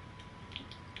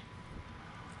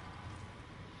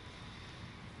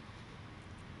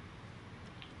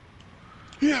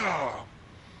 Yeah.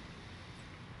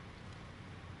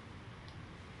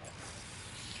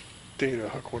 Data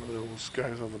hook one of those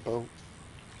guys on the boat.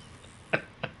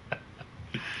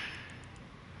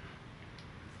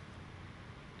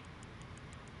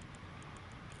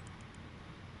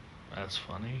 That's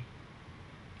funny.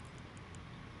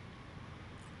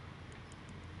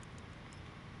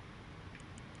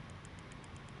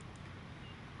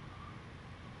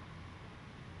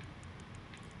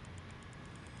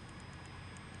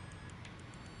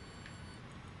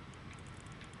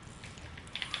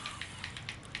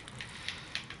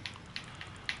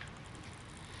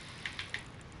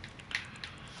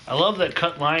 I love that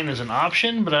cut line as an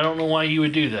option, but I don't know why you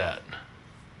would do that.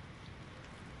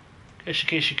 Just in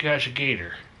case you catch a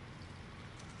gator.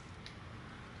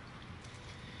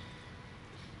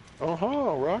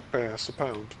 Oh, rock bass a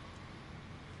pound.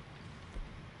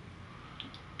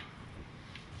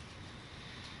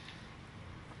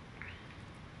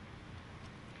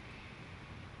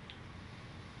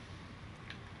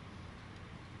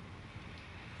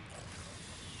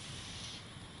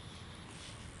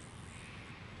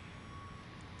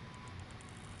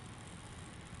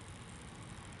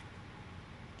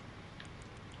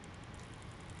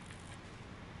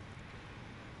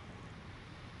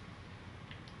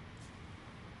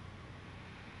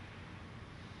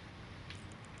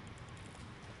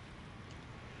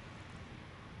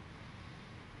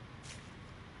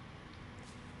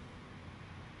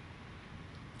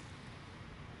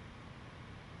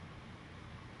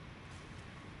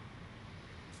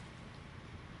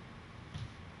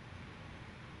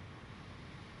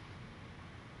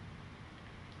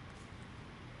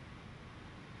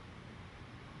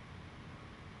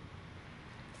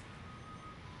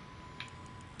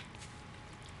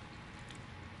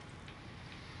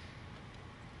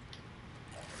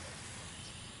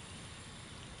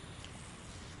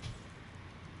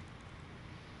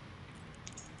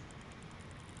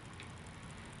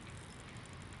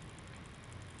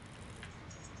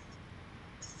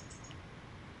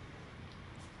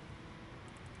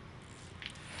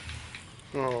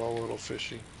 Oh, a little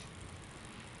fishy.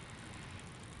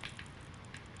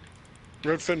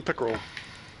 Redfin pickerel.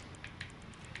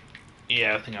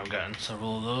 Yeah, I think I've gotten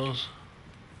several of those.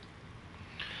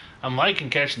 I'm liking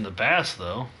catching the bass,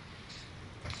 though.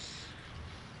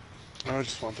 I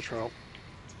just want the trout.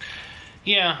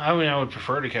 Yeah, I mean, I would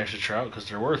prefer to catch the trout because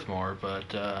they're worth more,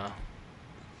 but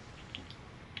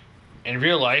in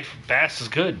real life, bass is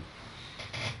good.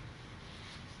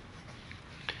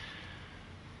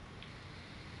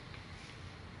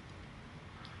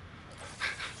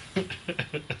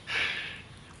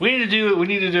 We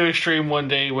need to do a stream one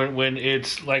day when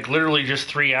it's like literally just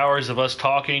 3 hours of us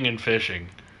talking and fishing.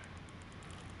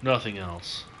 Nothing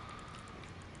else.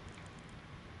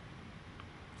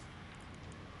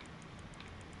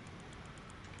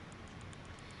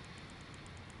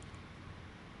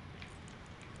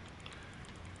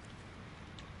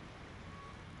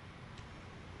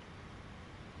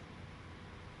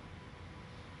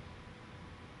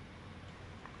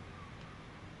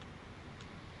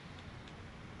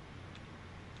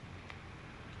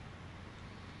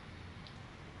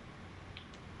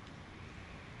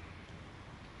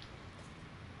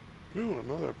 Ooh,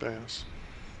 another bass.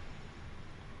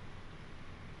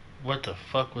 What the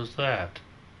fuck was that?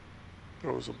 Oh,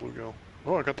 it was a bluegill.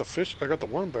 Oh, I got the fish. I got the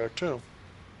worm back too.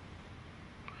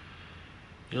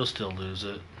 You'll still lose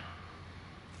it.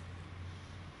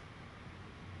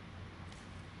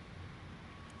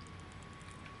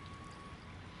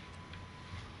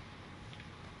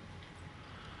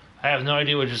 I have no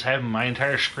idea what just happened. My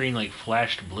entire screen like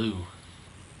flashed blue.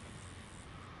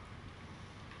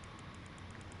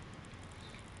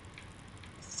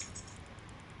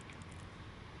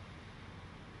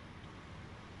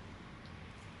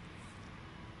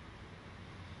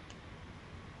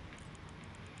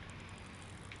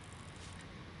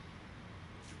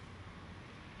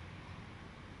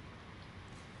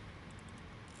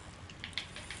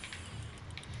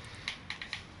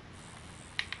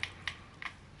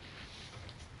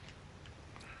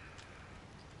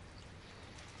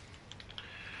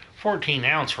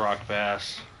 .14-ounce rock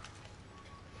bass.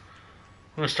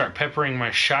 I'm gonna start peppering my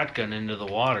shotgun into the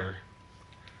water.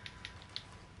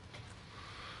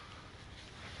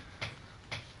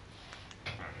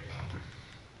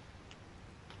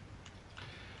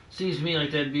 Seems to me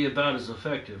like that'd be about as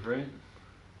effective, right?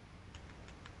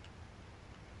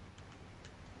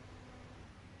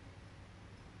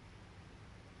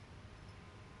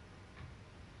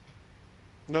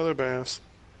 Another bass.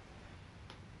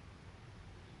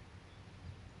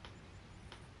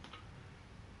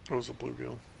 It was a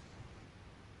bluegill.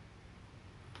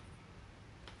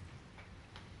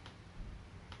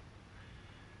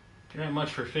 You're not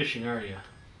much for fishing, are you?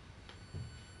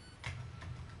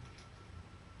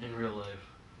 In real life.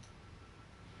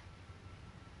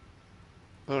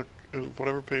 Look,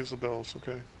 whatever pays the bills,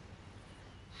 okay?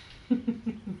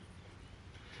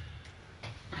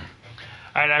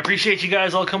 Alright, I appreciate you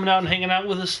guys all coming out and hanging out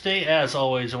with us today. As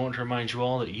always, I want to remind you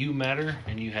all that you matter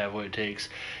and you have what it takes.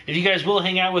 If you guys will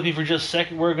hang out with me for just a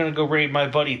second, we're going to go raid my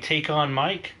buddy Take On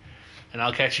Mike. And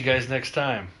I'll catch you guys next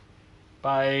time.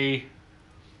 Bye.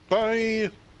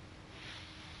 Bye!